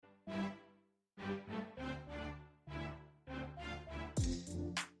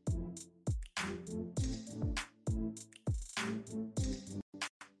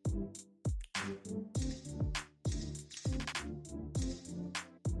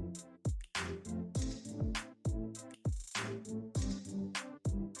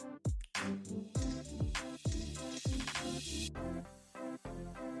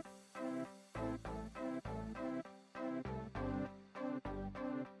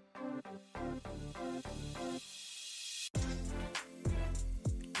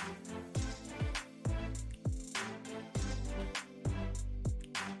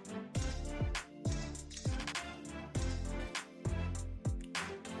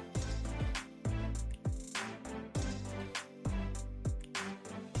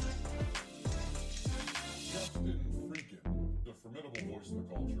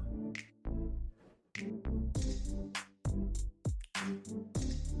culture.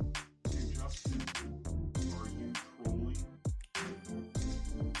 Hey, Justin, are you trolling?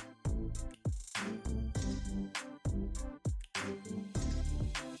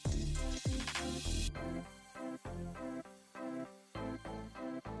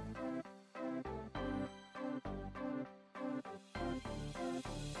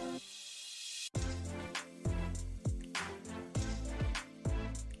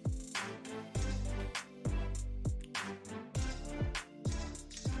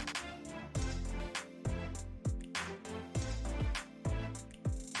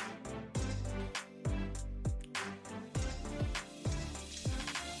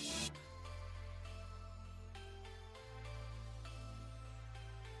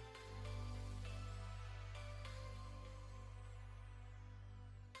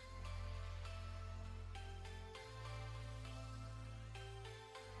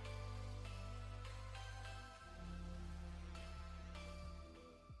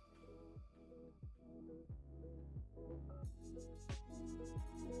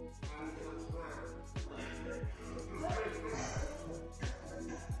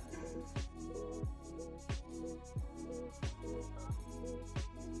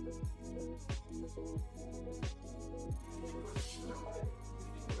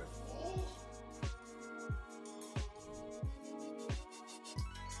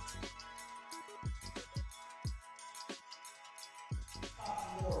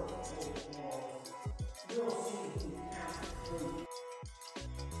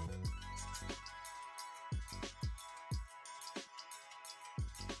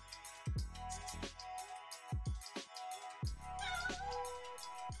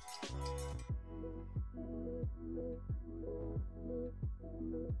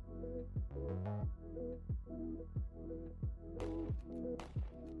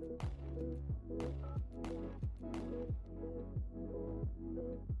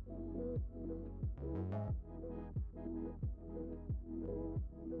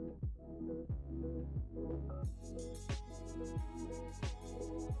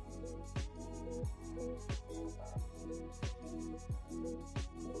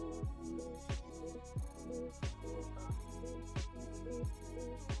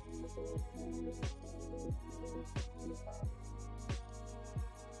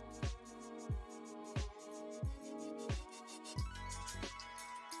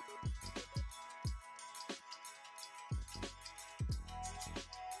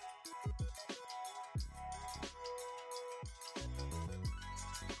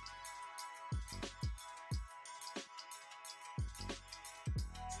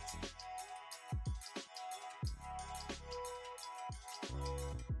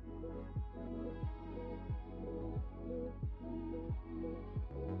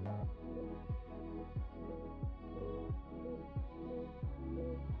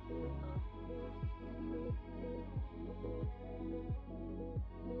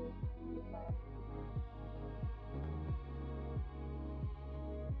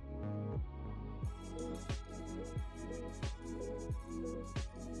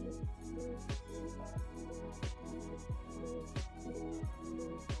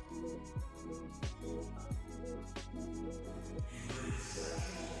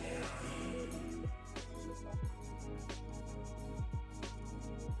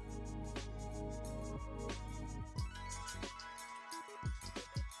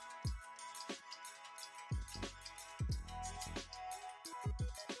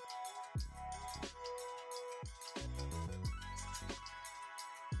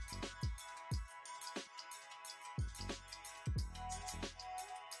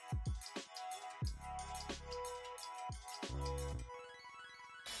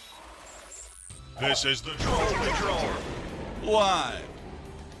 This is the Troll Patrol, live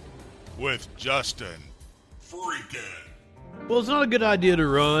with Justin Freakin'. Well, it's not a good idea to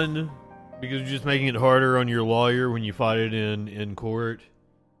run because you're just making it harder on your lawyer when you fight it in court.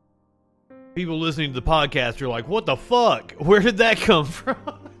 People listening to the podcast are like, what the fuck? Where did that come from?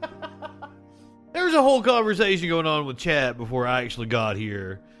 There's a whole conversation going on with chat before I actually got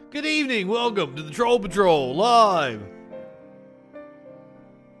here. Good evening. Welcome to the Troll Patrol live.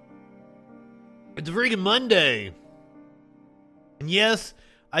 It's a freaking Monday. And yes,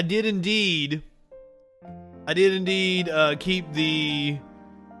 I did indeed keep the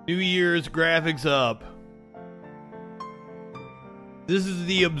New Year's graphics up. This is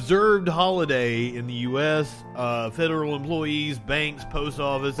the observed holiday in the U.S. Federal employees, banks, post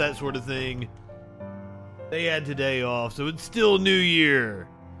office, that sort of thing. They had today off, so it's still New Year.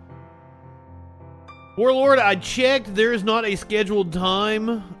 Warlord, I checked. There is not a scheduled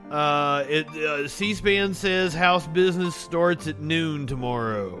time. C-SPAN says house business starts at noon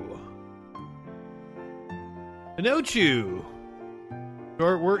tomorrow. Pinochu,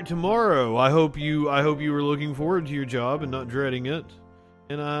 start work tomorrow. I hope you were looking forward to your job and not dreading it.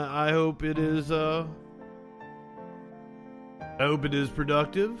 And I hope it is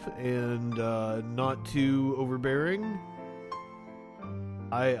productive and not too overbearing.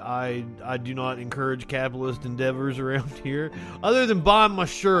 I do not encourage capitalist endeavors around here, other than buying my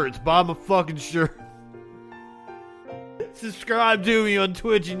shirts. Buy my fucking shirt. Subscribe to me on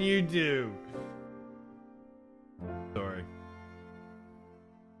Twitch and YouTube. Sorry.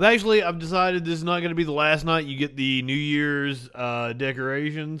 But actually, I've decided this is not going to be the last night you get the New Year's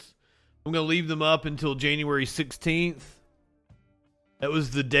decorations. I'm going to leave them up until January 16th. That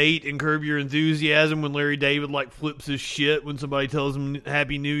was the date in Curb Your Enthusiasm when Larry David like flips his shit when somebody tells him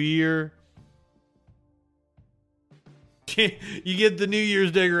Happy New Year. You get the New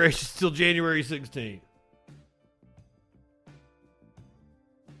Year's decorations till January 16th.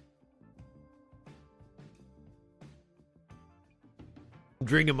 I'm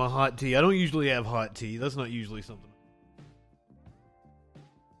drinking my hot tea. I don't usually have hot tea. That's not usually something.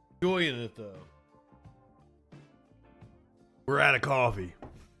 Enjoying it though. We're out of coffee.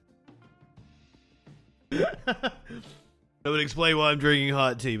 I would explain why I'm drinking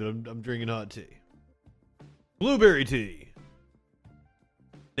hot tea, but I'm drinking hot tea. Blueberry tea.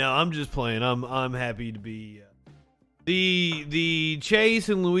 Now I'm just playing. I'm happy to be the chase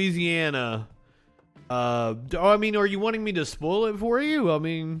in Louisiana. Are you wanting me to spoil it for you? I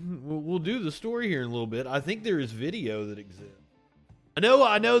mean, we'll do the story here in a little bit. I think there is video that exists.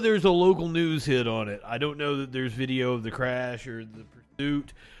 I know there's a local news hit on it. I don't know that there's video of the crash or the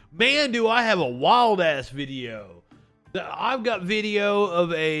pursuit. Man, do I have a wild-ass video. I've got video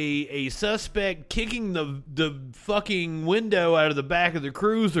of a suspect kicking the fucking window out of the back of the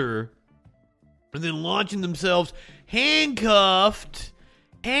cruiser and then launching themselves handcuffed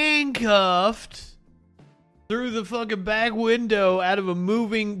through the fucking back window out of a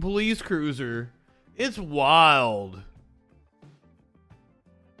moving police cruiser. It's wild.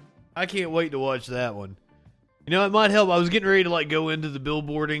 I can't wait to watch that one. You know, it might help. I was getting ready to like go into the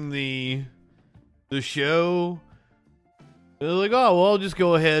billboarding the show. They're like, oh, well, I'll just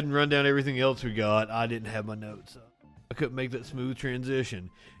go ahead and run down everything else we got. I didn't have my notes up. I couldn't make that smooth transition.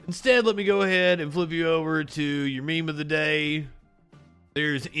 Instead, let me go ahead and flip you over to your meme of the day.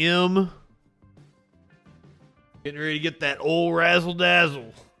 There's M. Getting ready to get that old razzle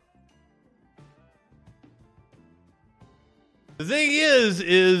dazzle. The thing is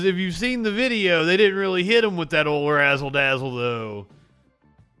if you've seen the video, they didn't really hit him with that old razzle dazzle though.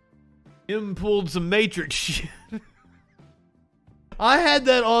 Him pulled some Matrix shit. I had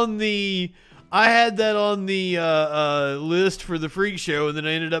that on the list for the freak show, and then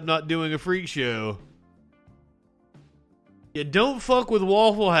I ended up not doing a freak show. Yeah, don't fuck with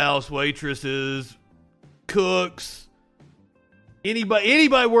Waffle House waitresses, cooks.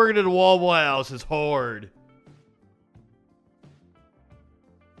 Anybody working at a Waffle House is hard.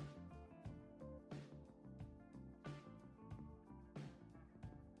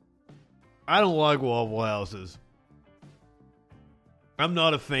 I don't like Waffle Houses. I'm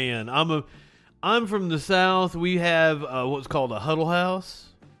not a fan. I'm from the South. We have what's called a Huddle House.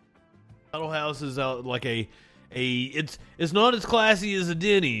 Huddle House is like it's not as classy as a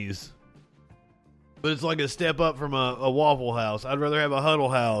Denny's, but it's like a step up from a Waffle House. I'd rather have a Huddle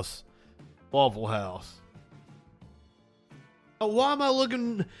House, Waffle House. Why am I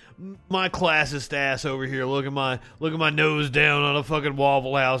looking my classist ass over here? Looking my nose down on a fucking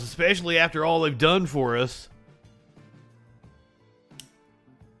Waffle House, especially after all they've done for us.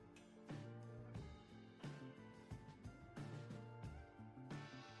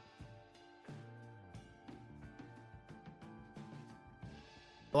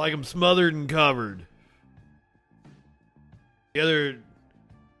 I like them smothered and covered. The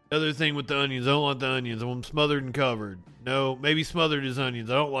other thing with the onions, I don't like the onions. I want them smothered and covered. No, maybe smothered is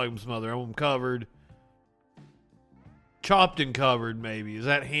onions. I don't like them smothered. I want them covered. Chopped and covered, maybe. Is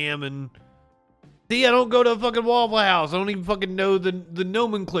that ham and... See, I don't go to a fucking Waffle House. I don't even fucking know the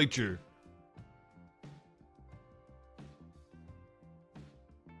nomenclature.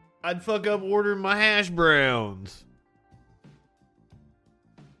 I'd fuck up ordering my hash browns.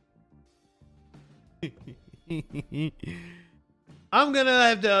 I'm gonna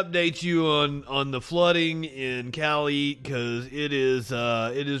have to update you on the flooding in Cali because it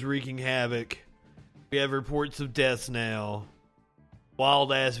is wreaking havoc. We have reports of deaths now.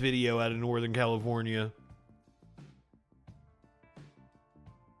 Wild ass video out of Northern California.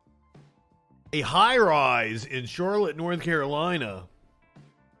 A high-rise in Charlotte, North Carolina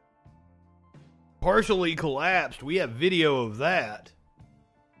partially collapsed. We have video of that.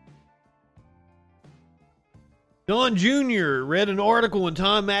 Don Jr. read an article in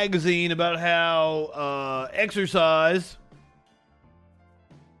Time Magazine about how exercise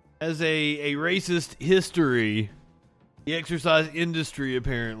has a racist history. The exercise industry,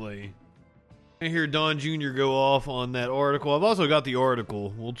 apparently. I hear Don Jr. go off on that article. I've also got the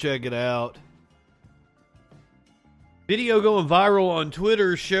article. We'll check it out. Video going viral on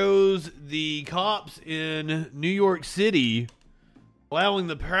Twitter shows the cops in New York City allowing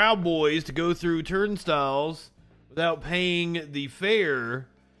the Proud Boys to go through turnstiles without paying the fare,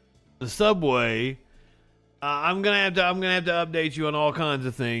 the subway. I'm gonna have to update you on all kinds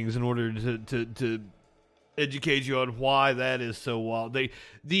of things in order to educate you on why that is so wild.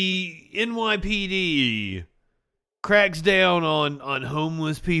 The NYPD cracks down on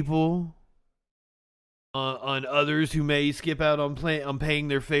homeless people, on others who may skip out on paying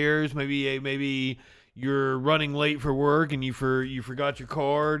their fares. Maybe you're running late for work and you forgot your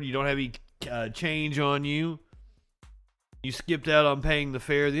card. You don't have any change on you. You skipped out on paying the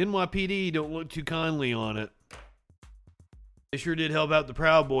fare. The NYPD don't look too kindly on it. They sure did help out the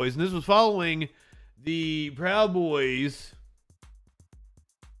Proud Boys. And this was following the Proud Boys.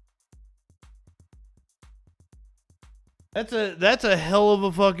 That's a hell of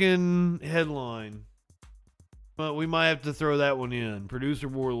a fucking headline. But we might have to throw that one in. Producer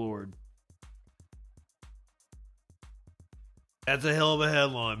Warlord. That's a hell of a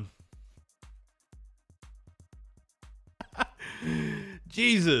headline.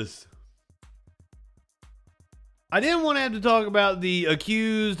 Jesus. I didn't want to have to talk about the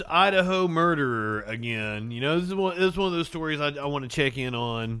accused Idaho murderer again. You know, this is one of those stories I want to check in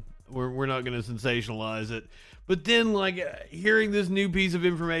on. We're not going to sensationalize it. But then, hearing this new piece of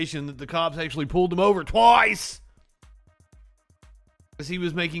information that the cops actually pulled him over twice as he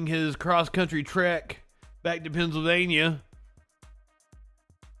was making his cross-country trek back to Pennsylvania.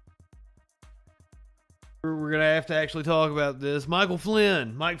 We're going to have to actually talk about this. Mike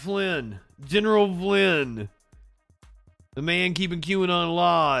Flynn, General Flynn, the man keeping QAnon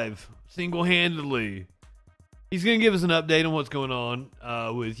alive, single-handedly. He's going to give us an update on what's going on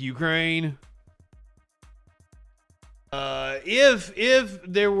with Ukraine. If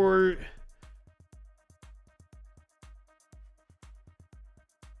there were...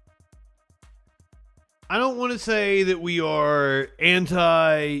 I don't want to say that we are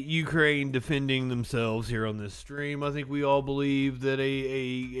anti-Ukraine defending themselves here on this stream. I think we all believe that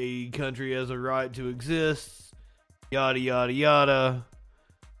a country has a right to exist. Yada, yada, yada.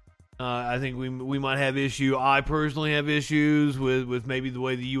 I think we might have issue. I personally have issues with maybe the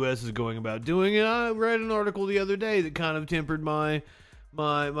way the U.S. is going about doing it. I read an article the other day that kind of tempered my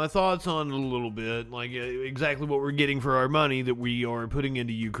thoughts on it a little bit. Exactly what we're getting for our money that we are putting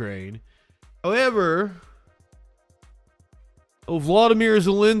into Ukraine. However, Vladimir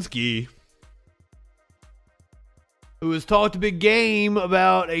Zelensky, who has talked a big game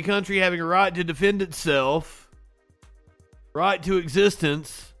about a country having a right to defend itself, right to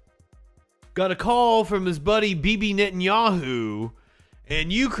existence, got a call from his buddy Bibi Netanyahu,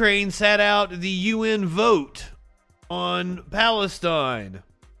 and Ukraine sat out the UN vote on Palestine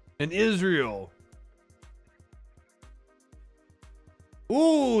and Israel.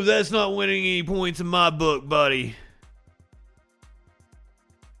 Ooh, that's not winning any points in my book, buddy.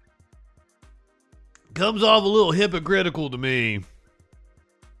 Comes off a little hypocritical to me.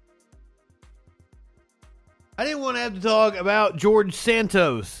 I didn't want to have to talk about George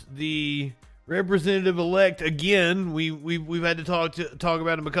Santos, the representative-elect again. We've had to talk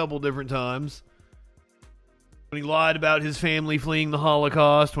about him a couple different times. When he lied about his family fleeing the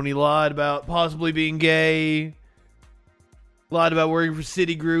Holocaust, when he lied about possibly being gay, lied about working for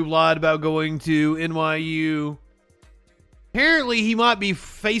Citigroup, lied about going to NYU. Apparently, he might be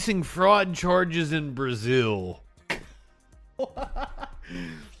facing fraud charges in Brazil.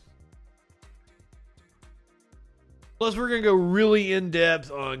 Plus, we're going to go really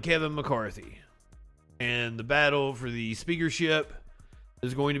in-depth on Kevin McCarthy. And the battle for the speakership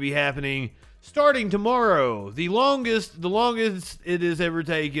is going to be happening starting tomorrow. The longest it has ever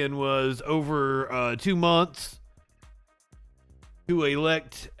taken was over 2 months to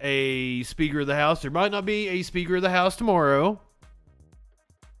elect a Speaker of the House. There might not be a Speaker of the House tomorrow.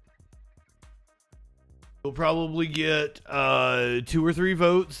 They'll probably get 2 or 3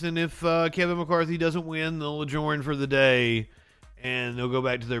 votes, and if Kevin McCarthy doesn't win, they'll adjourn for the day, and they'll go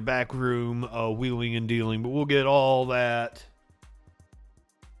back to their back room wheeling and dealing. But we'll get all that.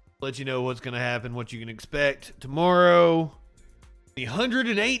 Let you know what's going to happen, what you can expect tomorrow. The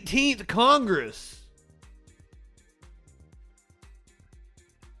 118th Congress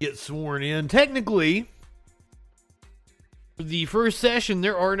gets sworn in. Technically, for the first session,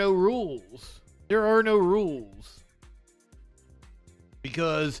 there are no rules. There are no rules.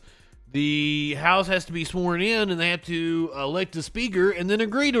 Because the House has to be sworn in and they have to elect a speaker and then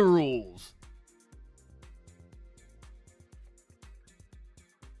agree to rules.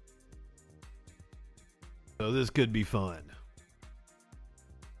 So this could be fun.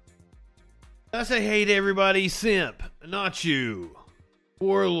 I say hey to everybody. Simp, not you.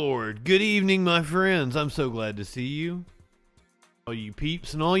 Warlord, good evening, my friends. I'm so glad to see you. All you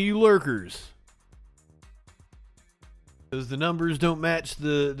peeps and all you lurkers. Because the numbers don't match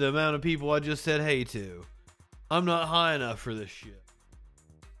the amount of people I just said hey to. I'm not high enough for this shit.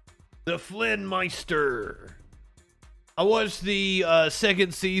 The Flynn Meister. I watched the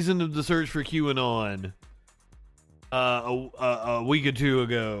second season of The Search for QAnon a week or two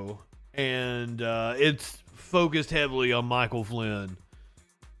ago. And it's focused heavily on Michael Flynn.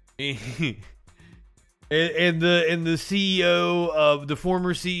 and the CEO of the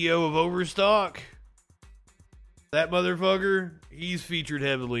former CEO of Overstock. That motherfucker, he's featured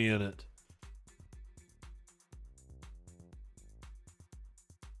heavily in it.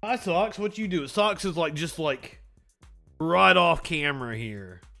 Hi, Socks. What you do? Socks is just right off camera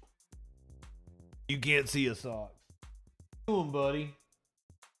here. You can't see a Socks. What you doing, buddy?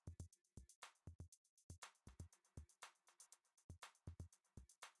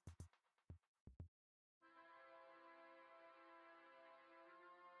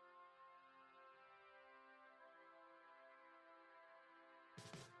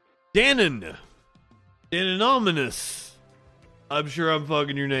 Danon. Danonymous. I'm sure I'm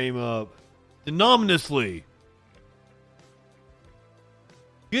fucking your name up. Anonymously.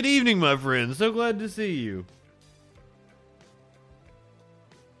 Good evening, my friends. So glad to see you.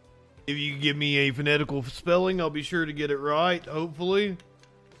 If you give me a phonetical spelling, I'll be sure to get it right, hopefully.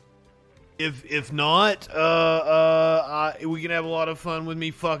 If not, we can have a lot of fun with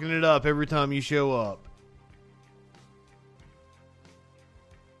me fucking it up every time you show up.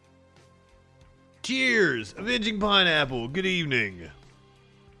 Cheers! Avenging Pineapple, good evening.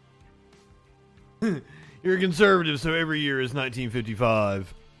 You're a conservative, so every year is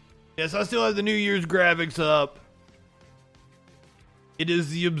 1955. Yes, I still have the New Year's graphics up. It is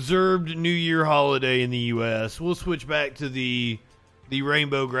the observed New Year holiday in the U.S. We'll switch back to the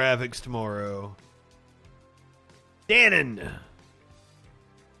rainbow graphics tomorrow. Danon!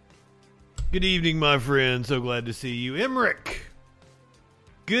 Good evening, my friend. So glad to see you. Emmerich!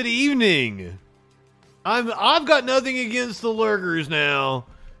 Good evening! I've got nothing against the lurkers now.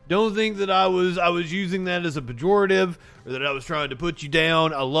 Don't think that I was using that as a pejorative or that I was trying to put you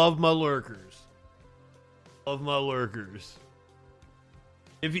down. I love my lurkers. Love my lurkers.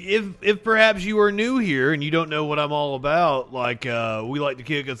 If perhaps you are new here and you don't know what I'm all about, we like to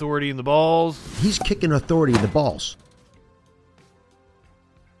kick authority in the balls. He's kicking authority in the balls.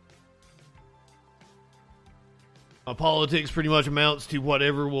 My politics pretty much amounts to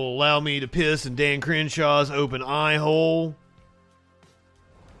whatever will allow me to piss in Dan Crenshaw's open eye hole.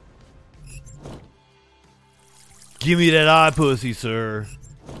 Give me that eye pussy, sir.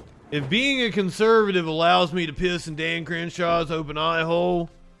 If being a conservative allows me to piss in Dan Crenshaw's open eye hole,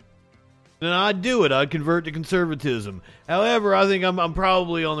 then I'd do it. I'd convert to conservatism. However, I think I'm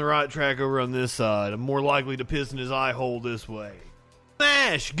probably on the right track over on this side. I'm more likely to piss in his eye hole this way.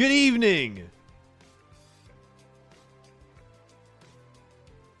 Smash! Good evening!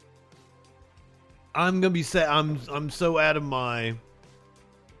 I'm gonna be sad. I'm so out of my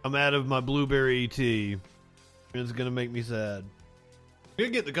blueberry tea. It's gonna make me sad. I'm gonna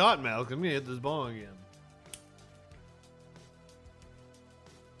get the cottonmouth. I'm gonna hit this bong again.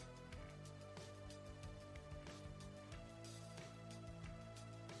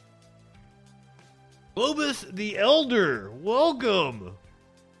 Globus the Elder, welcome.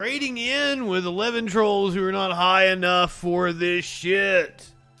 Trading in with 11 trolls who are not high enough for this shit.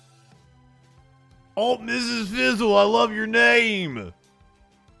 Oh, Mrs. Fizzle, I love your name.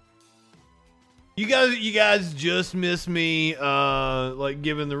 You guys just missed me,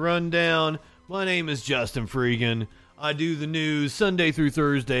 giving the rundown. My name is Justin Freakin. I do the news Sunday through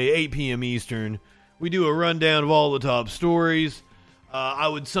Thursday, 8 p.m. Eastern. We do a rundown of all the top stories. I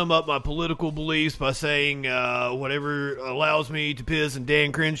would sum up my political beliefs by saying whatever allows me to piss in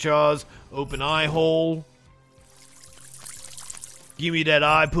Dan Crenshaw's open eye hole. Give me that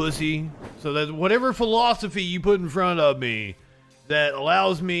eye pussy. So that whatever philosophy you put in front of me that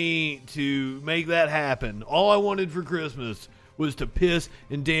allows me to make that happen. All I wanted for Christmas was to piss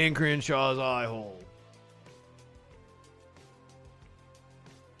in Dan Crenshaw's eye hole.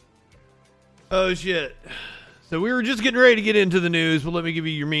 Oh, shit. So we were just getting ready to get into the news, but let me give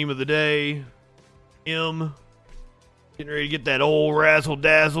you your meme of the day. Getting ready to get that old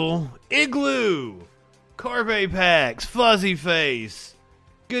razzle-dazzle. Igloo! Carpe Packs, Fuzzy Face.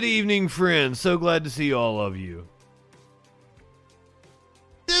 Good evening, friends. So glad to see all of you.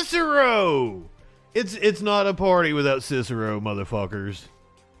 Cicero! It's not a party without Cicero, motherfuckers.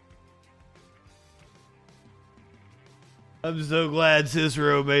 I'm so glad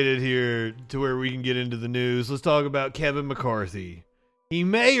Cicero made it here to where we can get into the news. Let's talk about Kevin McCarthy. He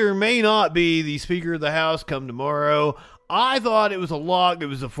may or may not be the Speaker of the House come tomorrow. I thought it was a lock. It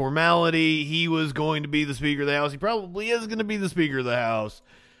was a formality. He was going to be the Speaker of the House. He probably is going to be the Speaker of the House.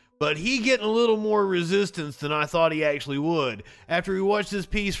 But he getting a little more resistance than I thought he actually would. After we watch this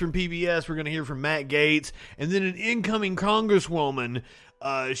piece from PBS, we're going to hear from Matt Gaetz. And then an incoming congresswoman,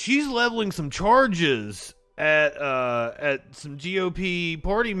 she's leveling some charges at some GOP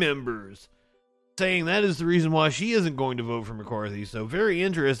party members, saying that is the reason why she isn't going to vote for McCarthy. So very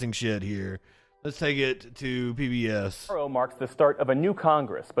interesting shit here. Let's take it to PBS. Tomorrow marks the start of a new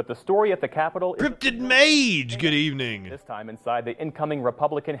Congress, but the story at the Capitol is... Cryptid Mage, good evening. This time inside the incoming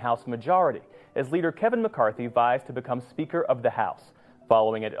Republican House majority, as leader Kevin McCarthy vies to become Speaker of the House.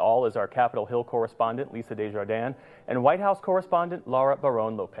 Following it all is our Capitol Hill correspondent, Lisa Desjardins, and White House correspondent, Laura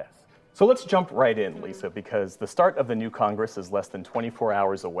Barón Lopez. So let's jump right in, Lisa, because the start of the new Congress is less than 24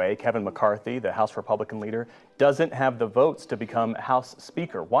 hours away. Kevin McCarthy, the House Republican leader, doesn't have the votes to become House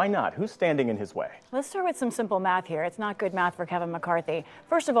Speaker. Why not? Who's standing in his way? Let's start with some simple math here. It's not good math for Kevin McCarthy.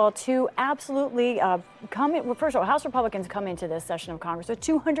 First of all, to absolutely House Republicans come into this session of Congress with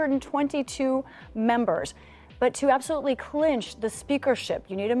 222 members. But to absolutely clinch the speakership,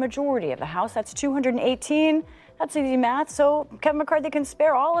 you need a majority of the House. That's 218. That's easy math. So Kevin McCarthy can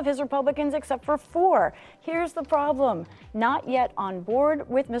spare all of his Republicans except for 4. Here's the problem. Not yet on board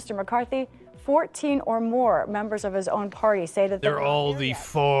with Mr. McCarthy. 14 or more members of his own party say that they're all the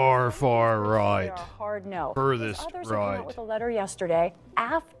far right. They are hard no. Furthest others right. Came out with a letter yesterday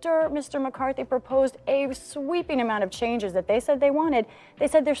after Mr. McCarthy proposed a sweeping amount of changes that they said they wanted. They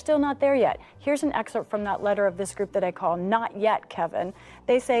said they're still not there yet. Here's an excerpt from that letter of this group that I call Not Yet, Kevin.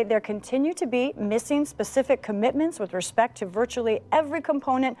 They say there continue to be missing specific commitments with respect to virtually every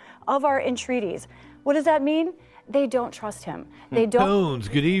component of our entreaties. What does that mean? They don't trust him. They don't. Tones,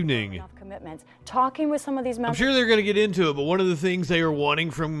 good evening. Enough commitments. Talking with some of these members. I'm sure they're going to get into it, but one of the things they are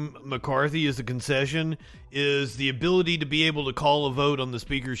wanting from McCarthy as a concession is the ability to be able to call a vote on the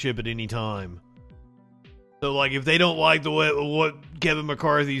speakership at any time. So, like, if they don't like the way what Kevin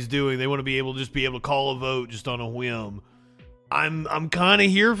McCarthy's doing, they want to be able to call a vote just on a whim. I'm kind of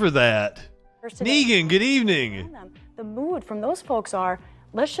here for that. Negan, good evening. The mood from those folks are,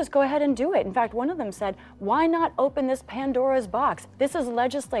 let's just go ahead and do it. In fact, one of them said, why not open this Pandora's box? This is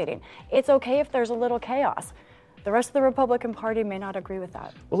legislating. It's okay if there's a little chaos. The rest of the Republican Party may not agree with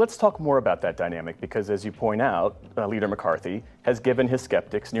that. Well, let's talk more about that dynamic because, as you point out, Leader McCarthy has given his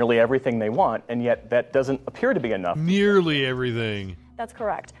skeptics nearly everything they want, and yet that doesn't appear to be enough. Nearly everything. That's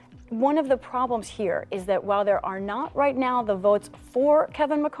correct. One of the problems here is that while there are not right now the votes for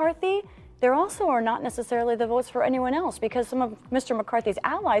Kevin McCarthy, there also are not necessarily the votes for anyone else because some of Mr. McCarthy's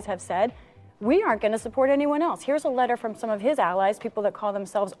allies have said, we aren't going to support anyone else. Here's a letter from some of his allies, people that call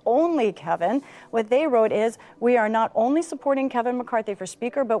themselves only Kevin. What they wrote is, we are not only supporting Kevin McCarthy for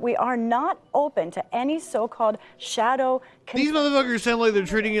Speaker, but we are not open to any so-called shadow... These motherfuckers sound like they're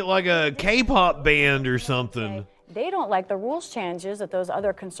treating it like a K-pop band or something. They don't like the rules changes that those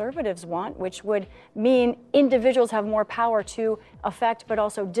other conservatives want, which would mean individuals have more power to affect but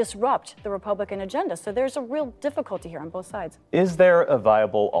also disrupt the Republican agenda. So there's a real difficulty here on both sides. Is there a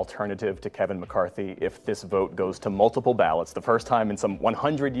viable alternative to Kevin McCarthy if this vote goes to multiple ballots, the first time in some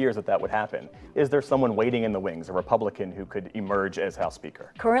 100 years that would happen? Is there someone waiting in the wings, a Republican who could emerge as House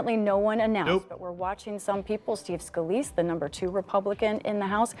Speaker? Currently, no one announced, Nope. but we're watching some people. Steve Scalise, the number 2 Republican in the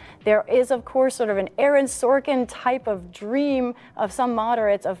House. There is, of course, sort of an Aaron Sorkin type of dream of some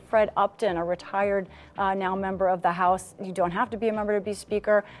moderates of Fred Upton, a retired now member of the House. You don't have to be a member to be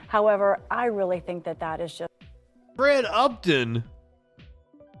Speaker. However, I really think that is just... Fred Upton?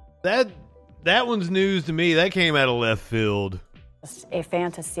 That one's news to me. That came out of left field. A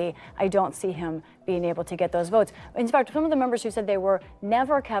fantasy. I don't see him being able to get those votes. In fact, some of the members who said they were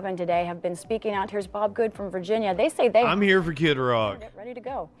never Kevin today have been speaking out. Here's Bob Good from Virginia. They say I'm here for Kid Rock. Ready to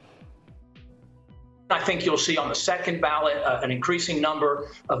go. I think you'll see on the second ballot an increasing number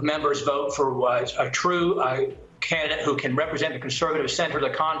of members vote for a true candidate who can represent the conservative center of the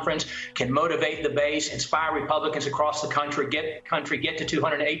conference, can motivate the base, inspire Republicans across the country, get to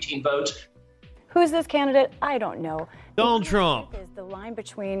 218 votes. Who's this candidate? I don't know. Donald Trump. The line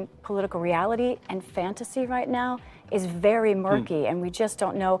between political reality and fantasy right now is very murky, and we just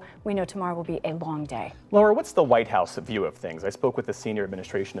don't know. We know tomorrow will be a long day. Laura, what's the White House view of things? I spoke with a senior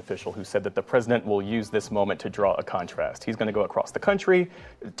administration official who said that the president will use this moment to draw a contrast. He's going to go across the country,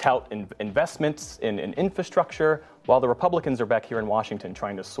 tout investments in infrastructure, while the Republicans are back here in Washington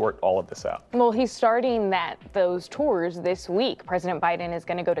trying to sort all of this out. Well, he's starting those tours this week. President Biden is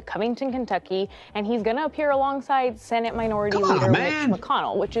going to go to Covington, Kentucky, and he's going to appear alongside Senate Minority Leader Mitch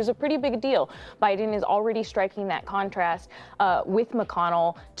McConnell, which is a pretty big deal. Biden is already striking that contrast with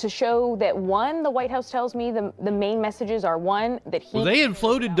McConnell to show that, one, the White House tells me the main messages are, one, that he... Well, they had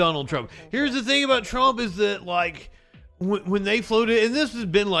floated Donald Trump. Here's the thing about Trump is that, like, when they floated, and this has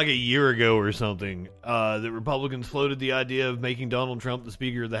been like a year ago or something, that Republicans floated the idea of making Donald Trump the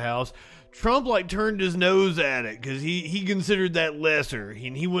Speaker of the House. Trump, like, turned his nose at it because he considered that lesser,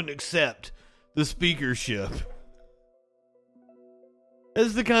 and he wouldn't accept the speakership.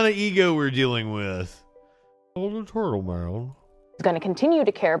 That's the kind of ego we're dealing with. Oh, the turtle man. He's going to continue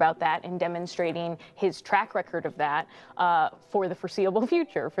to care about that and demonstrating his track record of that for the foreseeable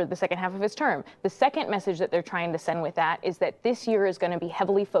future, for the second half of his term. The second message that they're trying to send with that is that this year is going to be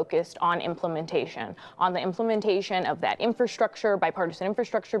heavily focused on implementation, on the implementation of that infrastructure, bipartisan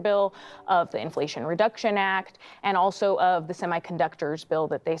infrastructure bill, of the Inflation Reduction Act, and also of the semiconductors bill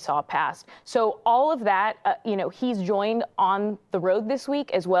that they saw passed. So all of that, he's joined on the road this week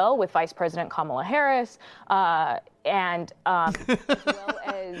as well with Vice President Kamala Harris, and as well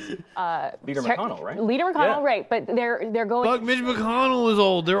as Leader McConnell, right? Leader McConnell, right? But they're going. Fuck, Mitch McConnell is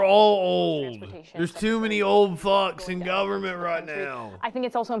old. They're all old. There's too many old fucks in government right now. I think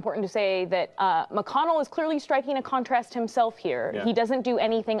it's also important to say that McConnell is clearly striking a contrast himself here. Yeah. He doesn't do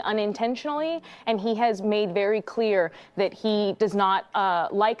anything unintentionally, and he has made very clear that he does not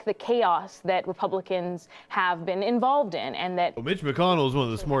like the chaos that Republicans have been involved in, and that. Well, Mitch McConnell is one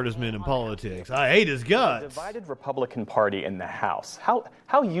of the smartest men in politics. I hate his guts. The divided Republican Party in the House.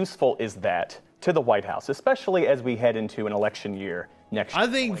 How useful is that to the White House, especially as we head into an election year next year? I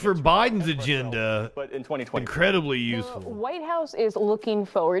think for Biden's agenda, but in 2020, incredibly useful. The White House is looking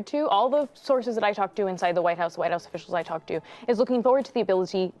forward to, all the sources that I talk to inside the White House officials I talk to, is looking forward to the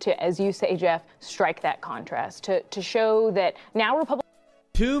ability to, as you say, Jeff, strike that contrast, to show that now Republicans.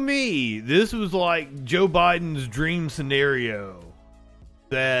 To me, this was like Joe Biden's dream scenario.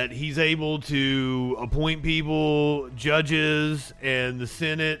 That he's able to appoint people, judges, and the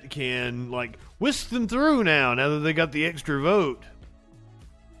Senate can, like, whisk them through now that they got the extra vote.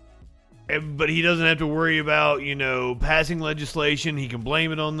 But he doesn't have to worry about, passing legislation. He can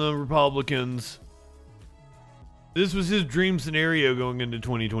blame it on the Republicans. This was his dream scenario going into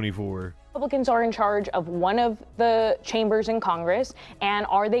 2024. Republicans are in charge of one of the chambers in Congress, and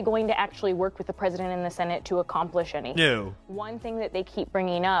are they going to actually work with the president and the Senate to accomplish anything? No. One thing that they keep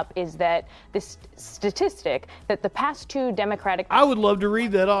bringing up is that this statistic that the past two Democratic... I would love to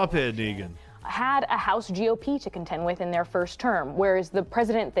read that op-ed, Negan. Had a House GOP to contend with in their first term, whereas the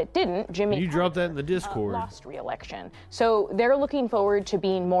president that didn't, Jimmy Carter, dropped that in the Discord, lost re-election. So they're looking forward to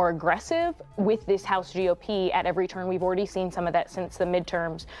being more aggressive with this House GOP at every turn. We've already seen some of that since the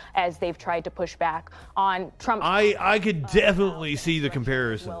midterms as they've tried to push back on Trump. I could definitely see the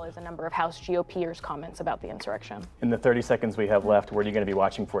comparison. As well as a number of House GOPers' comments about the insurrection. In the 30 seconds we have left, what are you going to be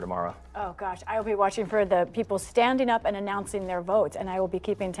watching for tomorrow? Oh, gosh. I will be watching for the people standing up and announcing their votes, and I will be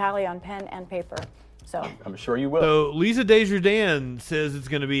keeping tally on pen and paper. So I'm sure you will. So Lisa Desjardins says it's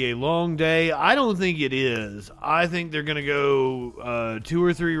going to be a long day. I don't think it is. I think they're going to go 2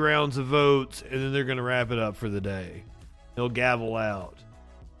 or 3 rounds of votes, and then they're going to wrap it up for the day. They'll gavel out.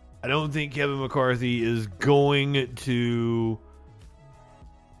 I don't think Kevin McCarthy is going to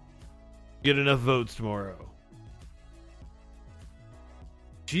get enough votes tomorrow.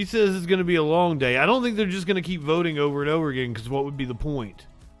 She says it's going to be a long day. I don't think they're just going to keep voting over and over again, because what would be the point?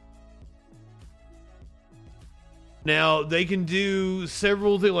 Now, they can do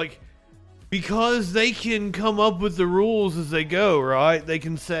several things, like, because they can come up with the rules as they go, right? They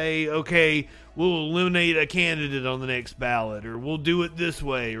can say, okay, we'll eliminate a candidate on the next ballot, or we'll do it this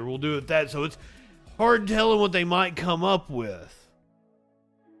way, or we'll do it that. So it's hard telling what they might come up with.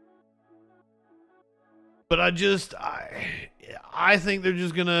 But I think they're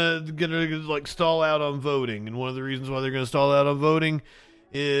just gonna like stall out on voting, and one of the reasons why they're gonna stall out on voting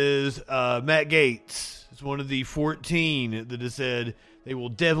is Matt Gaetz. It's one of the 14 that has said they will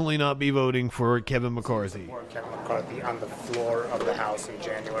definitely not be voting for Kevin McCarthy. Support Kevin McCarthy on the floor of the House in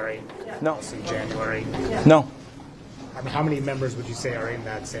January? No. In January? No. I mean, how many members would you say are in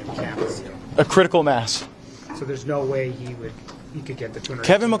that same camp? A critical mass. So there's no way he would he could get the 200.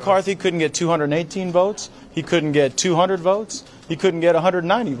 Kevin McCarthy couldn't get 218 votes. He couldn't get 200 votes. He couldn't get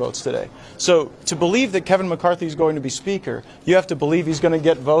 190 votes today. So to believe that Kevin McCarthy is going to be Speaker, you have to believe he's going to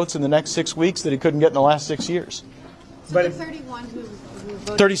get votes in the next 6 weeks that he couldn't get in the last 6 years. So but 31 who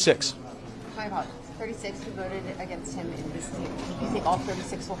voted. 36. My apologies. 36 who voted against him in this team. Do you think all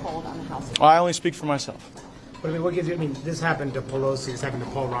 36 will hold on the House? Well, I only speak for myself. But I mean, what gives you? I mean, this happened to Pelosi. This happened to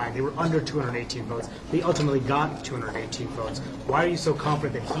Paul Ryan. They were under 218 votes. They ultimately got 218 votes. Why are you so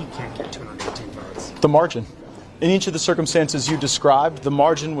confident that he can't get 218 votes? The margin. In each of the circumstances you described, the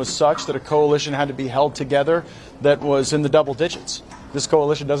margin was such that a coalition had to be held together that was in the double digits. This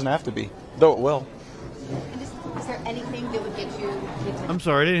coalition doesn't have to be, though it will. And is there anything that would get you? I'm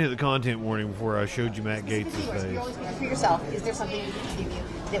sorry, I didn't hit the content warning before I showed you Matt Gaetz' face. You're always for yourself. Is there something that could give you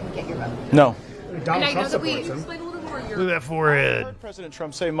that would get your vote? No. Donald Trump supports him. Look at that forehead. I haven't heard President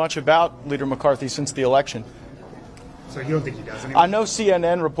Trump say much about Leader McCarthy since the election. So you don't think he does anymore? I know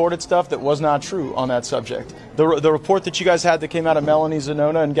CNN reported stuff that was not true on that subject. The report that you guys had that came out of Melanie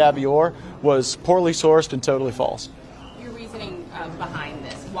Zanona and Gabby Orr was poorly sourced and totally false. Your reasoning behind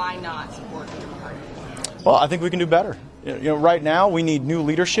this, why not support Leader McCarthy? Well, I think we can do better. You know, right now we need new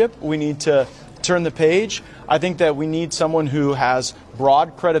leadership. We need to turn the page. I think that we need someone who has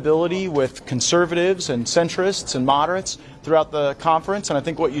broad credibility with conservatives and centrists and moderates throughout the conference. And I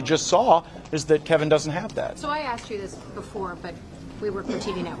think what you just saw is that Kevin doesn't have that. So I asked you this before, but we work for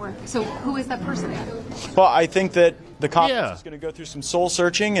TV Network. So who is that person? Well, I think that the conference is going to go through some soul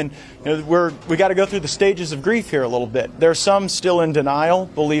searching, and you know, we got to go through the stages of grief here a little bit. There's some still in denial,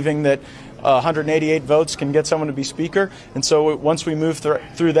 believing that 188 votes can get someone to be Speaker. And so once we move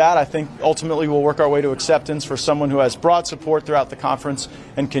through that, I think ultimately we'll work our way to acceptance for someone who has broad support throughout the conference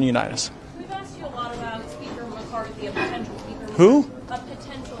and can unite us. We've asked you a lot about Speaker McCarthy, a potential Speaker. Who? A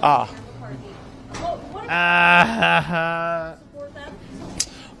potential Speaker McCarthy. Support that?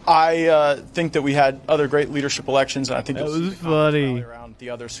 I think that we had other great leadership elections, and I think that you'll was see the funny around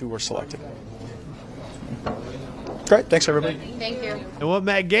the others who were selected. Great. Thanks, everybody. Thank you. And what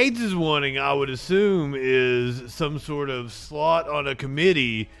Matt Gaetz is wanting, I would assume, is some sort of slot on a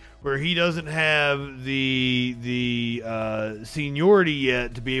committee where he doesn't have the seniority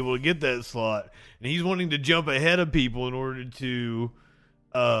yet to be able to get that slot. And he's wanting to jump ahead of people in order to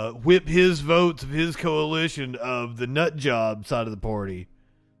whip his votes of his coalition of the nut job side of the party.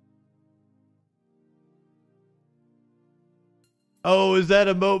 Oh, is that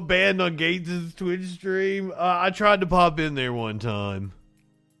emote banned on Gates' Twitch stream? I tried to pop in there one time.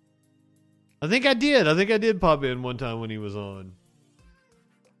 I think I did pop in one time when he was on.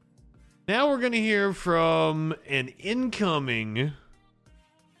 Now we're going to hear from an incoming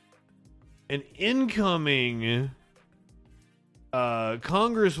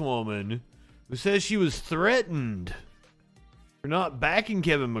congresswoman who says she was threatened for not backing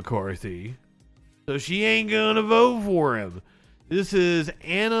Kevin McCarthy, so she ain't going to vote for him. This is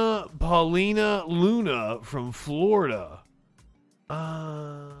Anna Paulina Luna from Florida.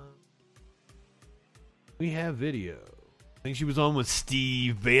 We have video. I think she was on with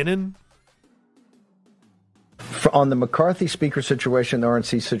Steve Bannon. On the McCarthy speaker situation, the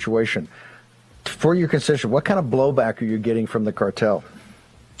RNC situation, for your constitution, what kind of blowback are you getting from the cartel?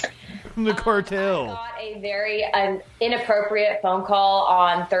 From the cartel. I got a very inappropriate phone call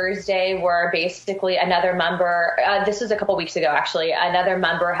on Thursday where basically another member, this was a couple weeks ago actually, another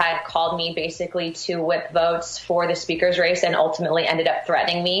member had called me basically to whip votes for the speaker's race and ultimately ended up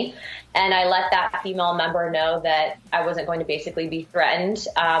threatening me. And I let that female member know that I wasn't going to basically be threatened.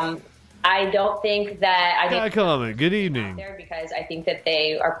 I don't think that I need comment. Good evening. There because I think that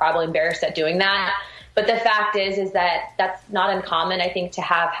they are probably embarrassed at doing that. But the fact is that that's not uncommon, I think, to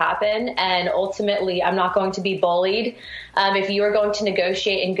have happen. And ultimately, I'm not going to be bullied. If you are going to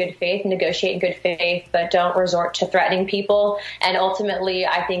negotiate in good faith, but don't resort to threatening people. And ultimately,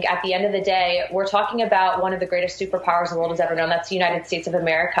 I think at the end of the day, we're talking about one of the greatest superpowers the world has ever known. That's the United States of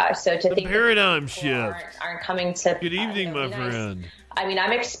America. So to think paradigm shift aren't coming to good evening, my friend. I mean,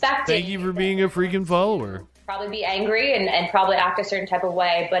 I'm expecting. Thank you for being a freaking follower. Probably be angry and probably act a certain type of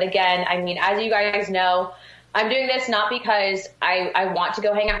way. But again, I mean, as you guys know, I'm doing this not because I want to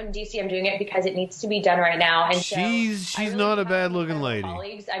go hang out in D.C. I'm doing it because it needs to be done right now. And she's really not a bad-looking lady.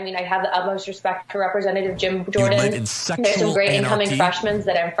 Colleagues, I mean, I have the utmost respect for Representative Jim Jordan. There's some great anarchy. Incoming freshmen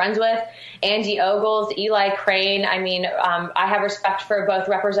that I'm friends with. Andy Ogles, Eli Crane. I mean, I have respect for both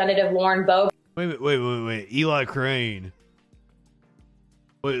Representative Lauren Boebert. Wait. Eli Crane.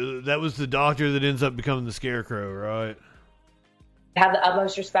 Wait, that was the doctor that ends up becoming the Scarecrow, right? I have the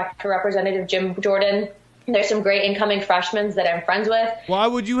utmost respect for Representative Jim Jordan. There's some great incoming freshmen that I'm friends with. Why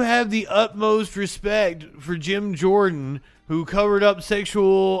would you have the utmost respect for Jim Jordan, who covered up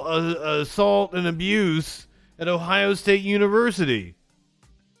sexual assault and abuse at Ohio State University.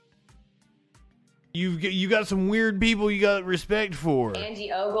 You got some weird people you got respect for.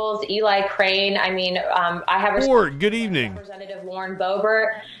 Angie Ogles, Eli Crane. I mean, I have Ford, good evening. Representative Lauren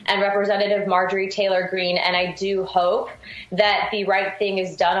Boebert and Representative Marjorie Taylor Greene, and I do hope that the right thing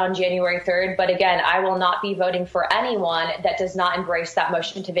is done on January 3rd. But again, I will not be voting for anyone that does not embrace that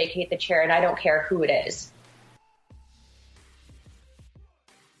motion to vacate the chair, and I don't care who it is.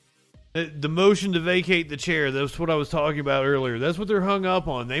 The motion to vacate the chair, that's what I was talking about earlier. That's what they're hung up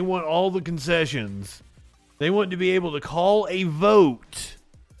on. They want all the concessions. They want to be able to call a vote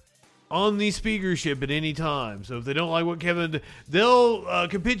on the speakership at any time. So if they don't like what they'll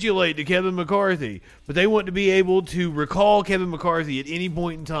capitulate to Kevin McCarthy. But they want to be able to recall Kevin McCarthy at any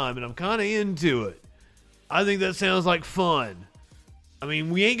point in time. And I'm kind of into it. I think that sounds like fun. I mean,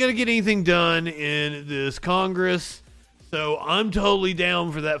 we ain't going to get anything done in this Congress. So I'm totally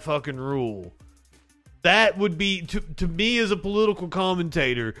down for that fucking rule. That would be, to me as a political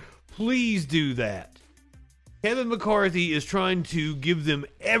commentator, please do that. Kevin McCarthy is trying to give them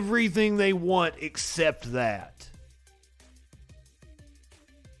everything they want except that.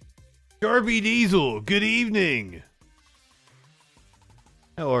 Sharpie Diesel, good evening.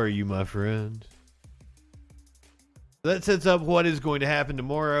 How are you, my friend? That sets up what is going to happen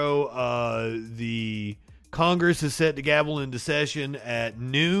tomorrow. The Congress is set to gavel into session at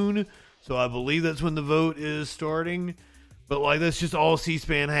noon, so I believe that's when the vote is starting. But like, that's just all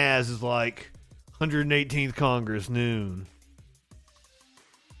C-SPAN has is like 118th Congress noon.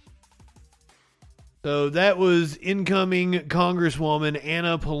 So that was incoming Congresswoman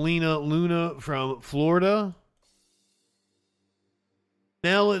Anna Paulina Luna from Florida.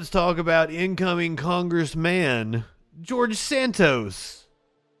 Now let's talk about incoming Congressman George Santos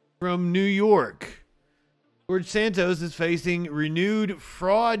from New York. George Santos is facing renewed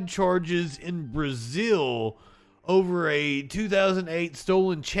fraud charges in Brazil over a 2008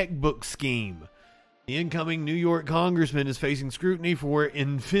 stolen checkbook scheme. The incoming New York congressman is facing scrutiny for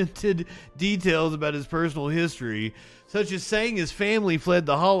invented details about his personal history, such as saying his family fled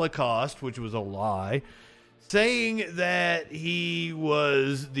the Holocaust, which was a lie, saying that he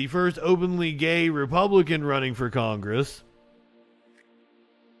was the first openly gay Republican running for Congress.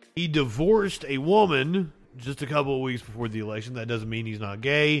 He divorced a woman just a couple of weeks before the election. That doesn't mean he's not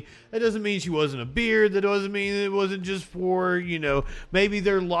gay. That doesn't mean she wasn't a beard. That doesn't mean it wasn't just for, maybe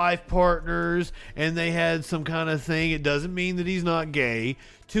they're life partners and they had some kind of thing. It doesn't mean that he's not gay.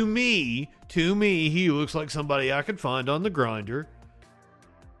 To me, he looks like somebody I could find on the Grindr.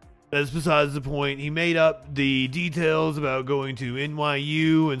 That's besides the point. He made up the details about going to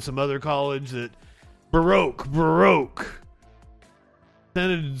NYU and some other college that Baroque.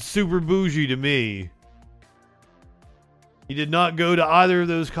 Sounded super bougie to me. He did not go to either of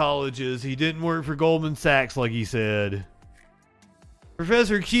those colleges. He didn't work for Goldman Sachs like he said.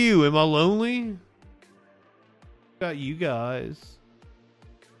 Professor Q, am I lonely? Got you guys.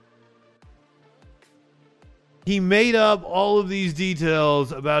 He made up all of these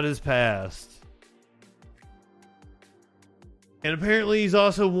details about his past. And apparently he's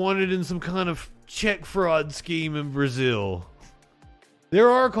also wanted in some kind of check fraud scheme in Brazil. There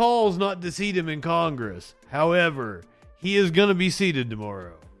are calls not to seat him in Congress. However, he is going to be seated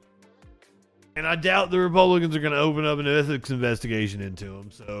tomorrow. And I doubt the Republicans are going to open up an ethics investigation into him.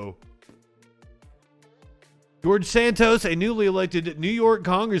 So, George Santos, a newly elected New York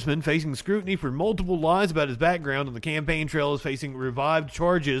congressman facing scrutiny for multiple lies about his background on the campaign trail, is facing revived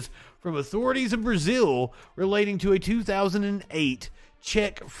charges from authorities in Brazil relating to a 2008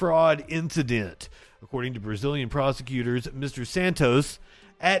 check fraud incident. According to Brazilian prosecutors, Mr. Santos,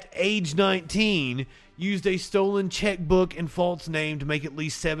 at age 19, used a stolen checkbook and false name to make at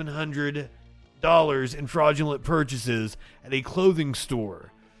least $700 in fraudulent purchases at a clothing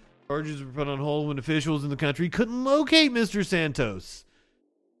store. Charges were put on hold when officials in the country couldn't locate Mr. Santos.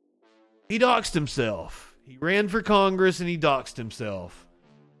 He doxed himself. He ran for Congress and he doxed himself.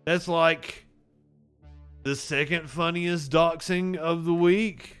 That's like the second funniest doxing of the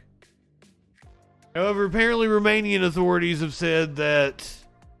week. However, apparently Romanian authorities have said that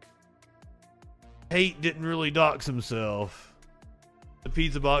Tate didn't really dox himself. The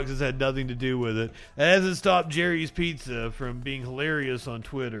pizza boxes had nothing to do with it. That hasn't stopped Jerry's Pizza from being hilarious on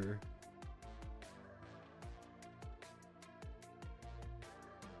Twitter.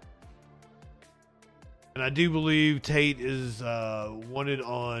 And I do believe Tate is wanted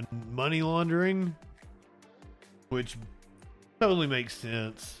on money laundering, which totally makes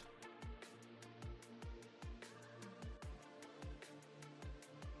sense.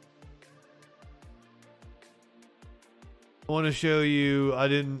 I want to show you. I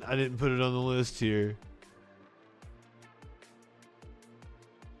didn't put it on the list here.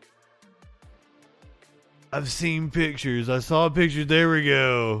 I've seen pictures. I saw pictures. There we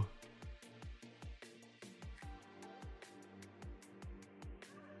go.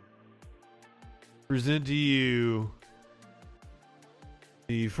 Present to you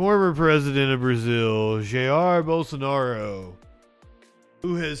the former president of Brazil, Jair Bolsonaro,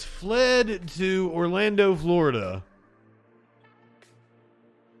 who has fled to Orlando, Florida,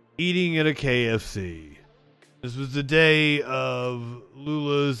 eating at a KFC. This was the day of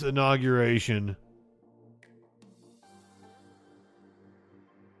Lula's inauguration.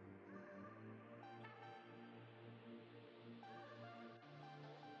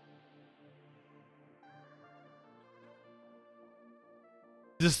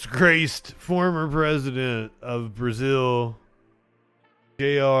 Disgraced former president of Brazil,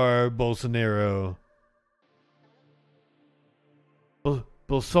 Jair Bolsonaro.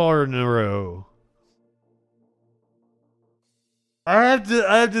 Bolsonaro. I have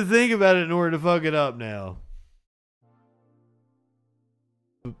to think about it in order to fuck it up now.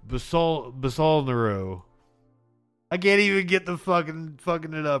 Bolsonaro. I can't even get the fucking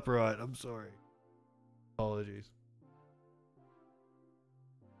it up right. I'm sorry. Apologies.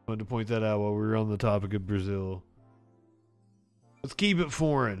 I wanted to point that out while we were on the topic of Brazil. Let's keep it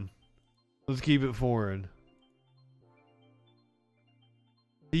foreign. Let's keep it foreign.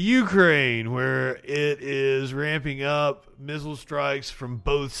 The Ukraine, where it is ramping up missile strikes from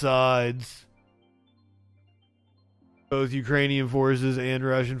both sides. Both Ukrainian forces and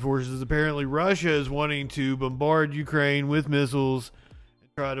Russian forces. Apparently Russia is wanting to bombard Ukraine with missiles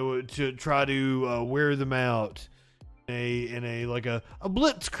and try to wear them out. In a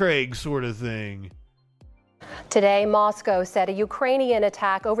blitzkrieg sort of thing. Today, Moscow said a Ukrainian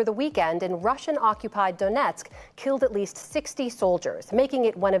attack over the weekend in Russian-occupied Donetsk killed at least 60 soldiers, making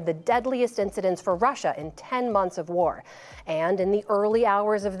it one of the deadliest incidents for Russia in 10 months of war. And in the early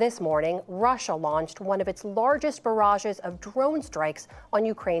hours of this morning, Russia launched one of its largest barrages of drone strikes on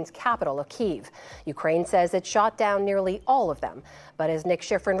Ukraine's capital of Kyiv. Ukraine says it shot down nearly all of them. But as Nick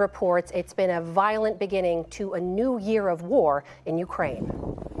Schifrin reports, it's been a violent beginning to a new year of war in Ukraine.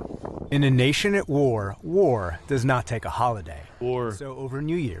 In a nation at war, war does not take a holiday. War. So over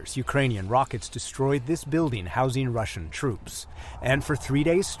New Year's, Ukrainian rockets destroyed this building housing Russian troops. And for 3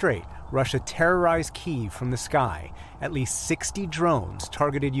 days straight, Russia terrorized Kyiv from the sky. At least 60 drones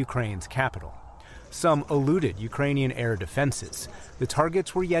targeted Ukraine's capital. Some eluded Ukrainian air defenses. The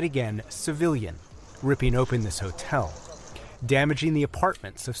targets were yet again civilian, ripping open this hotel, damaging the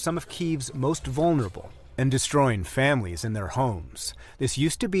apartments of some of Kyiv's most vulnerable, and destroying families in their homes. This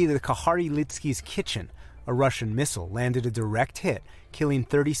used to be the Kharylytsky's kitchen. A Russian missile landed a direct hit, killing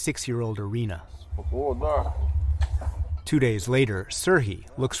 36-year-old Irina. 2 days later, Serhiy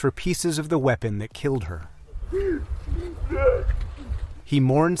looks for pieces of the weapon that killed her. He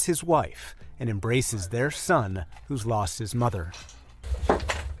mourns his wife and embraces their son, who's lost his mother.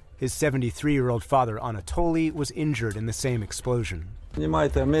 His 73-year-old father, Anatoly, was injured in the same explosion.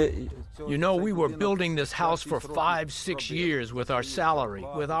 You know, we were building this house for 5-6 years with our salary,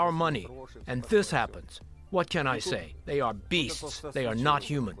 with our money, and this happens. What can I say? They are beasts. They are not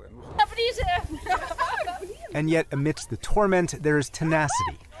human. And yet, amidst the torment, there is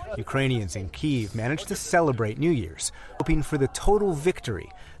tenacity. Ukrainians in Kyiv managed to celebrate New Year's, hoping for the total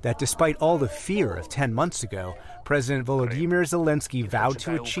victory that, despite all the fear of 10 months ago, President Volodymyr Zelensky vowed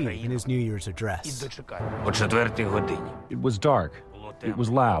to achieve in his New Year's address. It was dark. It was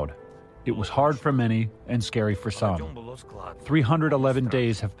loud. It was hard for many and scary for some. 311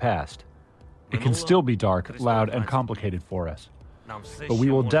 days have passed. It can still be dark, loud, and complicated for us. But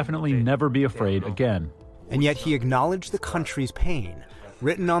we will definitely never be afraid again. And yet he acknowledged the country's pain,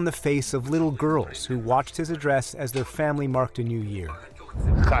 written on the face of little girls who watched his address as their family marked a new year.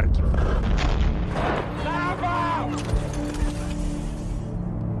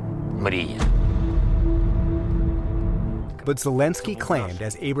 But Zelensky claimed,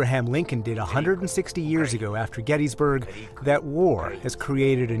 as Abraham Lincoln did 160 years ago after Gettysburg, that war has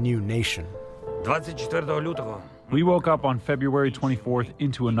created a new nation. We woke up on February 24th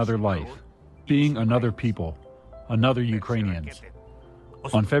into another life, being another people, another Ukrainians.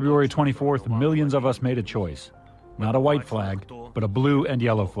 On February 24th, millions of us made a choice. Not a white flag, but a blue and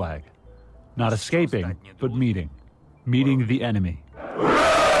yellow flag. Not escaping, but meeting. Meeting the enemy.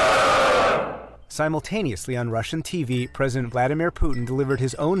 Simultaneously on Russian TV, President Vladimir Putin delivered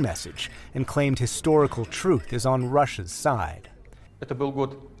his own message and claimed historical truth is on Russia's side.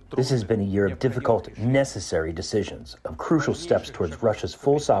 This has been a year of difficult, necessary decisions, of crucial steps towards Russia's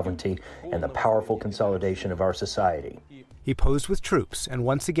full sovereignty and the powerful consolidation of our society. He posed with troops and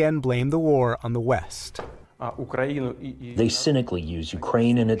once again blamed the war on the West. They cynically use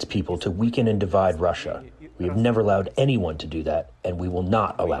Ukraine and its people to weaken and divide Russia. We have never allowed anyone to do that, and we will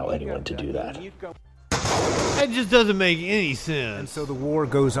not allow anyone to do that. That just doesn't make any sense. And so the war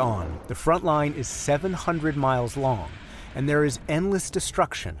goes on. The front line is 700 miles long, and there is endless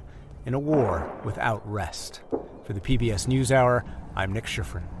destruction in a war without rest. For the PBS NewsHour, I'm Nick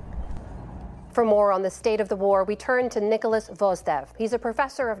Schifrin. For more on the state of the war, we turn to Nicholas Vozdev. He's a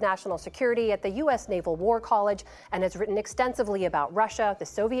professor of national security at the U.S. Naval War College and has written extensively about Russia, the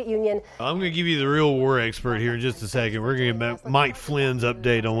Soviet Union. I'm going to give you the real war expert here in just a second. We're going to get Mike Flynn's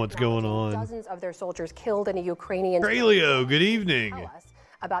update on what's going on. Dozens of their soldiers killed in a Ukrainian... Trelio, good evening. Tell us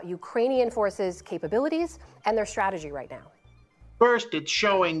about Ukrainian forces' capabilities and their strategy right now. First, it's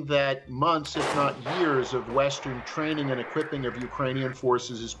showing that months, if not years, of Western training and equipping of Ukrainian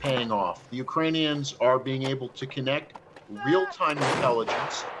forces is paying off. The Ukrainians are being able to connect real-time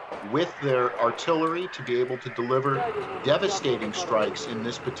intelligence with their artillery to be able to deliver devastating strikes, in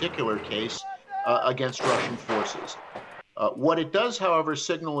this particular case, against Russian forces. What it does, however,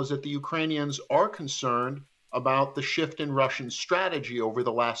 signal is that the Ukrainians are concerned about the shift in Russian strategy over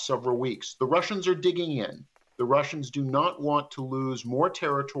the last several weeks. The Russians are digging in. The Russians do not want to lose more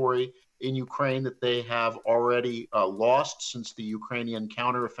territory in Ukraine that they have already lost since the Ukrainian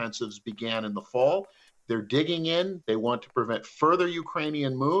counteroffensives began in the fall. They're digging in. They want to prevent further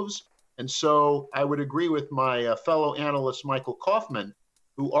Ukrainian moves. And so I would agree with my fellow analyst, Michael Kaufman,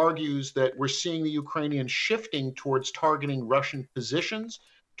 who argues that we're seeing the Ukrainians shifting towards targeting Russian positions,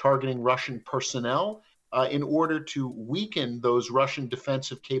 targeting Russian personnel, in order to weaken those Russian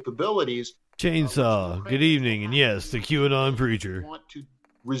defensive capabilities. Chainsaw, good evening, and yes, the QAnon preacher. Want to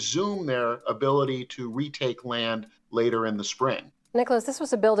resume their ability to retake land later in the spring. Nicholas, this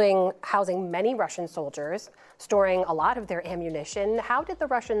was a building housing many Russian soldiers, storing a lot of their ammunition. How did the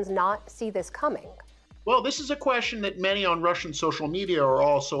Russians not see this coming? Well, this is a question that many on Russian social media are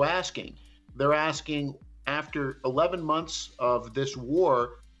also asking. They're asking, after 11 months of this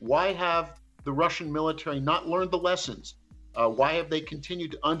war, why have the Russian military not learned the lessons? Why have they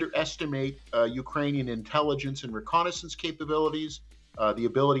continued to underestimate Ukrainian intelligence and reconnaissance capabilities, the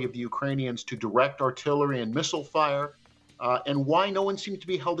ability of the Ukrainians to direct artillery and missile fire, and why no one seems to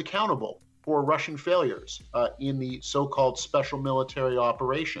be held accountable for Russian failures in the so-called special military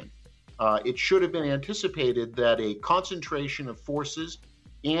operation? It should have been anticipated that a concentration of forces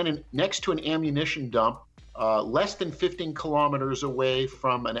next to an ammunition dump less than 15 kilometers away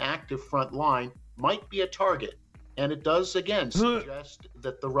from an active front line might be a target. And it does, again, suggest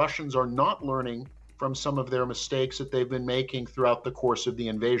that the Russians are not learning from some of their mistakes that they've been making throughout the course of the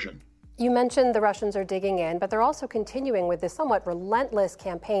invasion. You mentioned the Russians are digging in, but they're also continuing with this somewhat relentless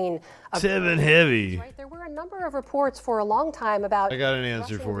campaign of 7 heavy. Right? There were a number of reports for a long time about... I got an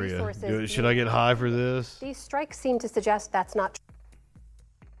answer for you. Should I get high for this? These strikes seem to suggest that's not true.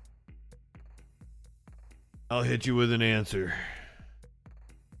 I'll hit you with an answer.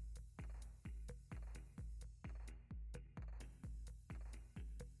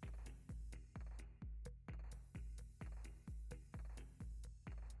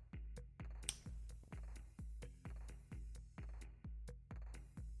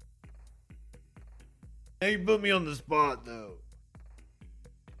 Now you put me on the spot, though.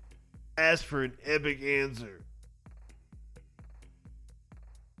 Ask for an epic answer.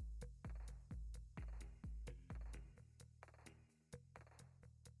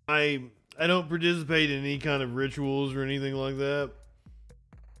 I don't participate in any kind of rituals or anything like that.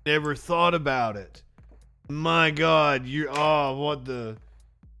 Never thought about it. My God,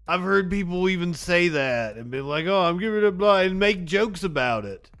 I've heard people even say that and been like, "Oh, I'm giving it a," and make jokes about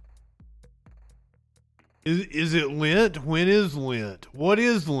it. Is it Lent? When is Lent? What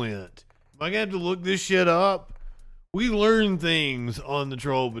is Lent? Am I gonna have to look this shit up? We learn things on the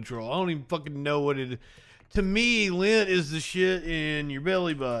Troll Patrol. I don't even fucking know what it is. To me, Lent is the shit in your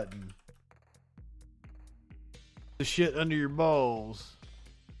belly button. The shit under your balls.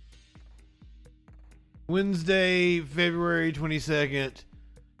 Wednesday, February 22nd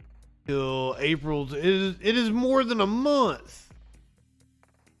till April. It is more than a month.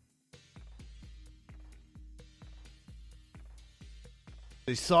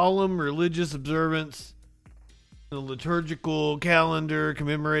 A solemn religious observance, the liturgical calendar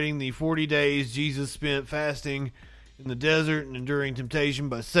commemorating the 40 days Jesus spent fasting in the desert and enduring temptation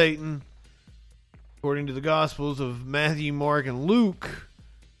by Satan. According to the Gospels of Matthew, Mark, and Luke,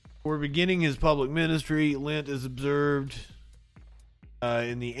 before beginning his public ministry, Lent is observed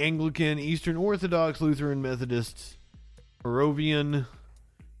in the Anglican, Eastern Orthodox, Lutheran, Methodist, Moravian,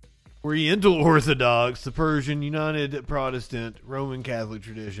 Oriental Orthodox, the Persian, United Protestant, Roman Catholic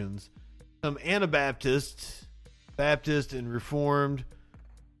traditions. Some Anabaptists, Baptist and Reformed,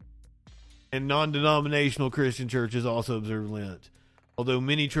 and non-denominational Christian churches also observe Lent, although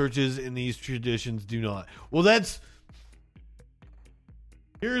many churches in these traditions do not. Well,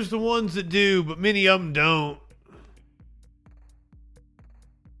 here's the ones that do, but many of them don't.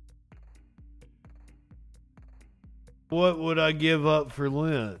 What would I give up for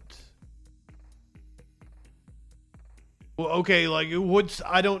Lent? Well, okay, like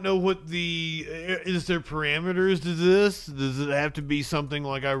I don't know what is there parameters to this? Does it have to be something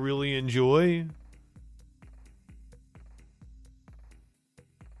like I really enjoy?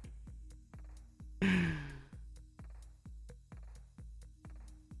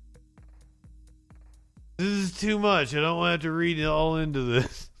 This is too much. I don't want to have to read it all into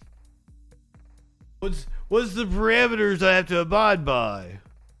this. What's the parameters I have to abide by?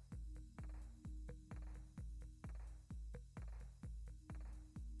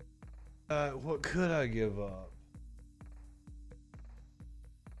 What could I give up?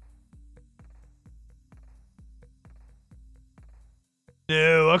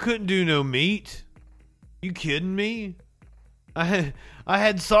 No, I couldn't do no meat. You kidding me? I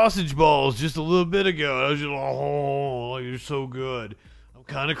had sausage balls just a little bit ago. I was just like, oh, you're so good. I'm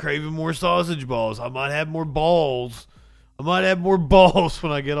kind of craving more sausage balls. I might have more balls. I might have more balls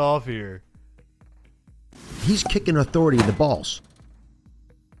when I get off here. He's kicking authority in the balls.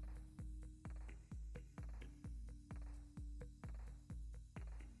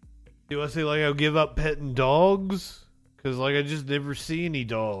 Do I say like I'll give up petting dogs? Because like I just never see any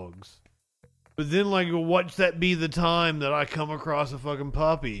dogs. But then like watch that be the time that I come across a fucking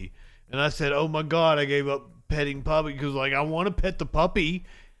puppy. And I said, oh my God, I gave up petting puppy. Because like I want to pet the puppy.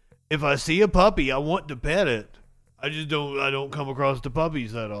 If I see a puppy, I want to pet it. I don't come across the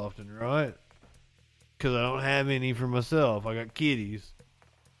puppies that often, right? Because I don't have any for myself. I got kitties.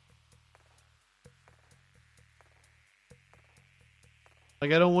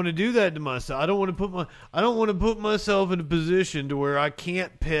 Like I don't want to do that to myself. I don't want to put myself in a position to where I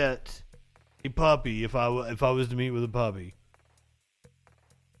can't pet a puppy if I was to meet with a puppy.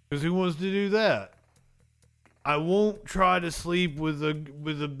 Because who wants to do that? I won't try to sleep with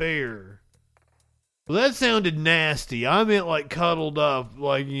a bear. Well, that sounded nasty. I meant like cuddled up,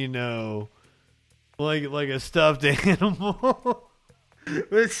 like like a stuffed animal.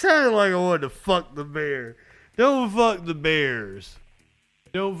 But it sounded like I wanted to fuck the bear. Don't fuck the bears.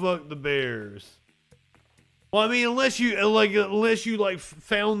 Don't fuck the bears. Well, I mean, unless you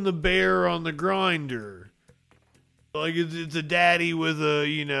found the bear on the grinder, like it's a daddy with a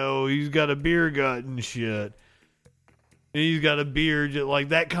he's got a beer gut and shit, and he's got a beard like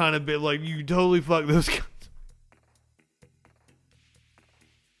that kind of bit. Like you totally fuck those guys.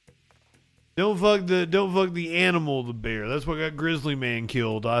 Don't fuck the animal, the bear. That's what got Grizzly Man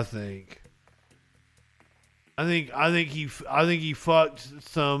killed, I think. I think he fucked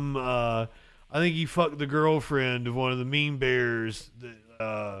some. I think he fucked the girlfriend of one of the mean bears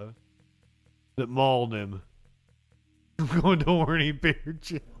that mauled him. I'm going to horny bear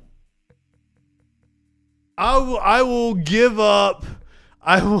jail. I will give up.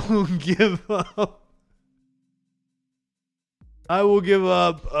 I will give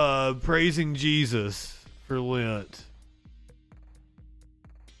up praising Jesus for Lent.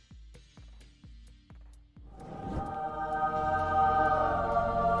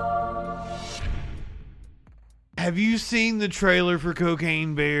 Have you seen the trailer for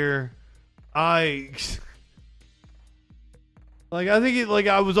Cocaine Bear? I think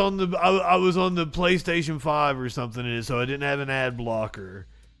I was on the PlayStation 5 or something, so I didn't have an ad blocker.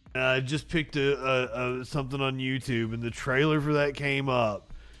 I just picked something on YouTube, and the trailer for that came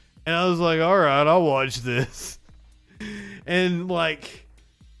up, and I was like, "All right, I'll watch this." And like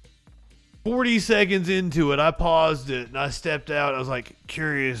 40 seconds into it, I paused it and I stepped out. I was like,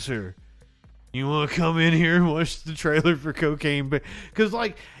 "Curious, sir. You want to come in here and watch the trailer for Cocaine Bear?" Because,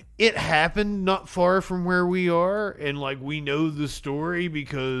 like, it happened not far from where we are, and, like, we know the story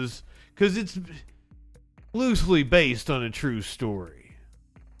because it's loosely based on a true story.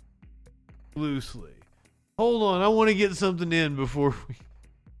 Loosely. Hold on, I want to get something in before we...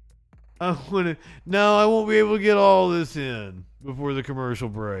 No, I won't be able to get all this in before the commercial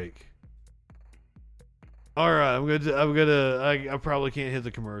break. Alright, I probably can't hit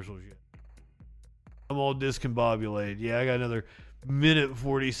the commercials yet. I'm all discombobulated. Yeah, I got another minute and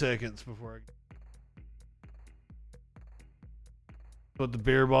 40 seconds before I... What the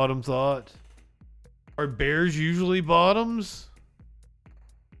bear bottom thought? Are bears usually bottoms?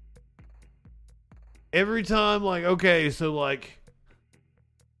 Every time, like, okay, so, like...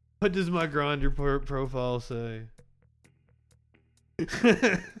 What does my Grindr profile say?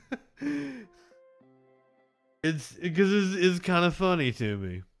 It's because it's kind of funny to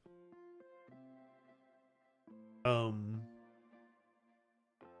me.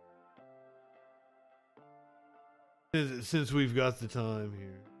 Since we've got the time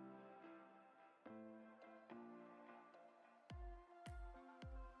here.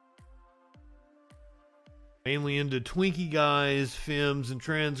 Mainly into Twinkie guys, femmes, and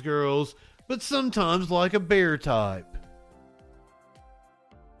trans girls, but sometimes like a bear type.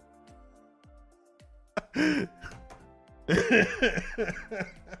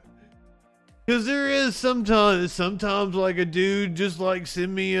 Because there is sometimes like a dude just like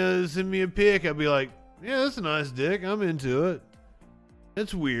send me a pic. I'd be like, yeah, that's a nice dick. I'm into it.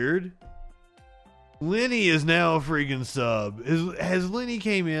 That's weird. Lenny is now a freaking sub. Has Lenny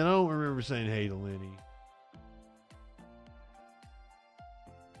came in? I don't remember saying hey to Lenny.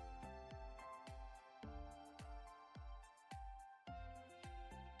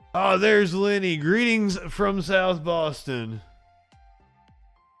 Oh, there's Lenny. Greetings from South Boston.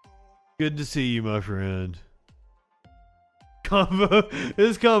 Good to see you, my friend.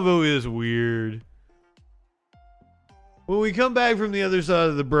 This combo is weird. When we come back from the other side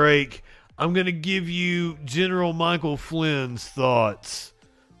of the break, I'm going to give you General Michael Flynn's thoughts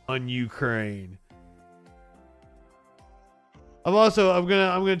on Ukraine. I'm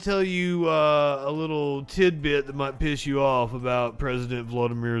going to tell you a little tidbit that might piss you off about President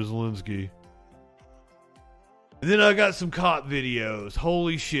Volodymyr Zelensky. And then I got some cop videos.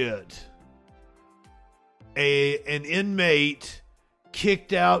 Holy shit. An inmate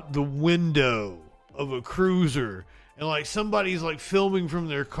kicked out the window of a cruiser, and like somebody's like filming from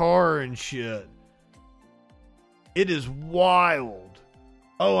their car and shit. It is wild.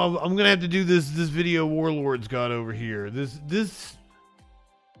 Oh, I'm gonna have to do this video Warlords got over here. This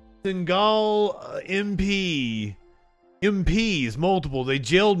Senegal MPs, multiple. They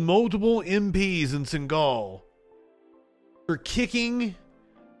jailed multiple MPs in Senegal for kicking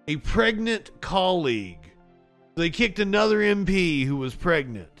a pregnant colleague. They kicked another MP who was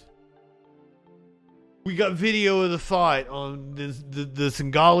pregnant. We got video of the fight on the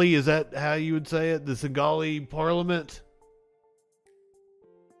Sengali. Is that how you would say it? The Sengali Parliament.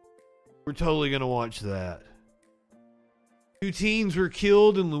 We're totally going to watch that. 2 teens were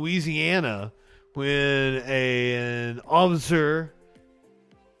killed in Louisiana when an officer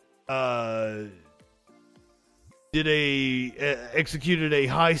executed a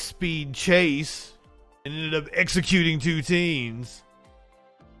high-speed chase and ended up executing 2 teens.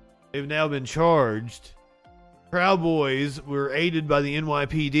 They've now been charged. Proud Boys were aided by the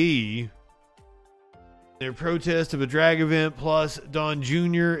NYPD. Their protest of a drag event, plus Don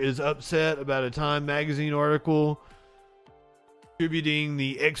Jr. is upset about a Time magazine article attributing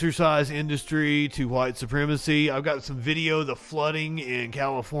the exercise industry to white supremacy. I've got some video of the flooding in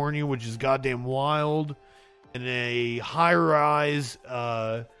California, which is goddamn wild. And a high-rise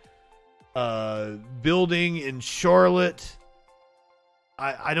building in Charlotte.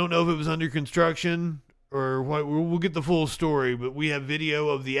 I don't know if it was under construction or what. We'll get the full story, but we have video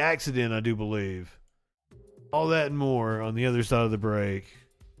of the accident, I do believe. All that and more on the other side of the break.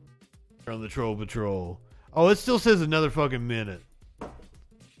 On the Troll Patrol. Oh, it still says another fucking minute.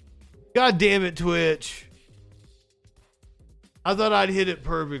 God damn it, Twitch. I thought I'd hit it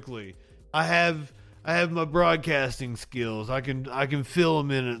perfectly. I have my broadcasting skills. I can fill a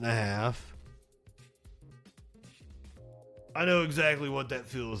minute and a half. I know exactly what that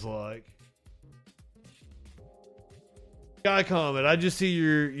feels like. Guy comment. I just see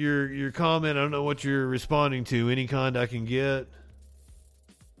your comment. I don't know what you're responding to. Any kind I can get.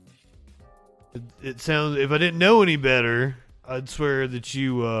 It sounds. If I didn't know any better, I'd swear that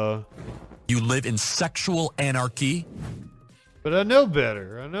you. You live in sexual anarchy. But I know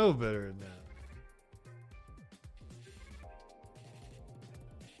better. I know better than that.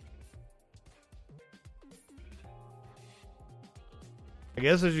 I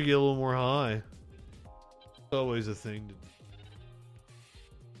guess I should get a little more high. It's always a thing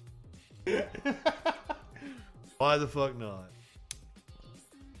to do. Why the fuck not?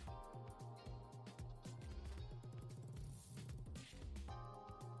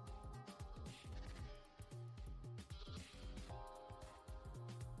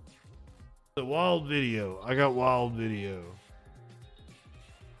 The wild video. I got wild video.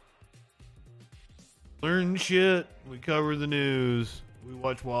 Learn shit. We cover the news. We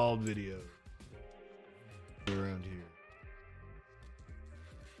watch wild videos around here.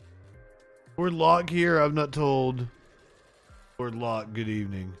 Lord Locke here. I've not told Lord Locke good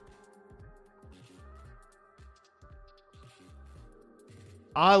evening.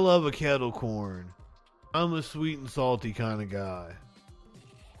 I love a kettle corn. I'm a sweet and salty kind of guy.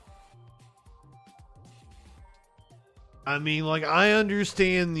 I mean, like, I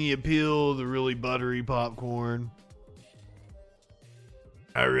understand the appeal of the really buttery popcorn.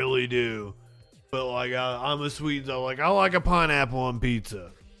 I really do. But, like, I'm a sweet, I like a pineapple on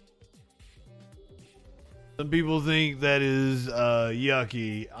pizza. Some people think that is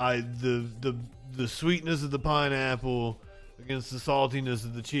yucky. The sweetness of the pineapple against the saltiness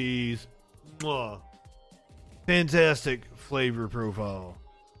of the cheese. Mwah. Fantastic flavor profile.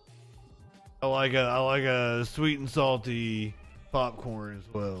 I like a sweet and salty popcorn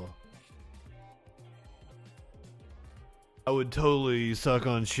as well. I would totally suck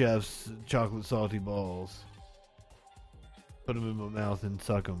on Chef's chocolate salty balls. Put them in my mouth and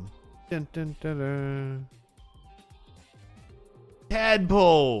suck them. Dun, dun, dun, dun.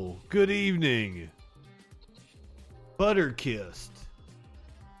 Tadpole, good evening. Butterkissed.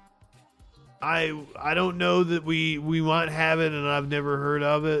 I don't know that we might have it, and I've never heard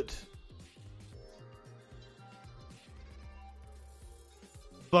of it.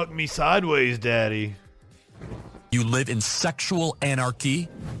 Fuck me sideways, daddy. You live in sexual anarchy?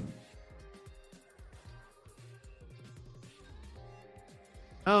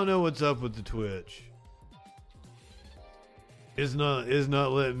 I don't know what's up with the Twitch. It's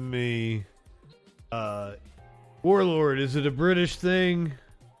not letting me. Warlord, is it a British thing?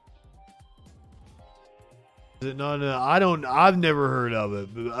 Is it not? I've never heard of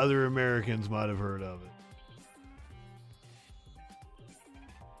it, but other Americans might have heard of it.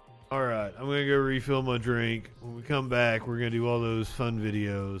 Alright, I'm gonna go refill my drink. When we come back, we're gonna do all those fun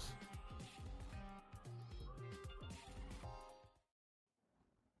videos.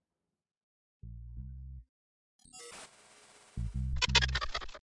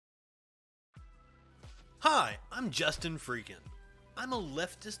 Hi, I'm Justin Freakin. I'm a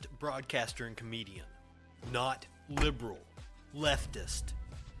leftist broadcaster and comedian. Not liberal. Leftist.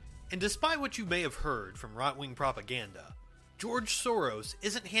 And despite what you may have heard from right-wing propaganda, George Soros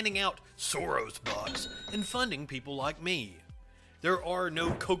isn't handing out Soros bucks and funding people like me. There are no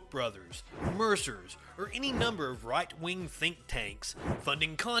Koch brothers, Mercers, or any number of right-wing think tanks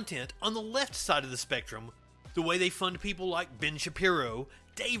funding content on the left side of the spectrum the way they fund people like Ben Shapiro,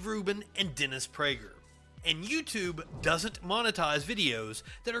 Dave Rubin, and Dennis Prager. And YouTube doesn't monetize videos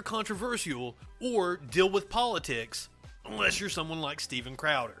that are controversial or deal with politics unless you're someone like Steven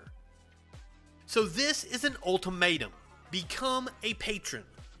Crowder. So this is an ultimatum. Become a patron.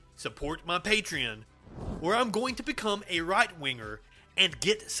 Support my Patreon, or I'm going to become a right-winger and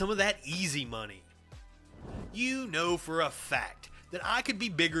get some of that easy money. You know for a fact that I could be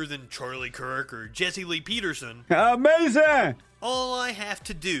bigger than Charlie Kirk or Jesse Lee Peterson. Amazing! All I have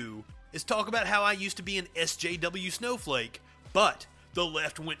to do is talk about how I used to be an SJW snowflake, but the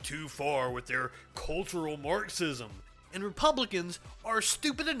left went too far with their cultural Marxism, and Republicans are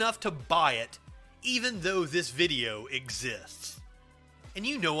stupid enough to buy it, even though this video exists. And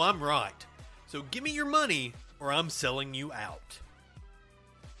you know I'm right, so give me your money or I'm selling you out.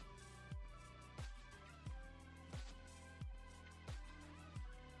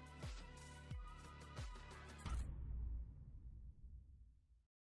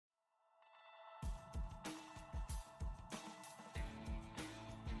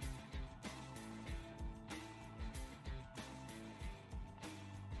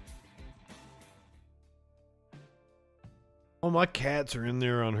 Oh, my cats are in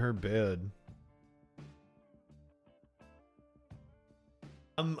there on her bed.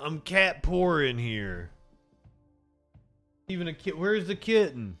 I'm cat poor in here. Even a kid. Where's the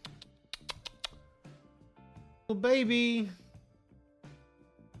kitten? Little baby.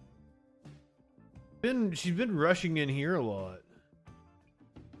 She's been rushing in here a lot.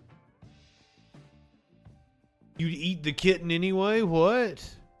 You'd eat the kitten anyway? What?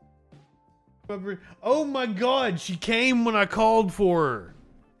 Oh my god, she came when I called for her.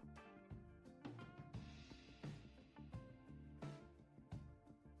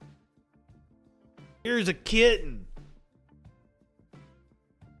 Here's a kitten.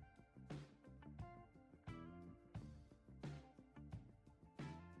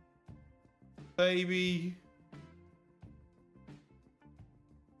 Baby.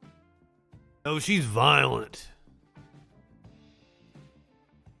 Oh, she's violent.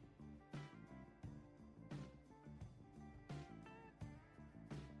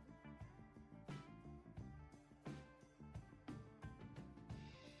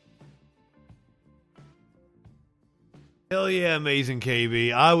 Hell yeah, Amazing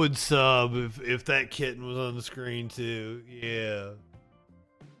KB. I would sub if that kitten was on the screen too. Yeah.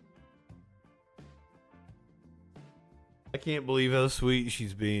 I can't believe how sweet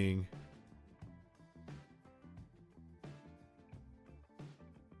she's being.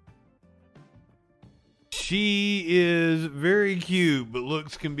 She is very cute, but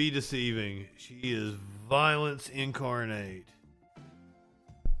looks can be deceiving. She is violence incarnate.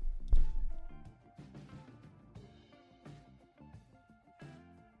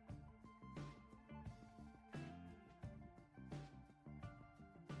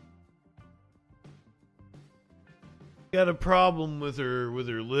 Got a problem with her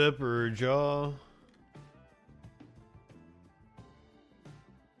lip or her jaw.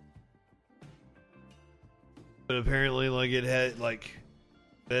 But apparently, like, it had, like,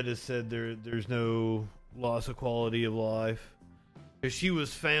 Bettis said, there's no loss of quality of life, because she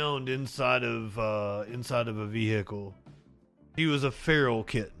was found inside of a vehicle. She was a feral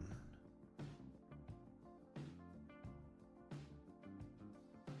kitten.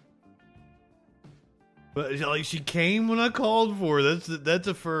 But like, she came when I called for her. That's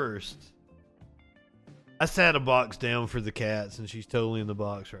a first. I sat a box down for the cats, and she's totally in the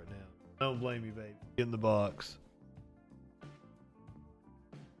box right now. Don't blame you, baby. Get in the box.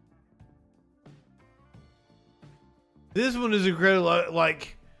 This one is incredible.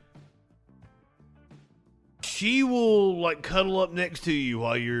 Like, she will, like, cuddle up next to you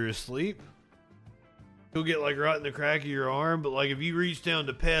while you're asleep. She'll get, like, right in the crack of your arm, but, like, if you reach down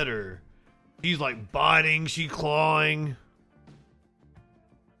to pet her, she's, like, biting, she's clawing.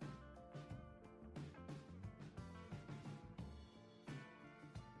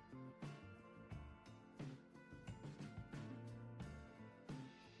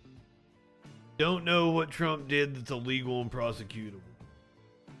 Don't know what Trump did that's illegal and prosecutable.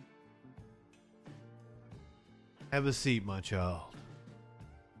 Have a seat, my child.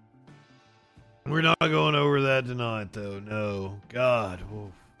 We're not going over that tonight, though. No. God.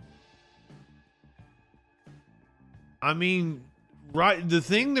 Oof. I mean, right, the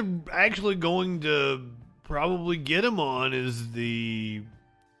thing they're actually going to probably get him on is the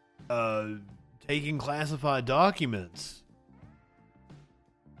taking classified documents.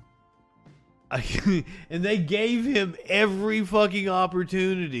 And they gave him every fucking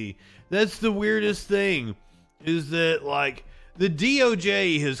opportunity. That's the weirdest thing, is that, like, the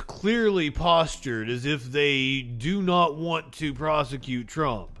DOJ has clearly postured as if they do not want to prosecute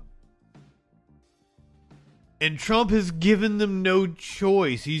Trump. And Trump has given them no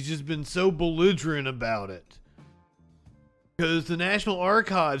choice. He's just been so belligerent about it. Because the National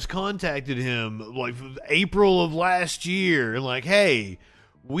Archives contacted him, like, April of last year, and like, hey,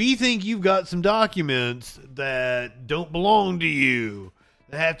 we think you've got some documents that don't belong to you,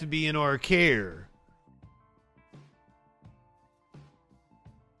 that have to be in our care.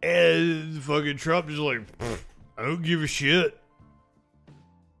 And fucking Trump is like, I don't give a shit.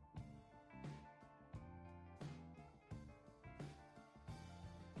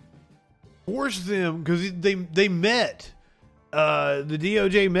 Force them, because they met. The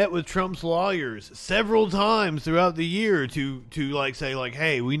DOJ met with Trump's lawyers several times throughout the year to like say, like,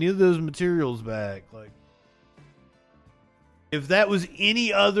 hey, we need those materials back. Like, if that was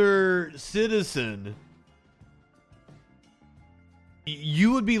any other citizen,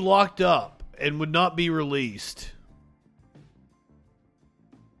 you would be locked up and would not be released.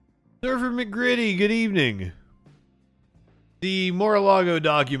 Surfer McGritty, good evening. The Mar-a-Lago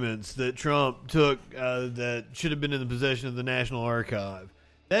documents that Trump took that should have been in the possession of the National Archive.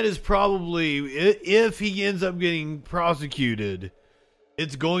 That is probably, if he ends up getting prosecuted,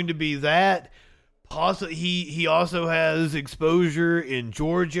 it's going to be that. He also has exposure in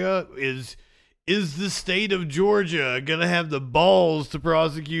Georgia. Is the state of Georgia going to have the balls to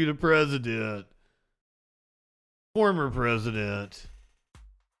prosecute a president? Former president.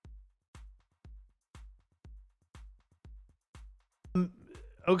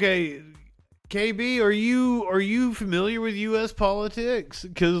 Okay, KB, are you familiar with U.S. politics?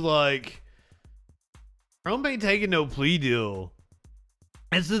 Because, like, Trump ain't taking no plea deal.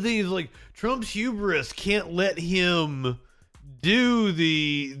 That's the thing, is, like, Trump's hubris can't let him do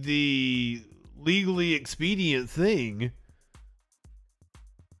the legally expedient thing.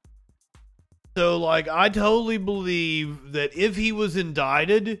 So, like, I totally believe that if he was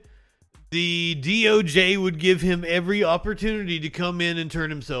indicted, the DOJ would give him every opportunity to come in and turn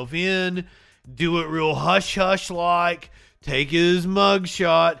himself in, do it real hush-hush like, take his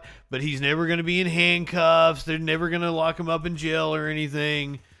mugshot, but he's never going to be in handcuffs. They're never going to lock him up in jail or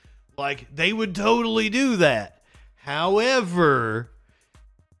anything. Like, they would totally do that. However,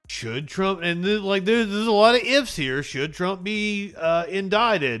 should Trump, and like there's a lot of ifs here, should Trump be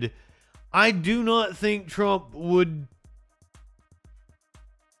indicted, I do not think Trump would.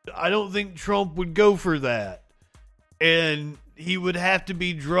 I don't think Trump would go for that. and he would have to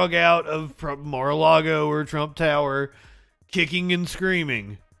be drug out of Mar-a-Lago or Trump Tower, kicking and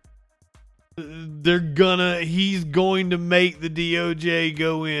screaming. He's going to make the DOJ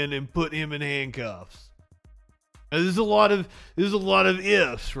go in and put him in handcuffs. Now, there's a lot of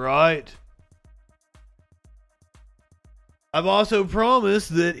ifs, right? I've also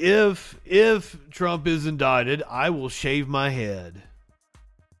promised that if Trump is indicted, I will shave my head.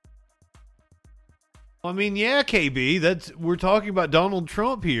 I mean, yeah, KB, we're talking about Donald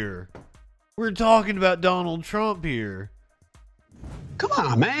Trump here. We're talking about Donald Trump here. Come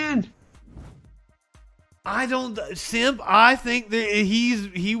on, man. I think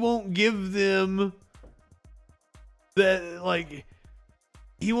that he won't give them that, like,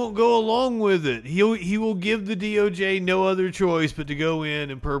 he won't go along with it. He will give the DOJ no other choice but to go in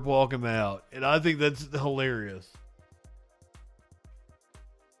and perp walk him out. And I think that's hilarious.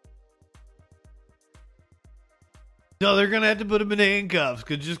 No, they're going to have to put him in handcuffs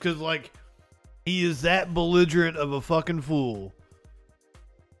because, like, he is that belligerent of a fucking fool.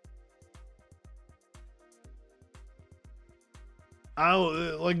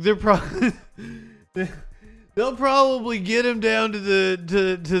 They're probably they'll probably get him down to the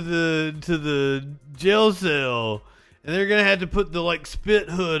jail cell, and they're gonna have to put the spit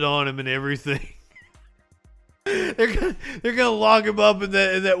hood on him and everything. they're gonna lock him up in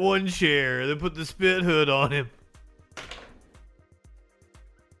that one chair. They put the spit hood on him.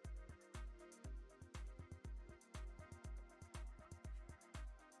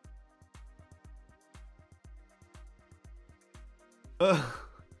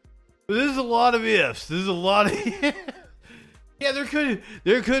 There's a lot of ifs. There's a lot of yeah.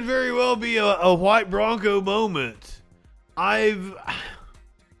 There could very well be a white Bronco moment. I've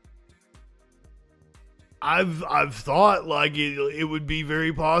thought like it would be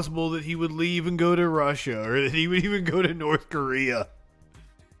very possible that he would leave and go to Russia, or that he would even go to North Korea.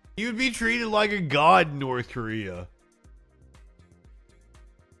 He would be treated like a god in North Korea.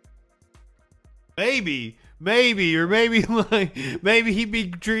 Maybe he'd be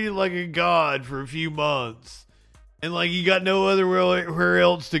treated like a god for a few months, and like he got no other where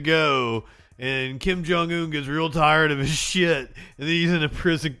else to go, and Kim Jong-un gets real tired of his shit, and then he's in a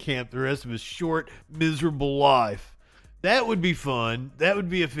prison camp the rest of his short, miserable life. That would be fun. That would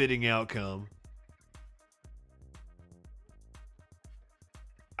be a fitting outcome.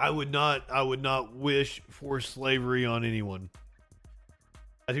 I would not wish forced slavery on anyone.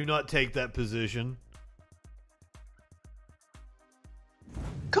 I do not take that position.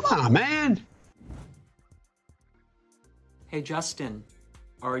 Come on, man. Hey, Justin,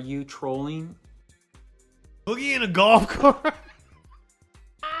 are you trolling? Boogie in a golf cart?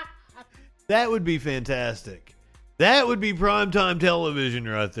 That would be fantastic. That would be primetime television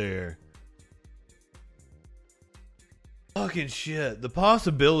right there. Fucking shit. The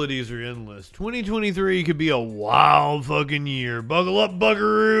possibilities are endless. 2023 could be a wild fucking year. Buckle up,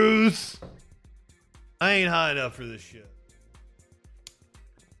 buckaroos. I ain't high enough for this shit.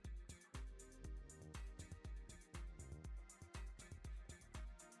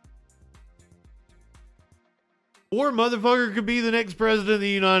 Or motherfucker could be the next president of the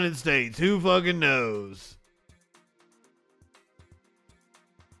United States. Who fucking knows?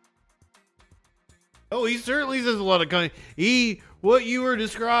 Oh, he certainly says a lot of what you were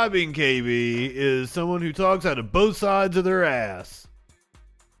describing, KB, is someone who talks out of both sides of their ass.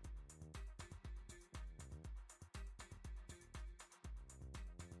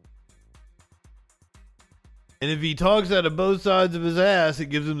 And if he talks out of both sides of his ass, it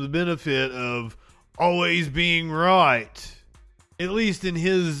gives him the benefit of always being right. At least in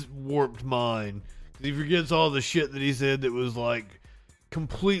his warped mind. Because he forgets all the shit that he said that was like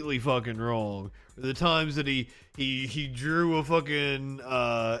completely fucking wrong. The times that he drew a fucking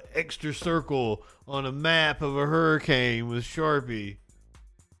extra circle on a map of a hurricane with Sharpie.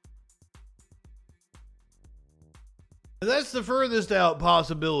 And that's the furthest out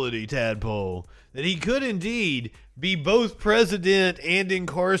possibility, Tadpole. That he could indeed be both president and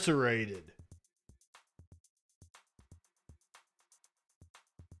incarcerated.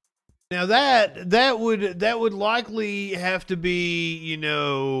 Now that would likely have to be, you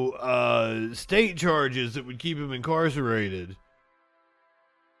know, state charges that would keep him incarcerated.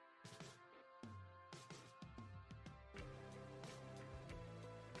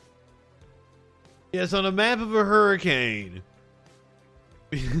 Yes, on a map of a hurricane.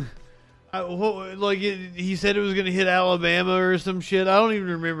 He said it was going to hit Alabama or some shit. I don't even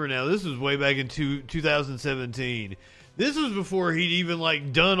remember now. This was way back in 2017. This was before he'd even,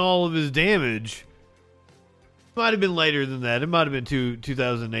 like, done all of his damage. Might have been later than that. It might have been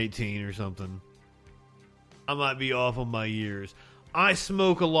 2018 or something. I might be off on my years. I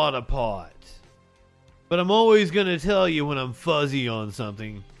smoke a lot of pot. But I'm always going to tell you when I'm fuzzy on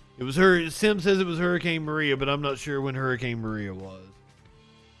something. Sim says it was Hurricane Maria, but I'm not sure when Hurricane Maria was.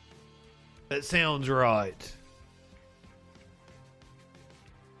 That sounds right.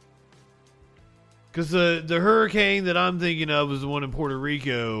 Because the hurricane that I'm thinking of was the one in Puerto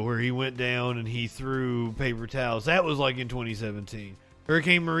Rico where he went down and he threw paper towels. That was like in 2017.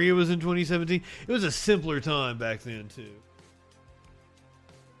 Hurricane Maria was in 2017. It was a simpler time back then, too.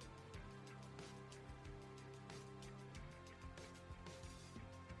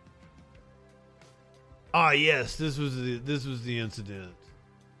 Ah, yes, this was the incident.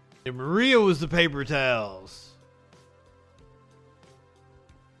 And Maria was the paper towels.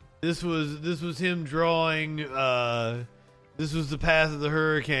 This was him drawing. This was the path of the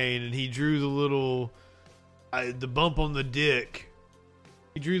hurricane, and he drew the little, the bump on the dick.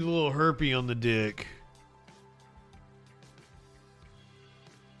 He drew the little herpy on the dick.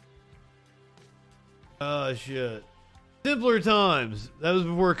 Oh shit! Simpler times. That was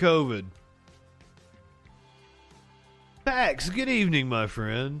before COVID. Pax, good evening, my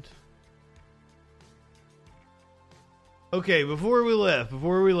friend. Okay, before we left, we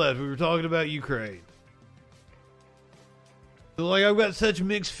were talking about Ukraine. So, like, I've got such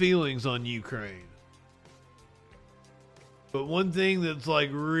mixed feelings on Ukraine. But one thing that's, like,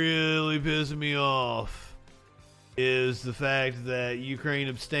 really pissing me off is the fact that Ukraine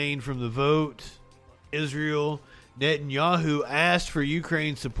abstained from the vote. Israel, Netanyahu asked for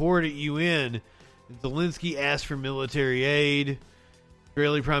Ukraine's support at UN. Zelensky asked for military aid.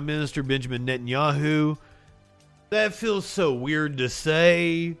 Israeli Prime Minister Benjamin Netanyahu. That feels so weird to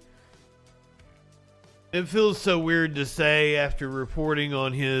say. It feels so weird to say after reporting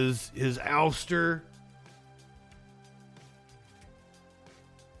on his ouster.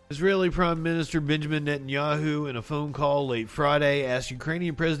 Israeli Prime Minister Benjamin Netanyahu, in a phone call late Friday, asked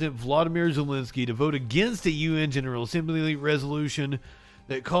Ukrainian President Volodymyr Zelensky to vote against a UN General Assembly resolution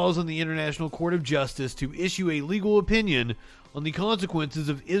that calls on the International Court of Justice to issue a legal opinion on the consequences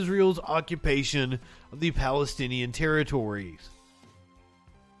of Israel's occupation of the Palestinian territories.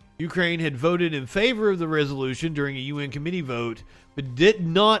 Ukraine had voted in favor of the resolution during a UN committee vote, but did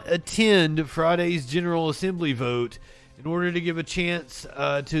not attend Friday's General Assembly vote in order to give a chance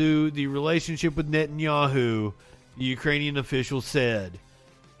to the relationship with Netanyahu, the Ukrainian official said.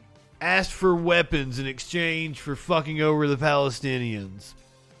 Asked for weapons in exchange for fucking over the Palestinians.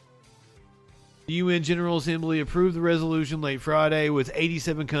 The UN General Assembly approved the resolution late Friday with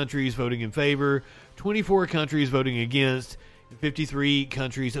 87 countries voting in favor, 24 countries voting against, and 53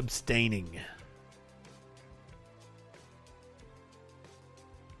 countries abstaining.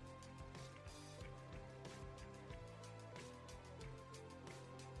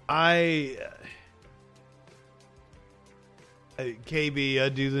 KB, I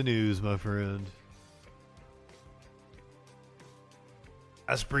do the news, my friend.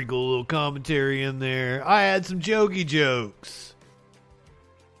 I sprinkle a little commentary in there. I had some jokey jokes.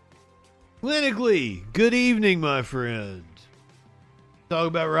 Clinically, good evening, my friend. Talk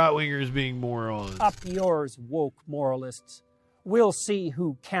about right-wingers being morons. Up yours, woke moralists. We'll see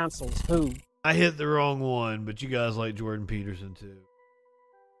who cancels who. I hit the wrong one, but you guys like Jordan Peterson, too.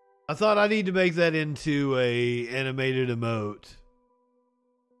 I thought I need to make that into a animated emote.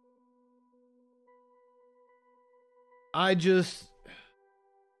 The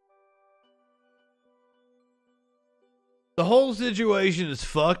whole situation is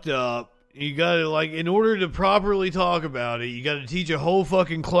fucked up. You gotta, like, in order to properly talk about it, you gotta teach a whole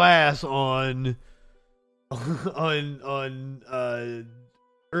fucking class on early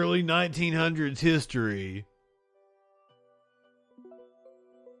 1900s history.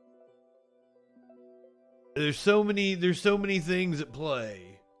 There's so many things at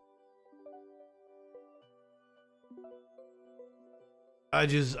play. I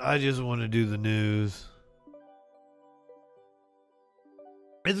just want to do the news.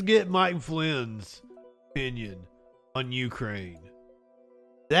 Let's get Mike Flynn's opinion on Ukraine.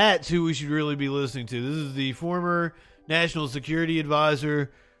 That's who we should really be listening to. This is the former National Security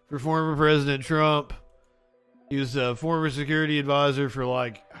Advisor for former President Trump. He was a former security advisor for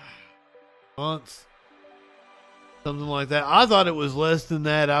like months. Something like that. I thought it was less than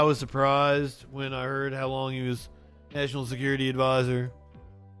that. I was surprised when I heard how long he was National Security Advisor.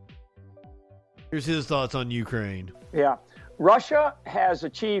 Here's his thoughts on Ukraine. Yeah. Russia has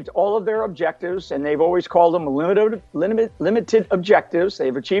achieved all of their objectives, and they've always called them limited objectives.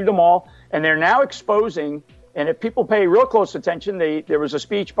 They've achieved them all, and they're now exposing, and if people pay real close attention, there was a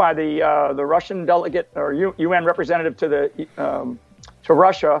speech by the Russian delegate or UN representative to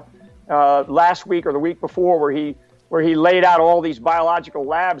Russia, last week or the week before, where he laid out all these biological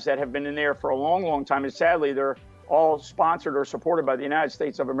labs that have been in there for a long, long time, and sadly they're all sponsored or supported by the United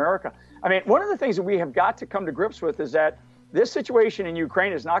States of America. I mean, one of the things that we have got to come to grips with is that this situation in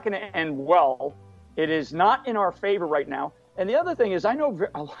Ukraine is not going to end well. It is not in our favor right now. And the other thing is, I know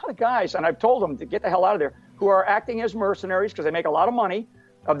a lot of guys, and I've told them to get the hell out of there, who are acting as mercenaries because they make a lot of money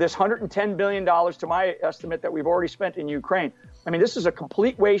of this $110 billion, to my estimate, that we've already spent in Ukraine. I mean, this is a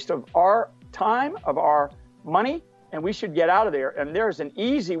complete waste of our time, of our money, and we should get out of there. And there's an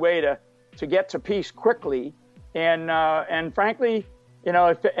easy way to get to peace quickly. And frankly, you know,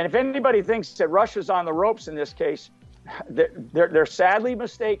 if anybody thinks that Russia's on the ropes in this case, they're sadly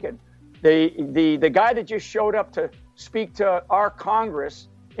mistaken. The guy that just showed up to speak to our Congress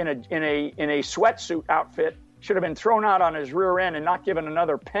in a sweatsuit outfit should have been thrown out on his rear end and not given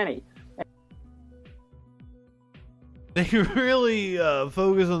another penny. They really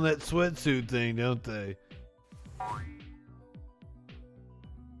focus on that sweatsuit thing, don't they?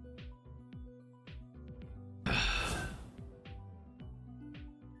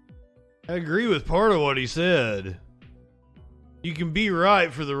 I agree with part of what he said. You can be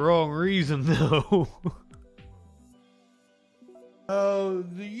right for the wrong reason, though.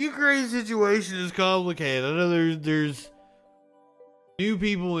 The Ukraine situation is complicated. I know there's new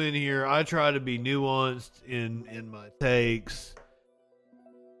people in here. I try to be nuanced in my takes.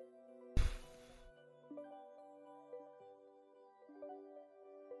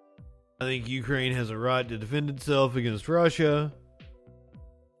 I think Ukraine has a right to defend itself against Russia.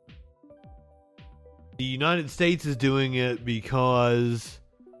 The United States is doing it because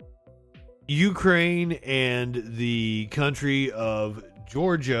Ukraine and the country of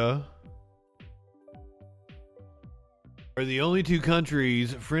Georgia are the only two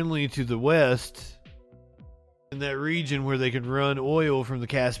countries friendly to the West in that region where they can run oil from the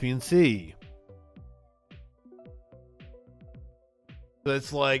Caspian Sea.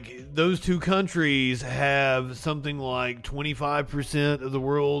 That's like those two countries have something like 25% of the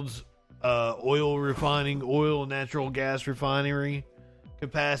world's oil and natural gas refinery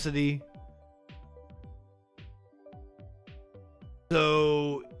capacity.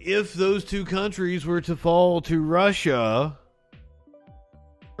 So if those two countries were to fall to Russia,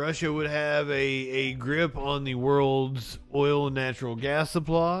 Russia would have a grip on the world's oil and natural gas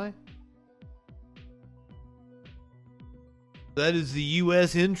supply. That is the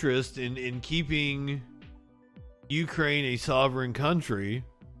U.S. interest in keeping Ukraine a sovereign country.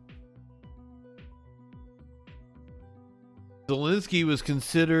 Zelensky was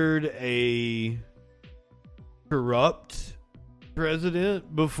considered a corrupt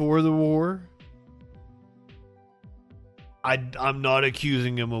president before the war. I'm not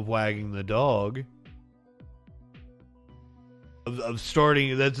accusing him of wagging the dog. Of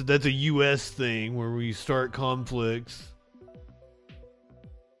starting, that's a U.S. thing where we start conflicts.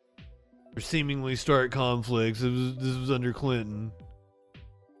 Or seemingly start conflicts. This was under Clinton.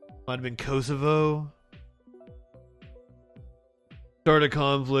 Might have been Kosovo. Start a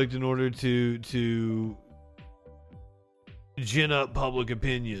conflict in order to gin up public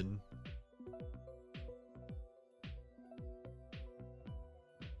opinion.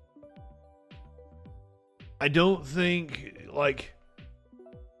 I don't think,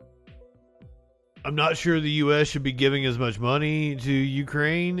 I'm not sure the U.S. should be giving as much money to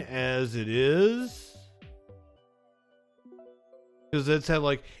Ukraine as it is. Because that's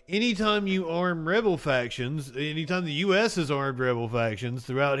how, anytime you arm rebel factions, anytime the U.S. has armed rebel factions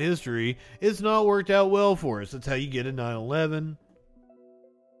throughout history, it's not worked out well for us. That's how you get a 9/11.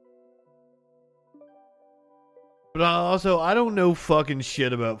 But I don't know fucking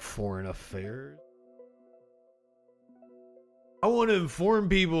shit about foreign affairs. I want to inform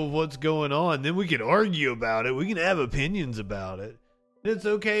people of what's going on. Then we can argue about it. We can have opinions about it. It's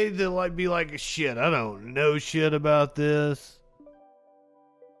okay to be like, shit, I don't know shit about this.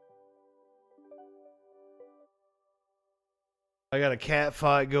 I got a cat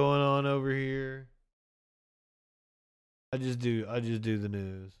fight going on over here. I just do the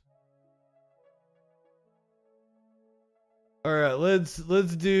news. All right, let's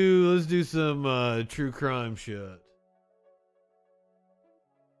do some true crime shit.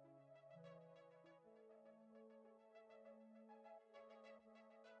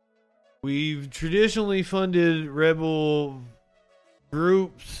 We've traditionally funded rebel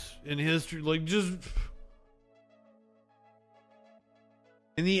groups in history,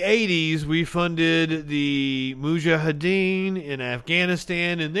 in the 80s, we funded the Mujahideen in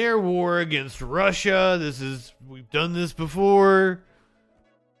Afghanistan in their war against Russia. We've done this before.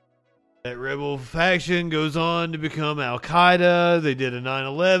 That rebel faction goes on to become Al-Qaeda. They did a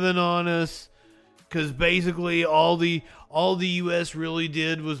 9/11 on us. Because basically all the U.S. really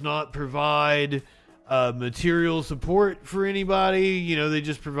did was not provide material support for anybody. They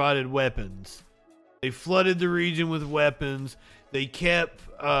just provided weapons. They flooded the region with weapons. They kept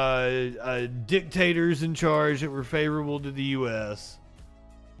dictators in charge that were favorable to the U.S.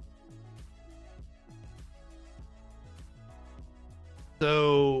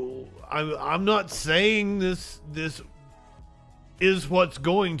 So I'm not saying this is what's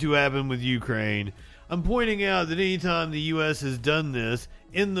going to happen with Ukraine. I'm pointing out that anytime the U.S. has done this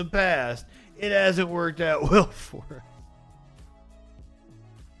in the past, it hasn't worked out well for it.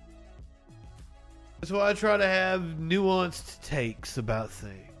 That's why I try to have nuanced takes about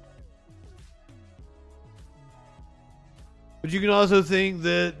things. But you can also think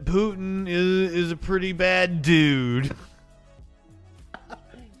that Putin is a pretty bad dude.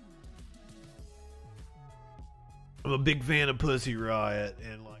 I'm a big fan of Pussy Riot,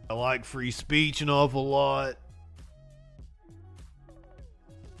 and I like free speech an awful lot.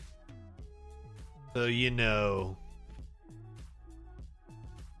 So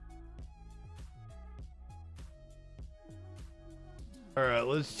Alright,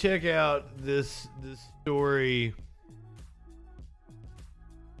 let's check out this story.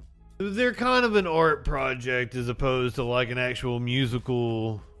 They're kind of an art project as opposed to like an actual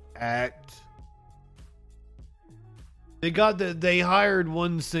musical act. They hired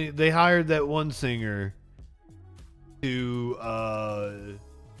that one singer to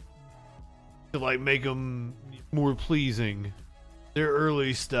like make them more pleasing. Their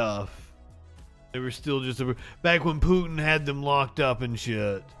early stuff. They were still just back when Putin had them locked up and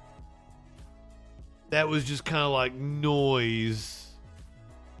shit. That was just kind of like noise.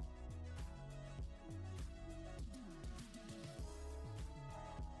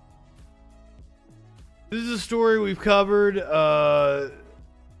 This is a story we've covered for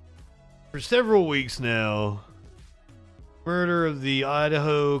several weeks now. Murder of the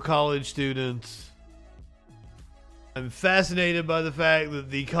Idaho college students. I'm fascinated by the fact that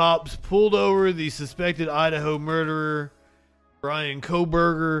the cops pulled over the suspected Idaho murderer, Bryan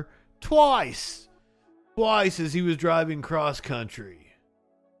Kohberger, twice as he was driving cross country.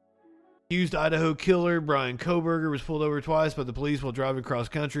 Accused Idaho killer Bryan Kohberger was pulled over twice by the police while driving cross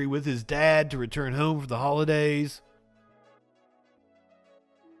country with his dad to return home for the holidays.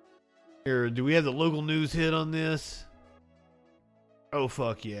 Here, do we have the local news hit on this? Oh,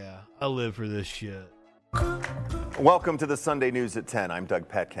 fuck yeah. I live for this shit. Welcome to the Sunday News at 10. I'm Doug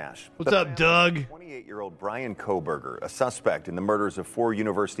Petcash. What's up, Doug? 28-year-old Bryan Kohberger, a suspect in the murders of 4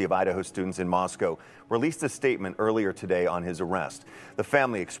 University of Idaho students in Moscow, released a statement earlier today on his arrest. The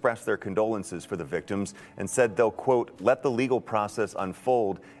family expressed their condolences for the victims and said they'll, quote, let the legal process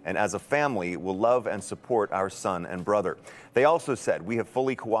unfold, and as a family will love and support our son and brother. They also said, we have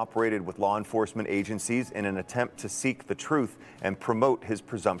fully cooperated with law enforcement agencies in an attempt to seek the truth and promote his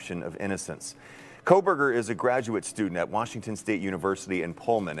presumption of innocence. Kohberger is a graduate student at Washington State University in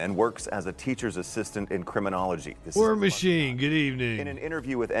Pullman and works as a teacher's assistant in criminology. War Machine, good evening. In an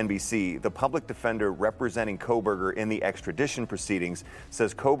interview with NBC, the public defender representing Kohberger in the extradition proceedings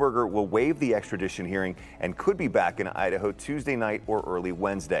says Kohberger will waive the extradition hearing and could be back in Idaho Tuesday night or early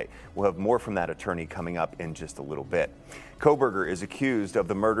Wednesday. We'll have more from that attorney coming up in just a little bit. Kohberger is accused of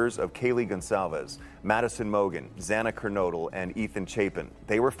the murders of Kaylee Goncalves, Madison Mogen, Xana Kernodle, and Ethan Chapin.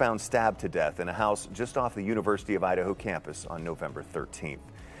 They were found stabbed to death in a house just off the University of Idaho campus on November 13th.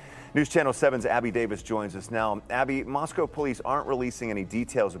 News Channel 7's Abby Davis joins us now. Abby, Moscow police aren't releasing any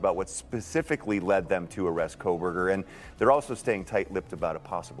details about what specifically led them to arrest Kohberger, and they're also staying tight-lipped about a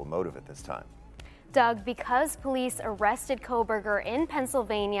possible motive at this time. Doug, because police arrested Kohberger in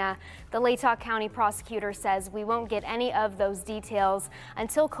Pennsylvania, the Latah County prosecutor says we won't get any of those details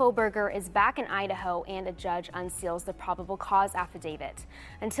until Kohberger is back in Idaho and a judge unseals the probable cause affidavit.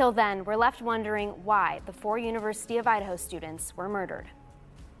 Until then, we're left wondering why the 4 University of Idaho students were murdered.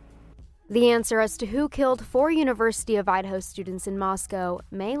 The answer as to who killed 4 University of Idaho students in Moscow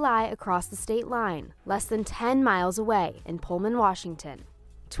may lie across the state line, less than 10 miles away in Pullman, Washington.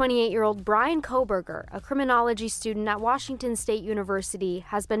 28-year-old Bryan Kohberger, a criminology student at Washington State University,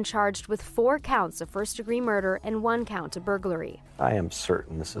 has been charged with 4 counts of first-degree murder and 1 count of burglary. I am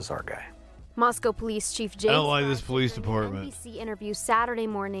certain this is our guy. Moscow Police Chief James I don't like this police department. In an NBC interview Saturday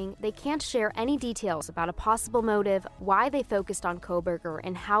morning, they can't share any details about a possible motive, why they focused on Kohberger,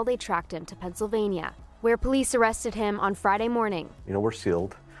 and how they tracked him to Pennsylvania, where police arrested him on Friday morning. You know, we're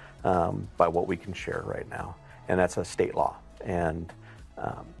sealed by what we can share right now, and that's a state law. And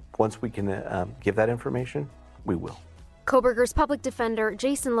once we can give that information, we will. Kohberger's public defender,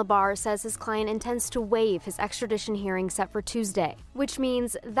 Jason Labar, says his client intends to waive his extradition hearing set for Tuesday, which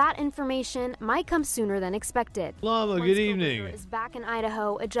means that information might come sooner than expected. Lama, Once good evening. Kohberger is back in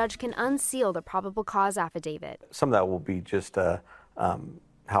Idaho, a judge can unseal the probable cause affidavit. Some of that will be just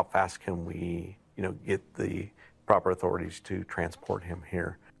how fast can we, get the proper authorities to transport him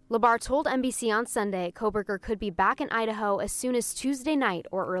here. Labar told NBC on Sunday Kohberger could be back in Idaho as soon as Tuesday night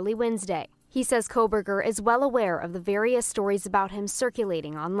or early Wednesday. He says Kohberger is well aware of the various stories about him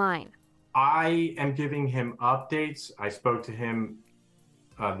circulating online. I am giving him updates. I spoke to him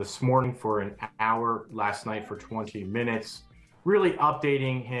this morning for an hour, last night for 20 minutes, really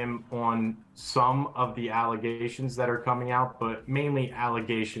updating him on some of the allegations that are coming out, but mainly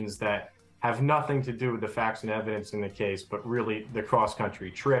allegations that have nothing to do with the facts and evidence in the case, but really the cross-country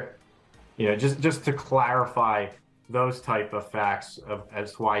trip. Just to clarify those type of facts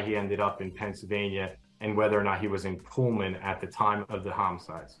as to why he ended up in Pennsylvania and whether or not he was in Pullman at the time of the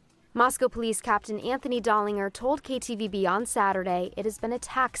homicides. Moscow Police Captain Anthony Dollinger told KTVB on Saturday it has been a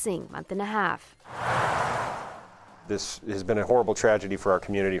taxing month and a half. This has been a horrible tragedy for our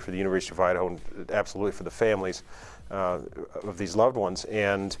community, for the University of Idaho, and absolutely for the families of these loved ones.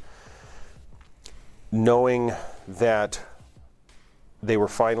 And knowing that they were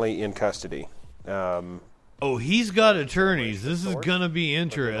finally in custody. Oh, he's got attorneys. This is going to be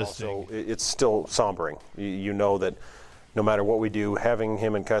interesting. Also, it's still sombering. You know that no matter what we do, having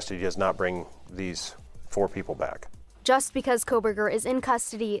him in custody does not bring these 4 people back. Just because Kohberger is in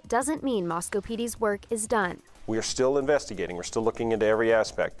custody doesn't mean Moscow PD's work is done. We are still investigating. We're still looking into every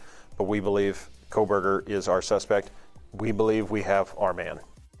aspect. But we believe Kohberger is our suspect. We believe we have our man.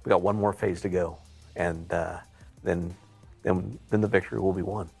 We got one more phase to go, and then the victory will be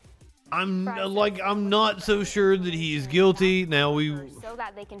won. I'm not so sure that he is guilty. Now so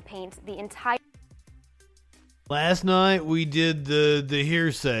that they can paint the entire. Last night we did the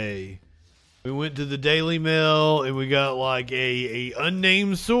hearsay. We went to the Daily Mail and we got like a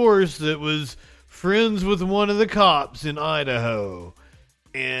unnamed source that was friends with one of the cops in Idaho,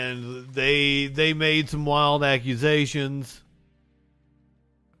 and they made some wild accusations.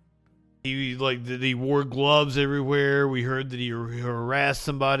 He wore gloves everywhere. We heard that he harassed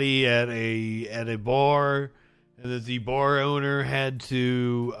somebody at a bar, and that the bar owner had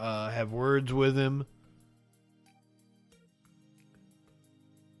to have words with him.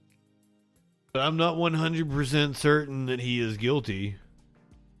 But I'm not 100% certain that he is guilty.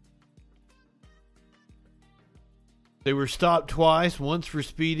 They were stopped twice, once for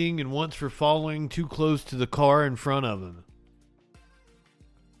speeding and once for following too close to the car in front of him.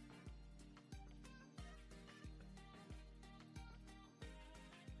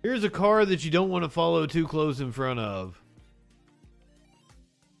 Here's a car that you don't want to follow too close in front of.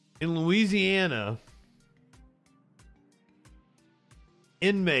 In Louisiana,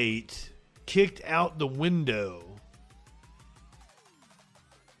 inmate kicked out the window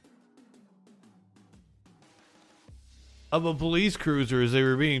of a police cruiser as they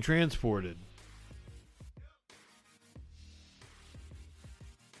were being transported.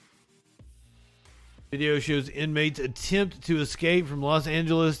 Video shows inmates attempt to escape from Los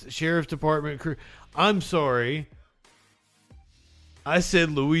Angeles Sheriff's Department. I'm sorry. I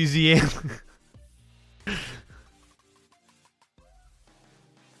said Louisiana.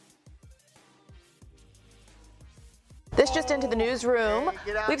 This just into the newsroom.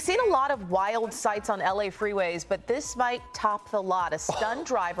 We've seen a lot of wild sights on LA freeways, but this might top the lot. A stunned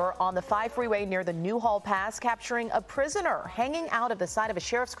driver on the 5 freeway near the Newhall Pass capturing a prisoner hanging out of the side of a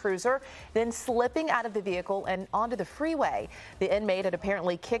sheriff's cruiser, then slipping out of the vehicle and onto the freeway. The inmate had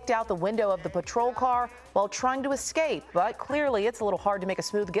apparently kicked out the window of the patrol car while trying to escape, but clearly it's a little hard to make a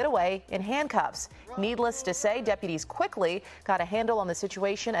smooth getaway in handcuffs. Needless to say, deputies quickly got a handle on the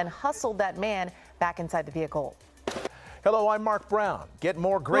situation and hustled that man back inside the vehicle. Hello, I'm Mark Brown. Get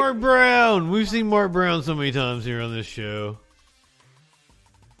more great... Mark Brown! We've seen Mark Brown so many times here on this show.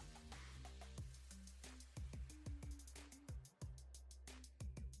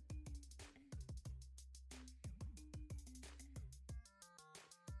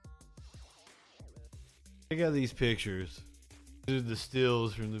 Check out these pictures. These are the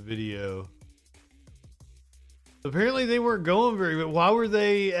stills from the video. Apparently they weren't going very good. Why were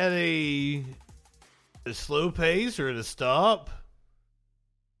they at a slow pace or at a stop?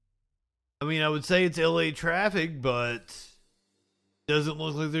 I mean, I would say it's LA traffic, but it doesn't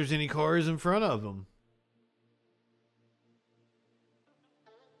look like there's any cars in front of them.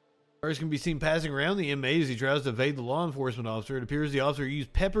 Cars can be seen passing around the inmate as he tries to evade the law enforcement officer. It appears the officer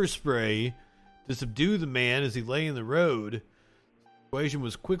used pepper spray to subdue the man as he lay in the road. The situation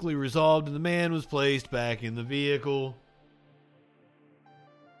was quickly resolved and the man was placed back in the vehicle.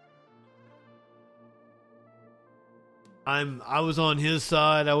 I was on his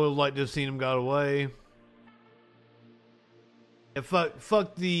side. I would have liked to have seen him got away. Yeah,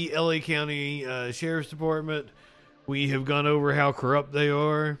 fuck the LA County Sheriff's Department. We have gone over how corrupt they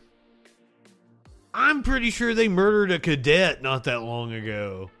are. I'm pretty sure they murdered a cadet not that long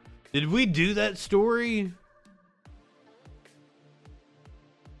ago. Did we do that story?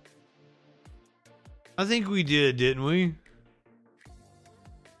 I think we did, didn't we?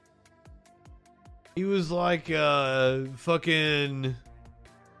 He was like fucking...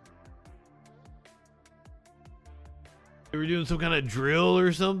 They were doing some kind of drill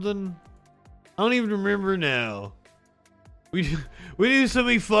or something? I don't even remember now. We do so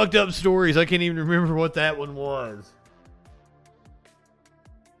many fucked up stories, I can't even remember what that one was.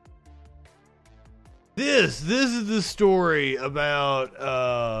 This is the story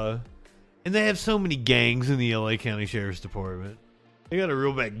about, and they have so many gangs in the LA County Sheriff's Department. They got a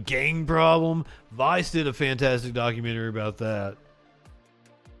real bad gang problem. Vice did a fantastic documentary about that.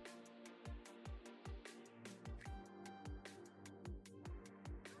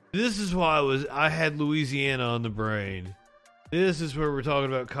 This is why I had Louisiana on the brain. This is where we're talking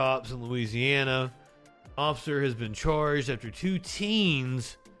about cops in Louisiana. Officer has been charged after 2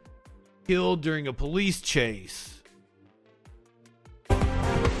 teens killed during a police chase.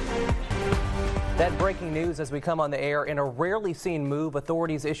 That breaking news as we come on the air. In a rarely seen move,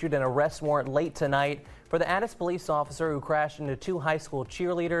 authorities issued an arrest warrant late tonight for the Addis police officer who crashed into 2 high school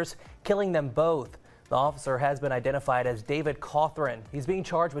cheerleaders, killing them both. The officer has been identified as David Cawthron. He's being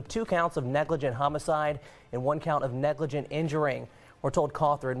charged with 2 counts of negligent homicide and 1 count of negligent injuring. We're told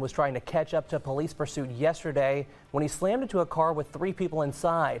Cawthron was trying to catch up to police pursuit yesterday when he slammed into a car with 3 people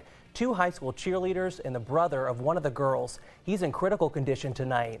inside, 2 high school cheerleaders and the brother of one of the girls. He's in critical condition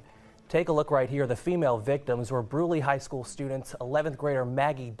tonight. Take a look right here. The female victims were Bruley High School students, 11th grader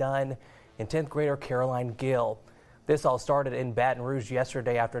Maggie Dunn and 10th grader Caroline Gill. This all started in Baton Rouge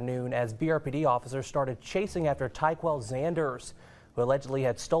yesterday afternoon as BRPD officers started chasing after Tyquel Zanders, who allegedly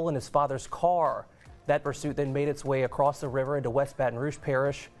had stolen his father's car. That pursuit then made its way across the river into West Baton Rouge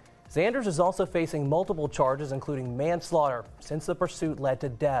Parish. Zanders is also facing multiple charges, including manslaughter, since the pursuit led to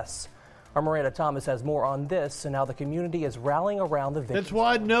deaths. Our Miranda Thomas has more on this and how the community is rallying around the victims. That's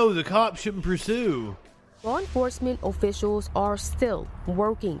why I know the cops shouldn't pursue. Law enforcement officials are still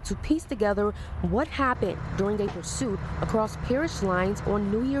working to piece together what happened during a pursuit across parish lines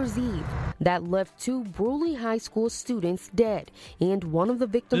on New Year's Eve that left 2 Bruley High School students dead and one of the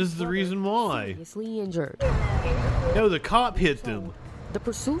victims This is the reason why. seriously injured. No, the cop hit them. The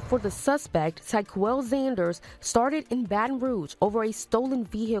pursuit for the suspect, Tyquel Zanders, started in Baton Rouge over a stolen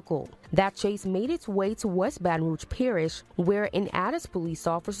vehicle. That chase made its way to West Baton Rouge Parish, where an Addis police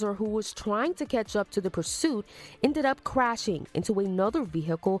officer who was trying to catch up to the pursuit ended up crashing into another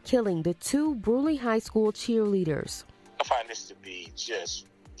vehicle, killing the 2 Bruley High School cheerleaders. I find this to be just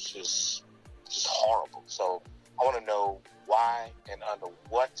horrible. So I want to know why and under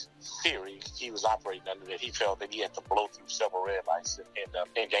what theory he was operating under that he felt that he had to blow through several red lights and end up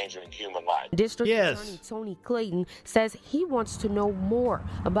endangering human life. District Attorney Tony Clayton says he wants to know more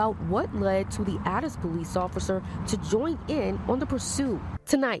about what led to the Addis police officer to join in on the pursuit.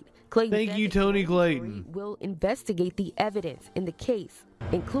 Tonight, Clayton Thank you, Tony Clayton. will investigate the evidence in the case,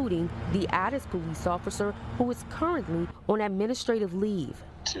 including the Addis police officer who is currently on administrative leave.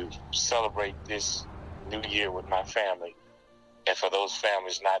 To celebrate this new year with my family, and for those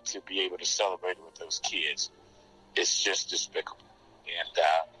families not to be able to celebrate it with those kids, it's just despicable. And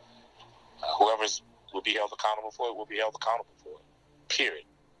whoever will be held accountable for it will be held accountable for it. Period.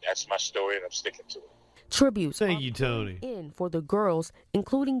 That's my story, and I'm sticking to it. Tributes Thank you, Tony. in for the girls,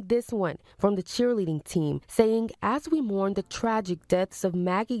 including this one from the cheerleading team, saying, as we mourn the tragic deaths of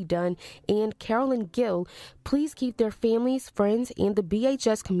Maggie Dunn and Caroline Gill, please keep their families, friends, and the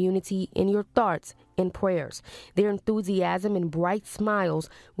BHS community in your thoughts and prayers. Their enthusiasm and bright smiles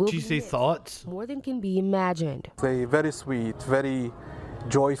will Did you be say missed thoughts? more than can be imagined. They very sweet, very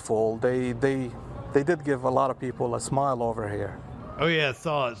joyful. They did give a lot of people a smile over here. Oh yeah,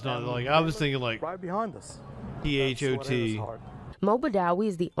 thoughts. Not like I was thinking like right behind us. THOT. Mo Badawi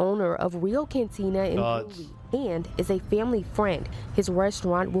is the owner of Rio Cantina in Bruley and is a family friend. His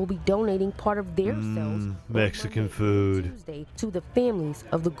restaurant will be donating part of their sales Mexican food Tuesday to the families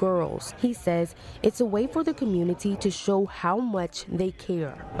of the girls. He says it's a way for the community to show how much they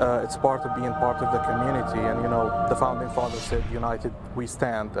care. It's part of being part of the community, and the founding father said, "United we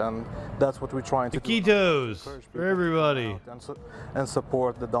stand," and that's what we're trying to do. Taquitos for everybody. And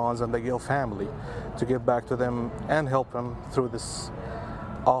support the Dons and the Gill family to give back to them and help them through this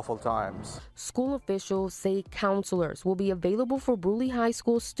awful times. School officials say counselors will be available for Brushley High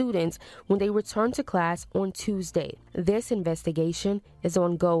School students when they return to class on Tuesday. This investigation is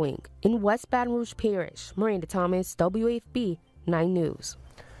ongoing. In West Baton Rouge Parish, Miranda Thomas, WAFB 9 News.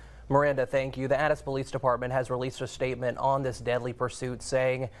 Miranda, thank you. The Addis Police Department has released a statement on this deadly pursuit,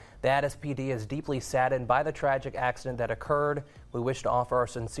 saying the Addis PD is deeply saddened by the tragic accident that occurred. We wish to offer our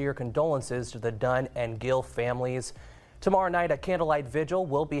sincere condolences to the Dunn and Gill families. Tomorrow night, a candlelight vigil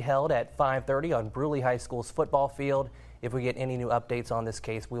will be held at 5:30 on Brushley High School's football field. If we get any new updates on this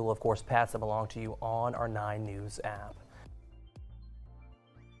case, we will, of course, pass them along to you on our 9 News app.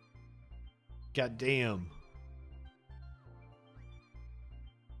 God damn.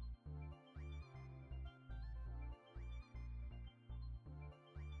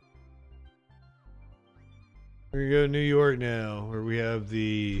 We're going to go to New York now, where we have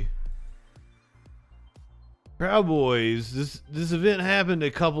the Proud Boys. This event happened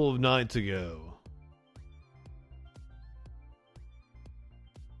a couple of nights ago.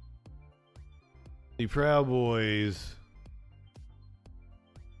 The Proud Boys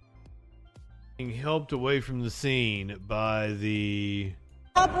being helped away from the scene by the...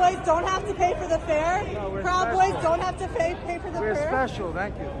 Proud Boys don't have to pay for the fare. Proud Boys don't have to pay for the fare. We're special,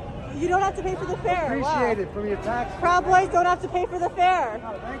 thank you. You don't have to pay for the fare. Appreciate it from your tax. Proud Boys don't have to pay for the fare.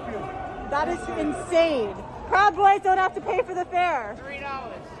 No, thank you. That is insane. Proud Boys don't have to pay for the fare.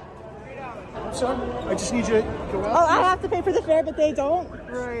 $3. I'm sorry, I just need you to go out. Oh, I have to pay for the fare, but they don't?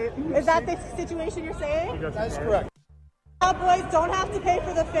 Right. Is that the situation you're saying? That's correct. Proud Boys don't have to pay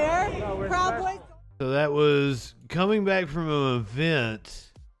for the fare. No, Proud Boys. So that was coming back from an event.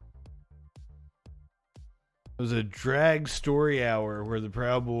 It was a drag story hour where the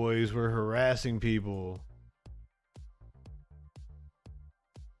Proud Boys were harassing people.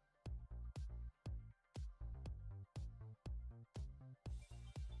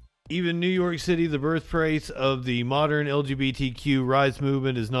 Even New York City, the birthplace of the modern LGBTQ rights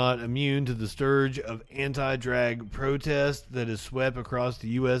movement, is not immune to the scourge of anti-drag protest that has swept across the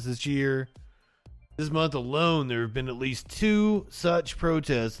U.S. this year. This month alone, there have been at least 2 such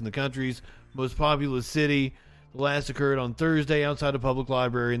protests in the country's most populous city. The last occurred on Thursday outside a public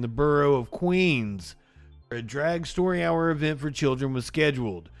library in the borough of Queens, where a drag story hour event for children was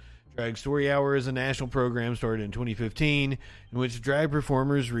scheduled. Drag Story Hour is a national program started in 2015 in which drag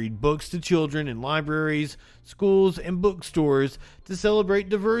performers read books to children in libraries, schools, and bookstores to celebrate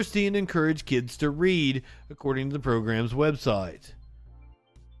diversity and encourage kids to read, according to the program's website.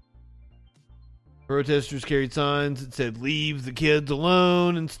 Protesters carried signs that said, "Leave the kids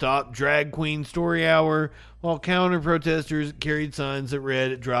alone" and "Stop Drag Queen Story Hour," while counter-protesters carried signs that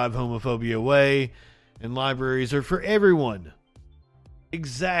read, "Drive homophobia away," and "Libraries are for everyone."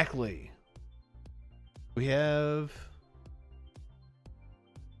 Exactly. We have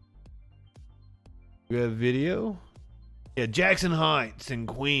video? Yeah, Jackson Heights in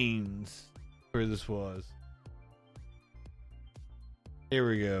Queens, where this was. Here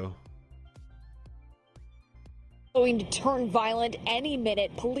we go. Going to turn violent any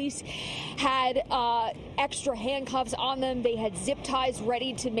minute. Police had extra handcuffs on them. They had zip ties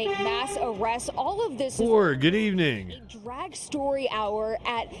ready to make mass arrests. All of this Good evening. A drag story hour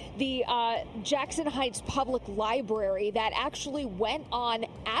at the Jackson Heights Public Library that actually went on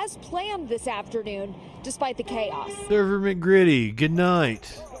as planned this afternoon, despite the chaos. Server McGritty, good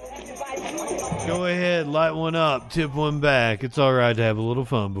night. Go ahead, light one up, tip one back. It's all right to have a little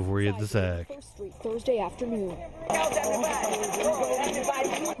fun before you hit the sack. Thursday afternoon.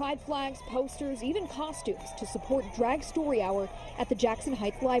 Pride flags, posters, even costumes to support Drag Story Hour at the Jackson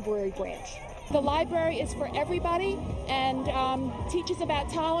Heights Library branch. The library is for everybody and teaches about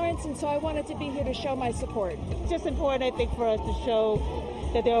tolerance, and so I wanted to be here to show my support. It's just important, I think, for us to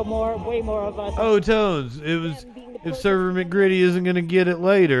show that there are way more of us. Oh, Tones, if Server McGritty isn't going to get it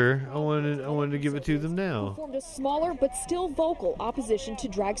later, I wanted to give it to them now. Formed a smaller but still vocal opposition to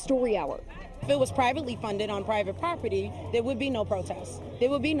Drag Story Hour. If it was privately funded on private property, there would be no protests. There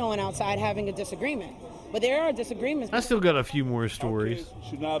would be no one outside having a disagreement. But there are disagreements. I still got a few more stories.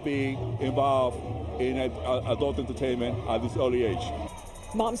 Should not be involved in adult entertainment at this early age.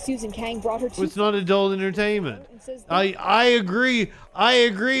 Mom Susan Kang brought her to... It's not adult entertainment. I agree. I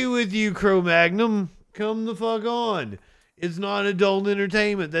agree with you, Cro-Magnum. Come the fuck on. It's not adult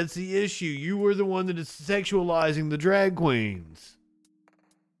entertainment. That's the issue. You were the one that is sexualizing the drag queens.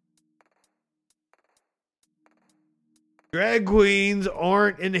 Drag queens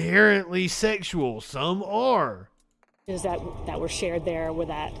aren't inherently sexual. Some are. Is that were shared there with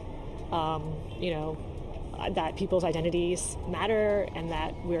that, that people's identities matter and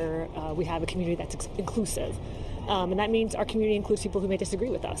that we have a community that's inclusive. And that means our community includes people who may disagree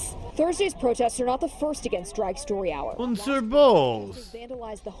with us. Thursday's protests are not the first against Drag Story Hour. Unser Balls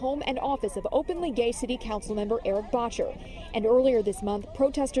Vandalized the home and office of openly gay city council member Eric Botcher. And earlier this month,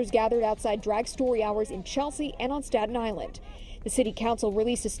 protesters gathered outside Drag Story Hours in Chelsea and on Staten Island. The city council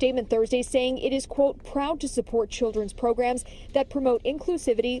released a statement Thursday saying it is, quote, proud to support children's programs that promote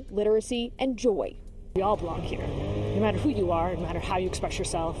inclusivity, literacy, and joy. We all belong here. No matter who you are, no matter how you express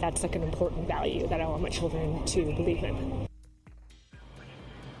yourself, that's like an important value that I want my children to believe in.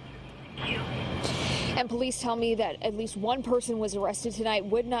 And police tell me that at least one person was arrested tonight,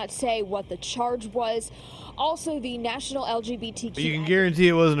 would not say what the charge was. Also, the National LGBTQ... You can guarantee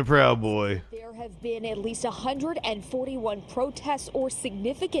it wasn't a Proud Boy. There have been at least 141 protests or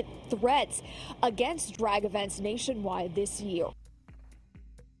significant threats against drag events nationwide this year.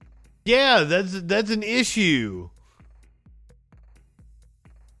 Yeah, that's an issue.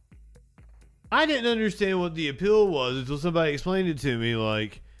 I didn't understand what the appeal was until somebody explained it to me.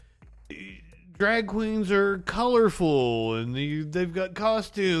 Like, drag queens are colorful and they've got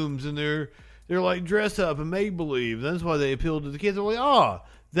costumes and they're like dress up and make believe. That's why they appeal to the kids. I'm like,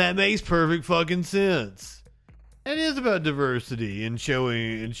 that makes perfect fucking sense. It is about diversity and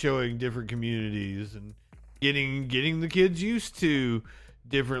showing different communities and getting the kids used to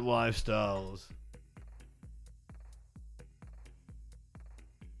different lifestyles.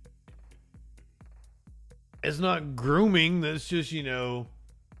 It's not grooming. That's just, a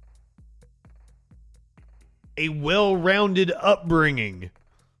well-rounded upbringing.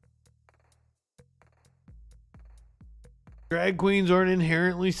 Drag queens aren't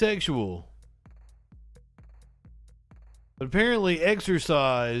inherently sexual. But apparently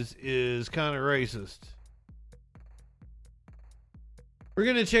exercise is kind of racist. We're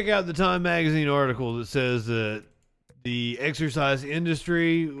going to check out the Time Magazine article that says that the exercise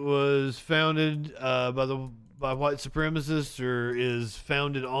industry was founded by white supremacists, or is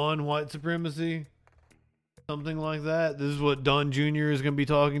founded on white supremacy. Something like that. This is what Don Jr. is going to be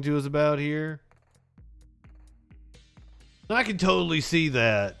talking to us about here. I can totally see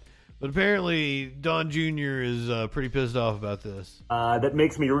that. But apparently Don Jr. is pretty pissed off about this. That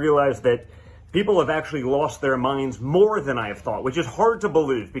makes me realize that people have actually lost their minds more than I have thought, which is hard to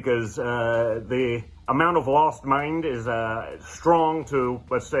believe because the amount of lost mind is strong to,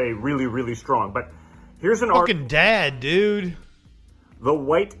 let's say, really, really strong. But here's an fucking dad, dude. The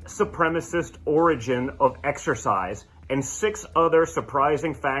white supremacist origin of exercise and 6 other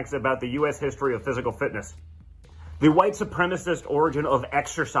surprising facts about the U.S. history of physical fitness. The white supremacist origin of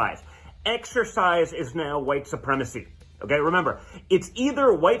exercise. Exercise is now white supremacy. Okay, remember, it's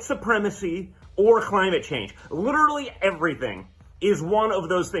either white supremacy or climate change. Literally everything is one of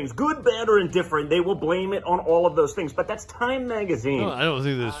those things. Good, bad, or indifferent, they will blame it on all of those things. But that's Time Magazine. No, I don't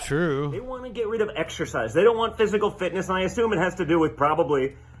think that's true. They want to get rid of exercise. They don't want physical fitness, and I assume it has to do with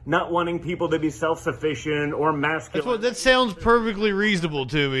probably not wanting people to be self-sufficient or masculine. That sounds perfectly reasonable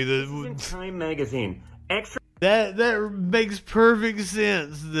to me. In Time Magazine. That makes perfect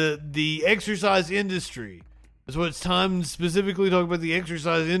sense. The exercise industry. That's what it's Time specifically talking about. The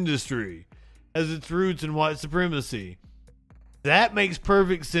exercise industry has its roots in white supremacy. That makes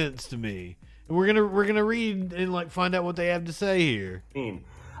perfect sense to me. And we're gonna read and find out what they have to say here.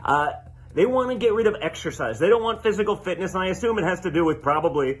 They want to get rid of exercise. They don't want physical fitness, and I assume it has to do with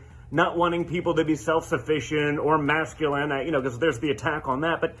probably not wanting people to be self-sufficient or masculine, because there's the attack on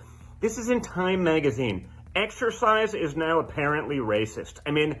that. But this is in Time Magazine. Exercise is now apparently racist.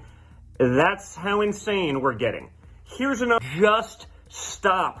 I mean, that's how insane we're getting. Here's another. Just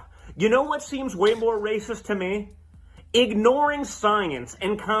stop. You know what seems way more racist to me? Ignoring science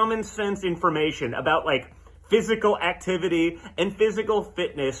and common sense information about physical activity and physical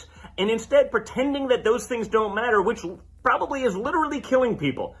fitness, and instead pretending that those things don't matter, which probably is literally killing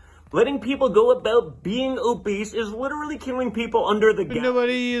people. Letting people go about being obese is literally killing people under the gun.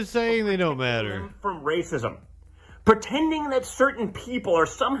 Nobody is saying they don't matter. From racism. Pretending that certain people are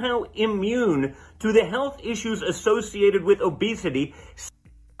somehow immune to the health issues associated with obesity.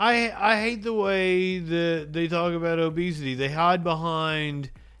 I hate the way that they talk about obesity. They hide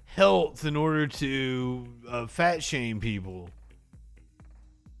behind health in order to fat shame people.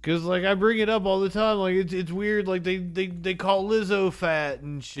 Because, I bring it up all the time. It's weird. They call Lizzo fat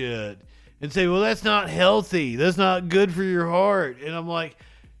and shit. And say, well, that's not healthy. That's not good for your heart. And I'm like,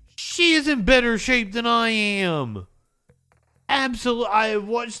 she is in better shape than I am. Absolutely. I have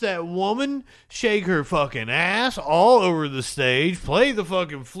watched that woman shake her fucking ass all over the stage, play the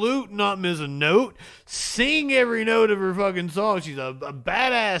fucking flute, not miss a note, sing every note of her fucking song. She's a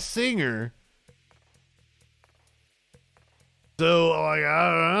badass singer. So, I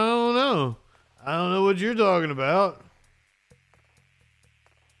don't know. I don't know what you're talking about.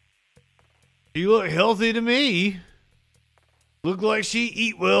 You look healthy to me. Look like she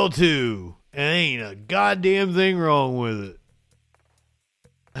eat well too. And ain't a goddamn thing wrong with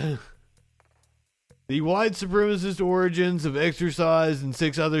it. The white supremacist origins of exercise and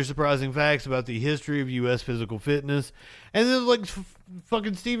 6 other surprising facts about the history of U.S. physical fitness. And then like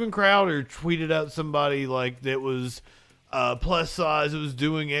fucking Steven Crowder tweeted out somebody like that was plus size, that was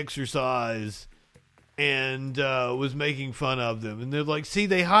doing exercise and was making fun of them. And they're like, see,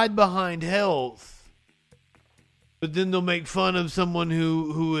 they hide behind health, but then they'll make fun of someone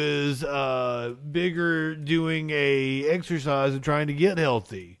who is bigger doing a exercise and trying to get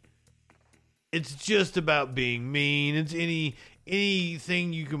healthy. It's just about being mean. It's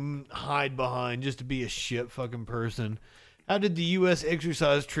anything you can hide behind just to be a shit fucking person. How did the U.S.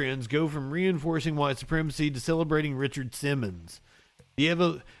 exercise trends go from reinforcing white supremacy to celebrating Richard Simmons?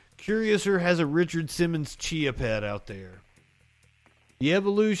 Curiouser has a Richard Simmons chia pet out there. The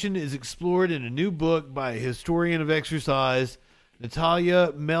evolution is explored in a new book by a historian of exercise,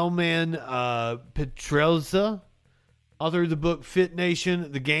 Natalia Melman-Petrelza, author of the book Fit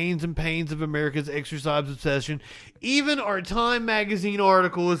Nation, The Gains and Pains of America's Exercise Obsession. Even our Time magazine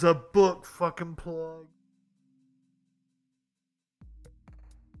article is a book fucking plug.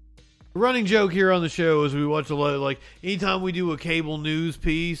 The running joke here on the show is we watch a lot of, like, anytime we do a cable news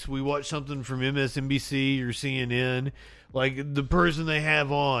piece, we watch something from MSNBC or CNN. Like, the person they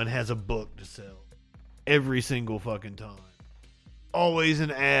have on has a book to sell. Every single fucking time. Always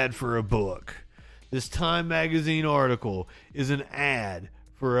an ad for a book. This Time magazine article is an ad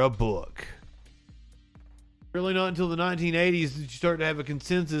for a book. Really not until the 1980s did you start to have a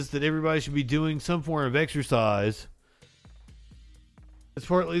consensus that everybody should be doing some form of exercise. It's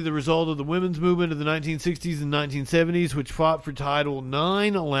partly the result of the women's movement of the 1960s and 1970s, which fought for Title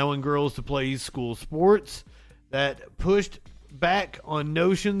IX, allowing girls to play school sports, that pushed back on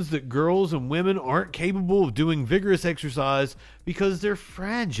notions that girls and women aren't capable of doing vigorous exercise because they're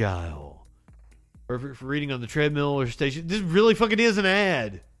fragile. Perfect for reading on the treadmill or station. This really fucking is an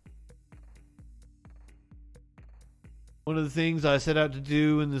ad. One of the things I set out to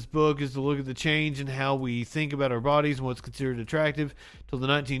do in this book is to look at the change in how we think about our bodies and what's considered attractive till the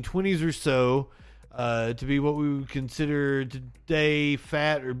 1920s or so. To be what we would consider today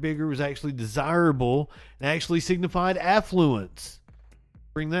fat or bigger was actually desirable and actually signified affluence.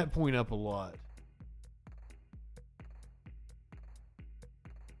 Bring that point up a lot.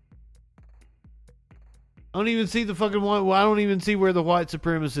 I don't even see the fucking white. Well, I don't even see where the white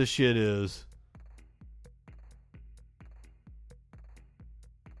supremacist shit is.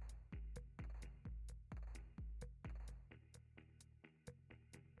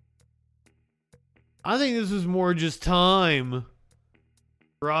 I think this is more just Time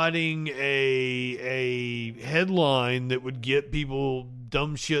writing a headline that would get people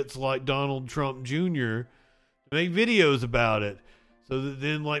dumb shits like Donald Trump Jr. to make videos about it. So that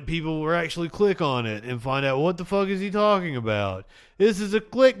then, like, people will actually click on it and find out what the fuck is he talking about. This is a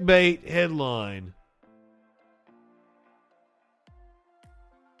clickbait headline.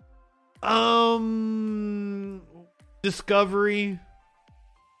 Discovery.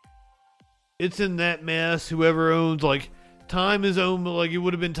 It's in that mess. Whoever owns, like, Time is owned, but, like, it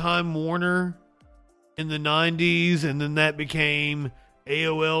would have been Time Warner in the 90s, and then that became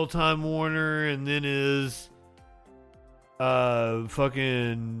AOL Time Warner, and then is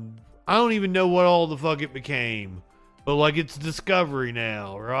fucking, I don't even know what all the fuck it became, but like it's Discovery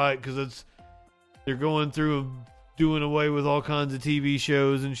now, right? Because they're going through and doing away with all kinds of TV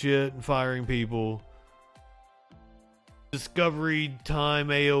shows and shit and firing people. Discovery Time,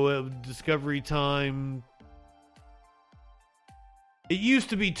 AOL, Discovery Time. It used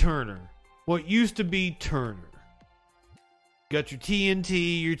to be Turner. What used to be Turner. You got your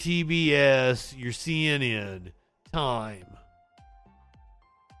TNT, your TBS, your CNN. Time.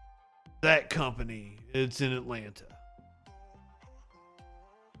 That company. It's in Atlanta.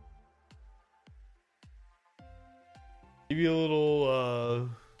 Give you a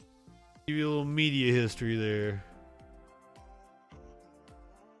little media history there.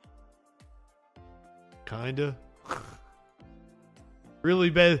 Kinda. Really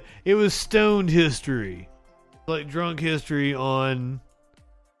bad. It was stoned history. Like drunk history on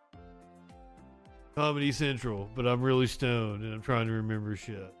Comedy Central, but I'm really stoned and I'm trying to remember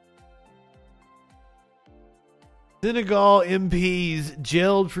shit. Senegal MPs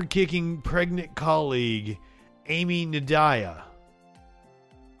jailed for kicking pregnant colleague Amy Nadia.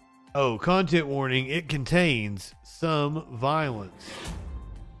 Oh, content warning, it contains some violence.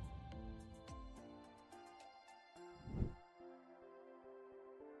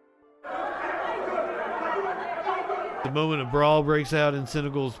 The moment a brawl breaks out in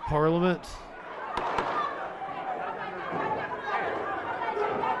Senegal's parliament.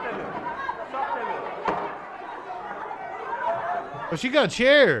 Oh, she got a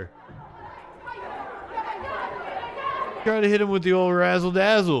chair. Try to hit him with the old razzle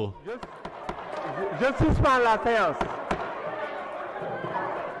dazzle. Je suspends la séance.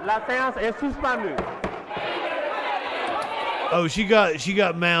 La séance est suspendue. Oh, she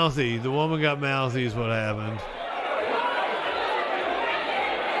got mouthy. The woman got mouthy is what happened.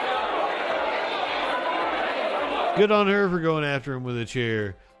 Good on her for going after him with a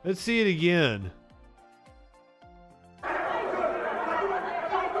chair. Let's see it again.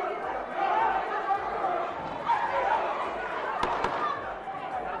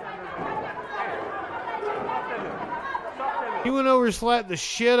 He went over and slapped the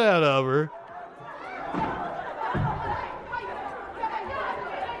shit out of her.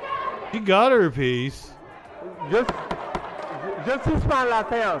 She got her piece. Je suspends la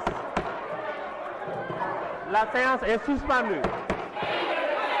séance. La séance est suspendue.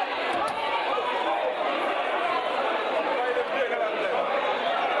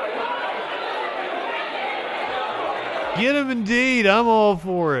 Get him indeed. I'm all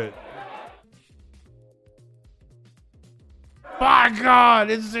for it. By God,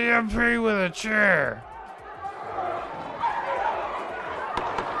 it's the MP with a chair.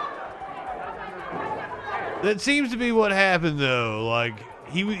 That seems to be what happened, though. Like,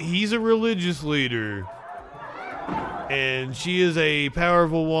 he's a religious leader. And she is a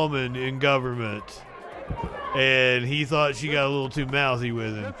powerful woman in government. And he thought she got a little too mouthy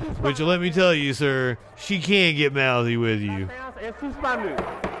with him. Which, let me tell you, sir, she can't get mouthy with you.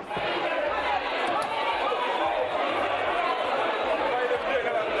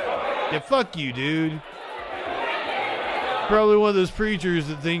 Yeah, fuck you, dude. Probably one of those preachers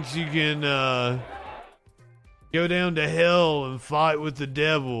that thinks you can go down to hell and fight with the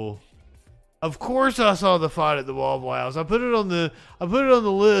devil. Of course, I saw the fight at the Waffle House. I put it on the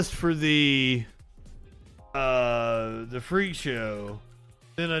list for the freak show.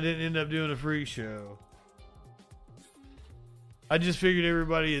 Then I didn't end up doing a freak show. I just figured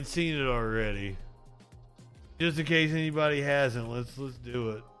everybody had seen it already. Just in case anybody hasn't, let's do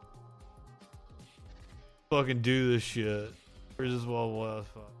it. Fucking do this shit. Where's this Waffle House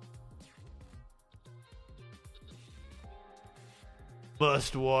fight?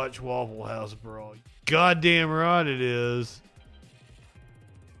 Must watch Waffle House brawl. Goddamn right it is.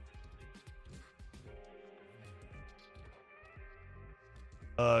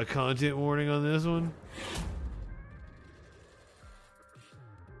 Content warning on this one.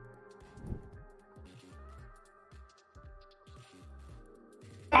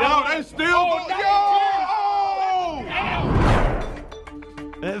 Yo, they still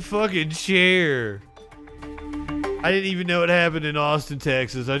That fucking chair. I didn't even know it happened in Austin,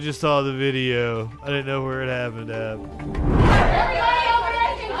 Texas. I just saw the video. I didn't know where it happened at.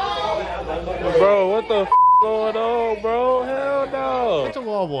 Bro, what the going on, bro? Hell no. It's a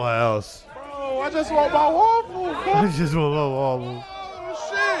Waffle House. Bro, I just want my waffle. I just want my waffle. Oh,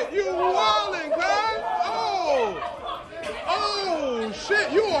 shit. You wildin', guys. Oh,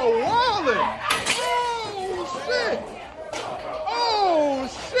 shit. You are wildin'. Oh, shit. Oh,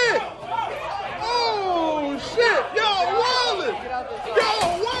 shit. Oh, shit. Y'all wildin'. Y'all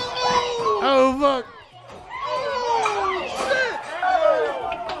wildin'. Oh, fuck. Oh, shit.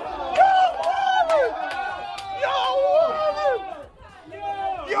 Y'all wildin'.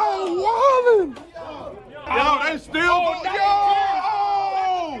 Y'all wildin'. Yo, they still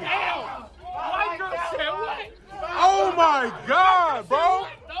Oh my God, bro.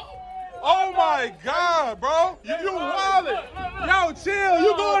 Oh my God, bro. You wildin'. Yo, chill.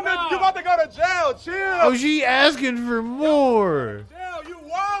 You about to go to jail. Chill. Oh, she asking for more. Chill, you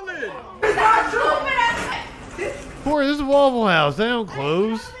wildin'. Boy, this is Waffle House. They don't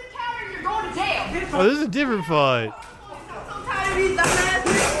close. Oh, this is a different fight.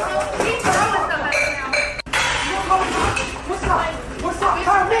 What's up,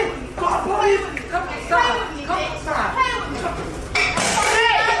 Carmen?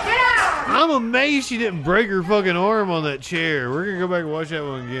 I'm amazed she didn't break her fucking arm on that chair. We're gonna go back and watch that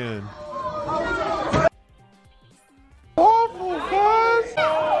one again. Awful, cuz.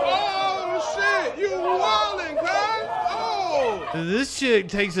 Oh, shit. You wildin', cuz. Oh. And this chick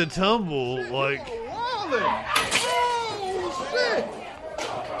takes a tumble like. Wildin'. Oh, shit.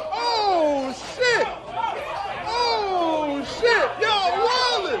 Oh, shit. Oh, shit. Y'all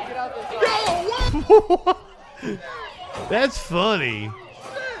wildin'. Y'all wildin'. That's funny.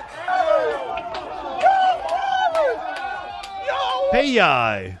 Hey,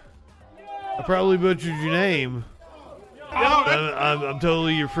 I probably butchered your name. I'm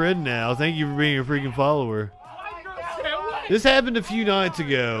totally your friend now. Thank you for being a freaking follower. This happened a few nights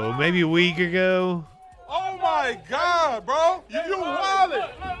ago, maybe a week ago. Oh my God, bro! You wildin'!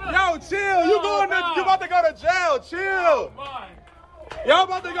 Yo, chill! You about to go to jail? Chill! Y'all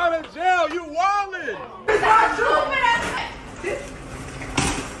about to go to jail? You wildin'!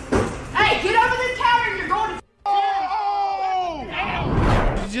 Hey, get over this counter! You're going to.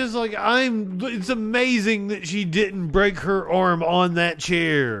 Just like it's amazing that she didn't break her arm on that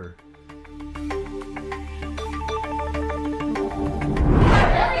chair.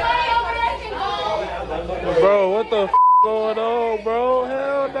 Bro, what the going on, bro?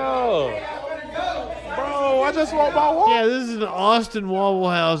 Hell no. Bro, I just want my water. Yeah, this is an Austin Waffle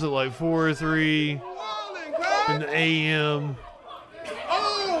House at like 4 or 3 in the a.m.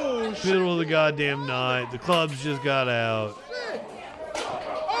 Oh, Middle of the goddamn night. The club's just got out.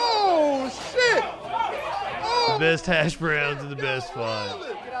 Oh, shit. The best hash browns and the best spot.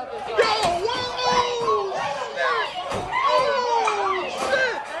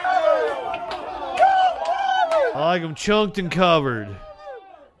 I like them chunked and covered.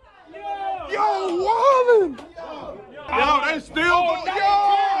 Yo, wildin'! Yo, they still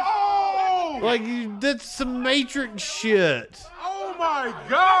yo! Like, that's some Matrix shit. Oh my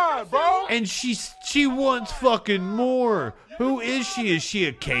God, bro! And she wants fucking more. Who is she? Is she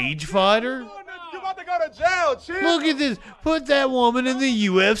a cage fighter? You about to go to jail, chill. Look at this. Put that woman in the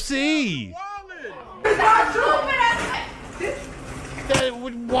UFC.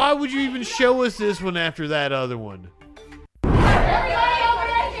 Why would you even show us this one after that other one? Bro,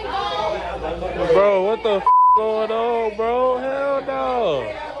 what the going on, bro? Hell no.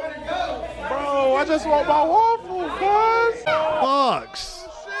 Bro, I just want my waffle, cuz. Fox.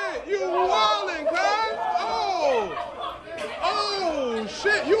 Shit, you wildin', cuz. Oh,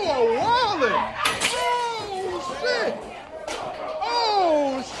 shit, you are wildin'.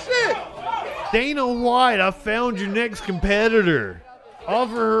 Oh, shit. Dana White, I found your next competitor.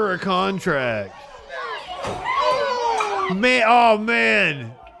 Offer her a contract. Man, oh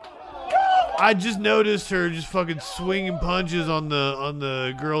man. I just noticed her just fucking swinging punches on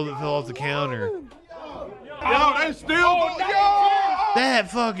the girl that fell off the counter. Yo, they still That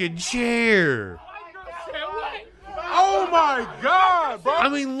fucking chair. Oh my God, bro. I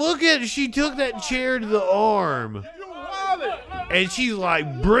mean, look at it. She took that chair to the arm. And she's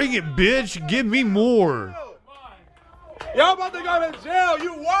like, bring it, bitch. Give me more. Y'all about to go to jail.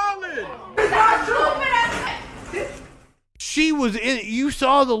 You wildin'. She was in. You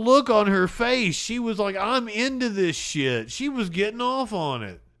saw the look on her face. She was like, I'm into this shit. She was getting off on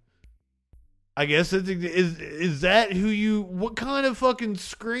it. I guess is that who you, what kind of fucking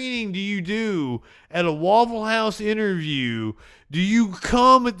screening do you do at a Waffle House interview? Do you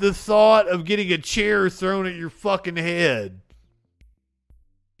come at the thought of getting a chair thrown at your fucking head?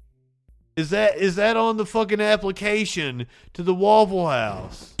 Is that on the fucking application to the Waffle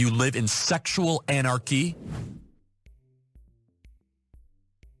House? You live in sexual anarchy?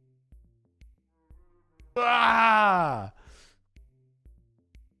 Ah!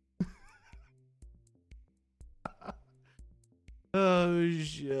 Oh,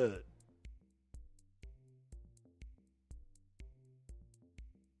 shit.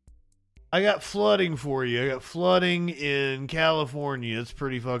 I got flooding for you. I got flooding in California. It's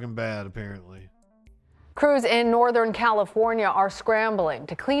pretty fucking bad, apparently. Crews in Northern California are scrambling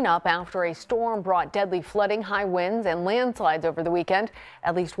to clean up after a storm brought deadly flooding, high winds, and landslides over the weekend.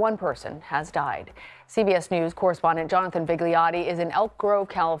 At least one person has died. CBS News correspondent Jonathan Vigliotti is in Elk Grove,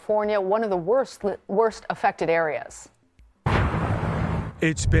 California, one of the worst affected areas.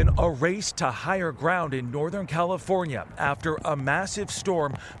 It's been a race to higher ground in Northern California after a massive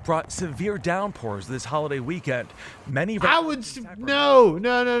storm brought severe downpours this holiday weekend. I would no.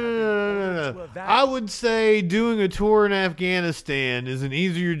 I would say doing a tour in Afghanistan is an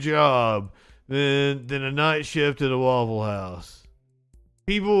easier job than a night shift at a Waffle House.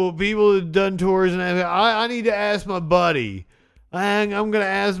 People have done tours in Afghanistan. I need to ask my buddy. I'm gonna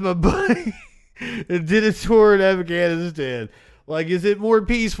ask my buddy that did a tour in Afghanistan. Like, is it more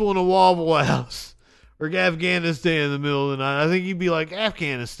peaceful in a Waffle House or Afghanistan in the middle of the night? I think you'd be like,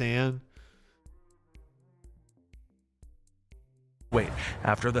 Afghanistan.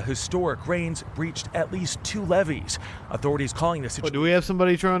 After the historic rains breached at least 2 levees. Authorities calling the situation. Do we have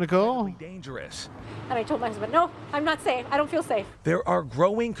somebody trying to call? Dangerous. And I told my husband, no, I'm not safe. I don't feel safe. There are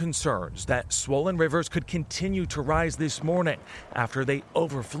growing concerns that swollen rivers could continue to rise this morning after they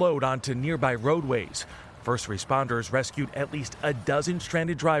overflowed onto nearby roadways. First responders rescued at least a dozen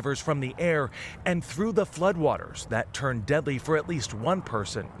stranded drivers from the air and through the floodwaters that turned deadly for at least one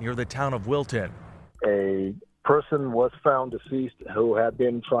person near the town of Wilton. A person was found deceased who had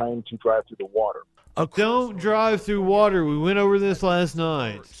been trying to drive through the water. Don't drive through water. We went over this last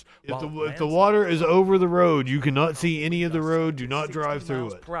night. If the water is over the road, you cannot see any of the road. Do not drive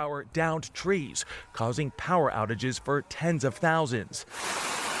through it. Per hour downed trees, causing power outages for tens of thousands.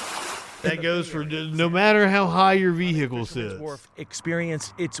 That goes for no matter how high your vehicle sits. Wharf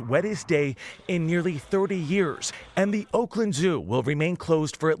experienced its wettest day in nearly 30 years, and the Oakland Zoo will remain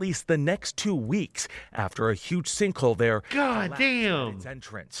closed for at least the next 2 weeks after a huge sinkhole there. God damn! Its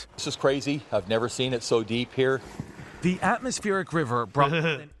entrance. This is crazy. I've never seen it so deep here. The atmospheric river brought more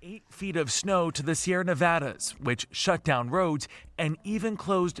than 8 feet of snow to the Sierra Nevadas, which shut down roads and even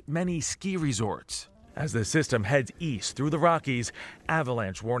closed many ski resorts. As the system heads east through the Rockies,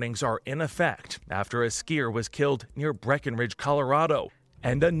 avalanche warnings are in effect after a skier was killed near Breckenridge, Colorado.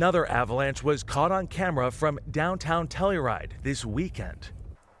 And another avalanche was caught on camera from downtown Telluride this weekend.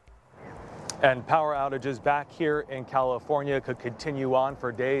 And power outages back here in California could continue on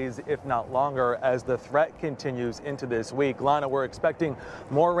for days, if not longer, as the threat continues into this week. Lana, we're expecting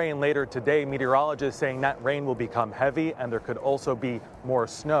more rain later today. Meteorologists saying that rain will become heavy and there could also be more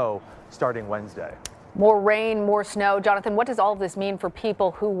snow starting Wednesday. More rain, more snow. Jonathan, what does all of this mean for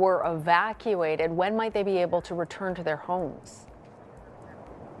people who were evacuated? When might they be able to return to their homes?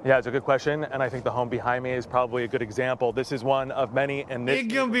 Yeah, it's a good question, and I think the home behind me is probably a good example. This is one of many, and this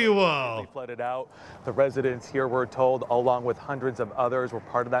it's gonna be a while. Flooded out. The residents here, we're told, along with hundreds of others, were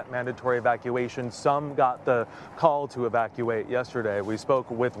part of that mandatory evacuation. Some got the call to evacuate yesterday. We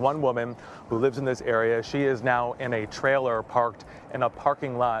spoke with one woman who lives in this area. She is now in a trailer parked in a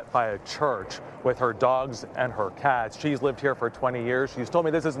parking lot by a church with her dogs and her cats. She's lived here for 20 years. She's told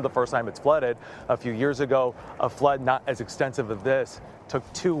me this isn't the first time it's flooded. A few years ago, a flood not as extensive as this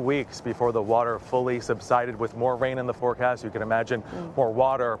took 2 weeks before the water fully subsided. With more rain in the forecast, you can imagine more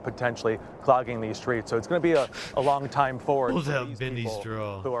water potentially clogging these streets. So it's going to be a long time forward for these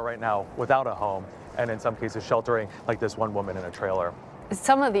people who are right now without a home and in some cases sheltering, like this one woman in a trailer.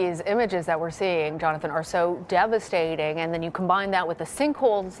 Some of these images that we're seeing, Jonathan, are so devastating, and then you combine that with the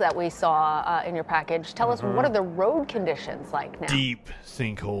sinkholes that we saw in your package. Tell us, what are the road conditions like now? Deep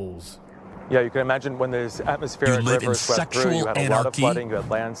sinkholes. Yeah, you can imagine when this atmospheric river swept through, you had a lot of flooding, you had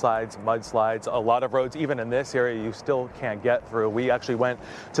landslides, mudslides, a lot of roads. Even in this area, you still can't get through. We actually went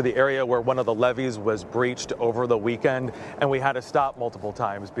to the area where one of the levees was breached over the weekend, and we had to stop multiple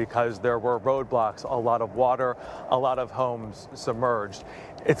times because there were roadblocks, a lot of water, a lot of homes submerged.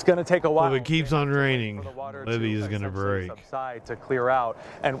 It's going to take a while. If it keeps on raining, levee is going to break. Subside to clear out,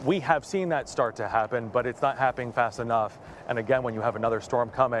 and we have seen that start to happen, but it's not happening fast enough. And again, when you have another storm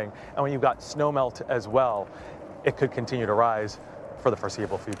coming, and when you've got snowmelt as well, it could continue to rise for the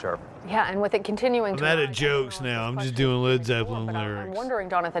foreseeable future. Yeah, and with it continuing to I'm out of jokes now. I'm just doing Led Zeppelin lyrics. I'm wondering,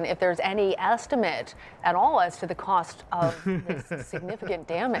 Jonathan, if there's any estimate at all as to the cost of this significant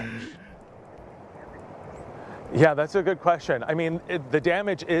damage. Yeah, that's a good question. I mean, the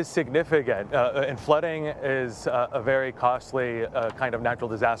damage is significant, and flooding is a very costly kind of natural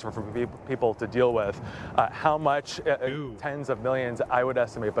disaster for people to deal with. How much? Tens of millions, I would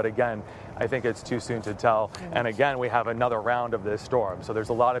estimate, but again, I think it's too soon to tell. And again, we have another round of this storm, so there's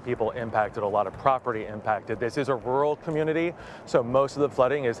a lot of people impacted, a lot of property impacted. This is a rural community, so most of the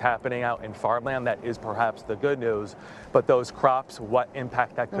flooding is happening out in farmland. That is perhaps the good news, but those crops, what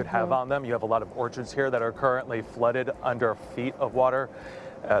impact that could have on them. You have a lot of orchards here that are currently flooded under feet of water.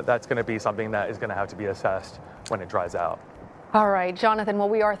 That's going to be something that is going to have to be assessed when it dries out. All right, Jonathan, well,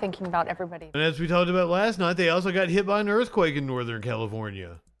 we are thinking about everybody. And as we talked about last night, they also got hit by an earthquake in Northern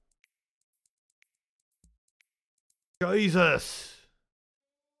California. Jesus.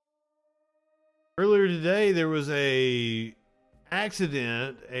 Earlier today, there was a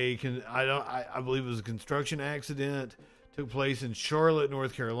accident, I believe it was a construction accident, took place in Charlotte,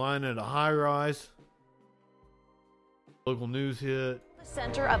 North Carolina at a high rise. Local news hit. The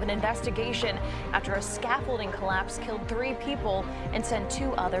center of an investigation after a scaffolding collapse killed 3 people and sent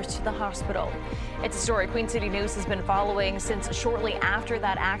 2 others to the hospital. It's a story Queen City News has been following since shortly after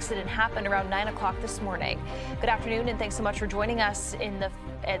that accident happened around 9 o'clock this morning. Good afternoon, and thanks so much for joining us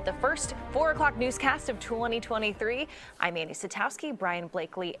at the first 4 o'clock newscast of 2023. I'm Annie Satowski. Brian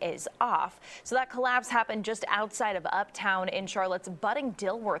Blakely is off. So that collapse happened just outside of Uptown in Charlotte's budding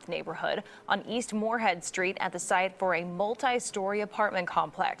Dilworth neighborhood on East Moorhead Street at the site for a multi-story apartment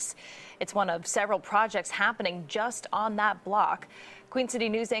complex. It's one of several projects happening just on that block. Queen City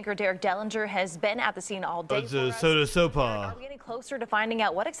News anchor Derek Dellinger has been at the scene all day. It's a soda sopa. Are we getting closer to finding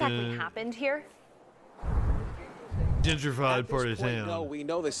out what exactly happened here? gentrified part of town. No, we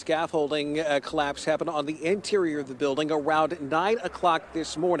know the scaffolding collapse happened on the interior of the building around 9 o'clock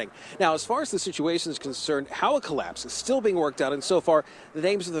this morning. Now, as far as the situation is concerned, how it collapsed is still being worked out, and so far, the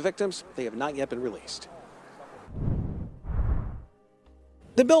names of the victims, they have not yet been released.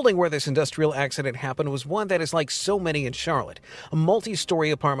 The building where this industrial accident happened was one that is like so many in Charlotte, a multi-story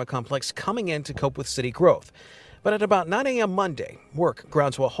apartment complex coming in to cope with city growth. But at about 9 a.m. Monday, work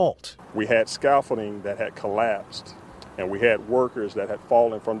ground to a halt. We had scaffolding that had collapsed, and we had workers that had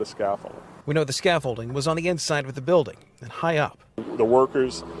fallen from the scaffolding. We know the scaffolding was on the inside of the building and high up. The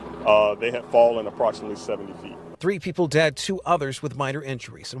workers, they had fallen approximately 70 feet. 3 people dead, 2 others with minor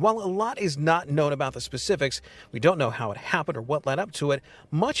injuries. And while a lot is not known about the specifics, we don't know how it happened or what led up to it,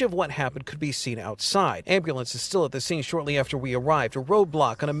 much of what happened could be seen outside. Ambulance is still at the scene shortly after we arrived, a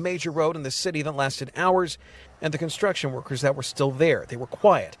roadblock on a major road in the city that lasted hours, and the construction workers that were still there. They were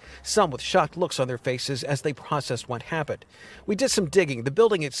quiet, some with shocked looks on their faces as they processed what happened. We did some digging. The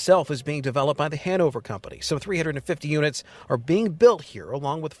building itself is being developed by the Hanover Company. Some 350 units are being built here,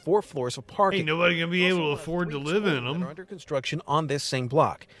 along with 4 floors of parking. Ain't nobody gonna be able to afford to live in them. Are under construction on this same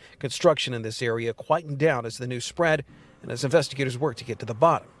block. Construction in this area quietened down as the news spread and as investigators work to get to the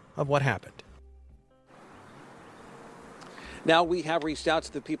bottom of what happened. Now we have reached out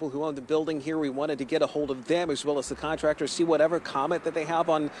to the people who own the building here. We wanted to get a hold of them as well as the contractor, see whatever comment that they have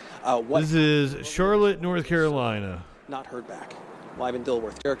on what. This is Charlotte, North Carolina. Not heard back. Live in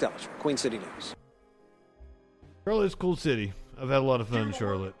Dilworth, Eric Dellinger, Queen City News. Charlotte's a cool city. I've had a lot of fun in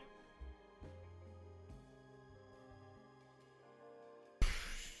Charlotte.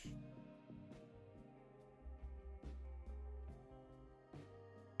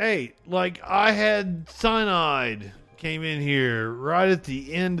 Hey, like I had cyanide came in here right at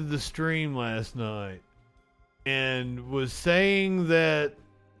the end of the stream last night and was saying that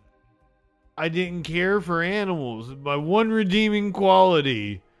I didn't care for animals. My one redeeming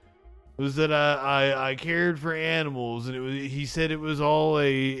quality was that I cared for animals, and he said it was all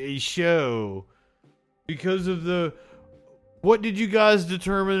a show because of the. What did you guys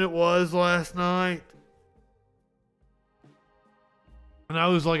determine it was last night? And I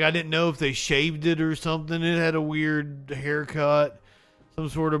was like, I didn't know if they shaved it or something. It had a weird haircut, some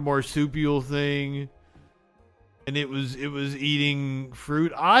sort of marsupial thing. And it was eating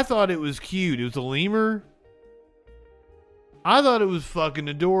fruit. I thought it was cute. It was a lemur. I thought it was fucking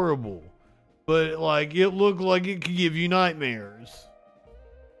adorable. But like it looked like it could give you nightmares.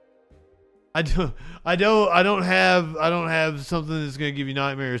 I don't have something that's gonna give you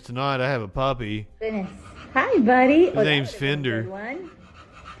nightmares tonight. I have a puppy. Goodness. Hi, buddy. His name's Fender.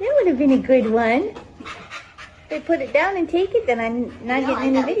 That would have been a good one. If they put it down and take it, then I'm not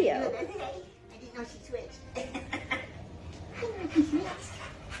getting any video. I didn't know she switched.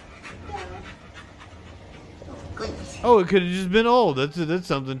 Oh, it could have just been old. That's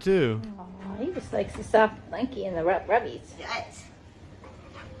something too. Oh, he just likes the soft blankie and the rubbies. Yes.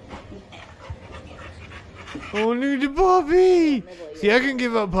 Oh, need a puppy. See, I can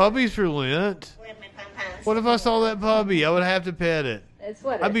give up puppies for Lent. What if I saw that puppy? I would have to pet it. It's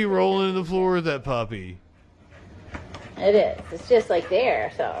what I'd be rolling in the floor with that puppy. It is. It's just like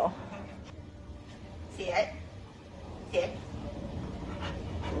there, so. See it? See it?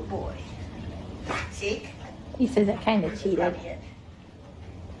 Oh boy. See? He says I kind of cheated.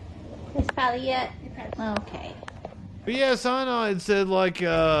 It's probably it. Okay. But yeah, cyanide said like,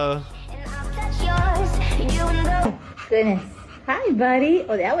 Goodness. Hi, buddy.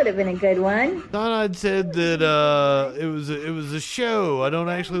 Oh, that would have been a good one. Cyanide said that it was a show. I don't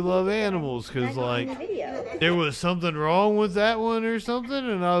actually love animals because like there was something wrong with that one or something,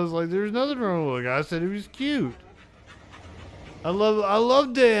 and I was like, there's nothing wrong with it. I said it was cute. I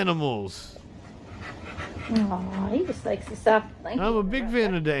loved the animals. Oh, he just likes the soft blanket. I'm a big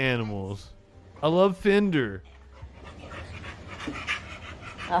fan of the animals. I love Fender.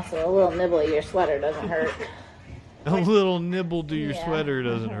 Also, a little nibble of your sweater doesn't hurt. A little nibble to your sweater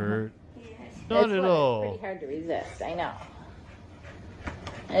doesn't hurt. Not at all. It's pretty hard to resist, I know.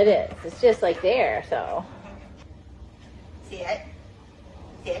 It is. It's just like there, so. See it?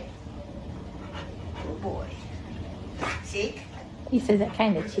 See it? Oh boy. See? He says I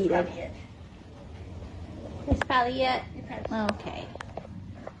kind of cheated. It's probably it. Okay.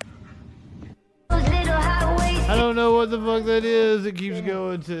 I don't know what the fuck that is. It keeps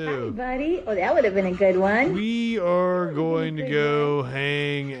going to. Hi, buddy. Oh, that would have been a good one. We are going to go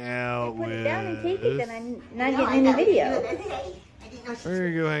hang out with. Put it down and take it, then I'm not getting any video. We're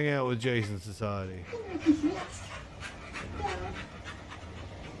going to go hang out with Jason Society.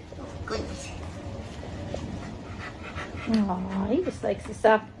 Oh, he just likes the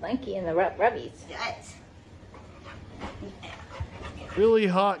soft blankie and the rubbies. Yes. Really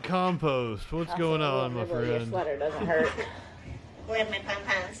hot compost. What's going on, my Your friend? sweater doesn't hurt. Where's my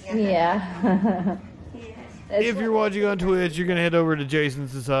pom-poms? Yeah. If you're watching on Twitch, you're going to head over to Jason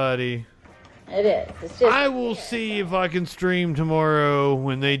Society. It is. It's just. I will see if I can stream tomorrow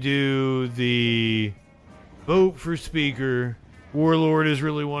when they do the vote for speaker. Warlord is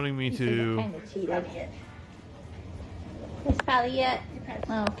really wanting me to. Kind of cheated. It's probably it.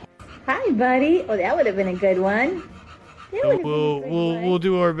 Oh. Hi, buddy. Oh, that would have been a good one. So we'll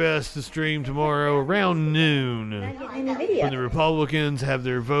do our best to stream tomorrow around noon In the video. when the Republicans have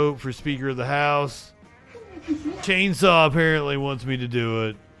their vote for Speaker of the House. Chainsaw apparently wants me to do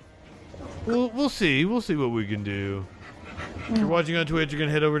it. We'll see. We'll see what we can do. If you're watching on Twitch, you're going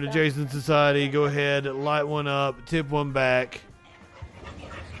to head over to Jason Society. Go ahead, light one up, tip one back.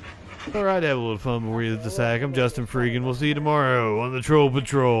 It's all right to have a little fun before you hit the sack. I'm Justin Freakin. We'll see you tomorrow on the Troll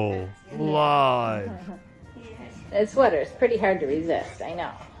Patrol live. That sweater's pretty hard to resist. I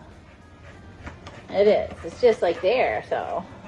know. It is. It's just like there, so.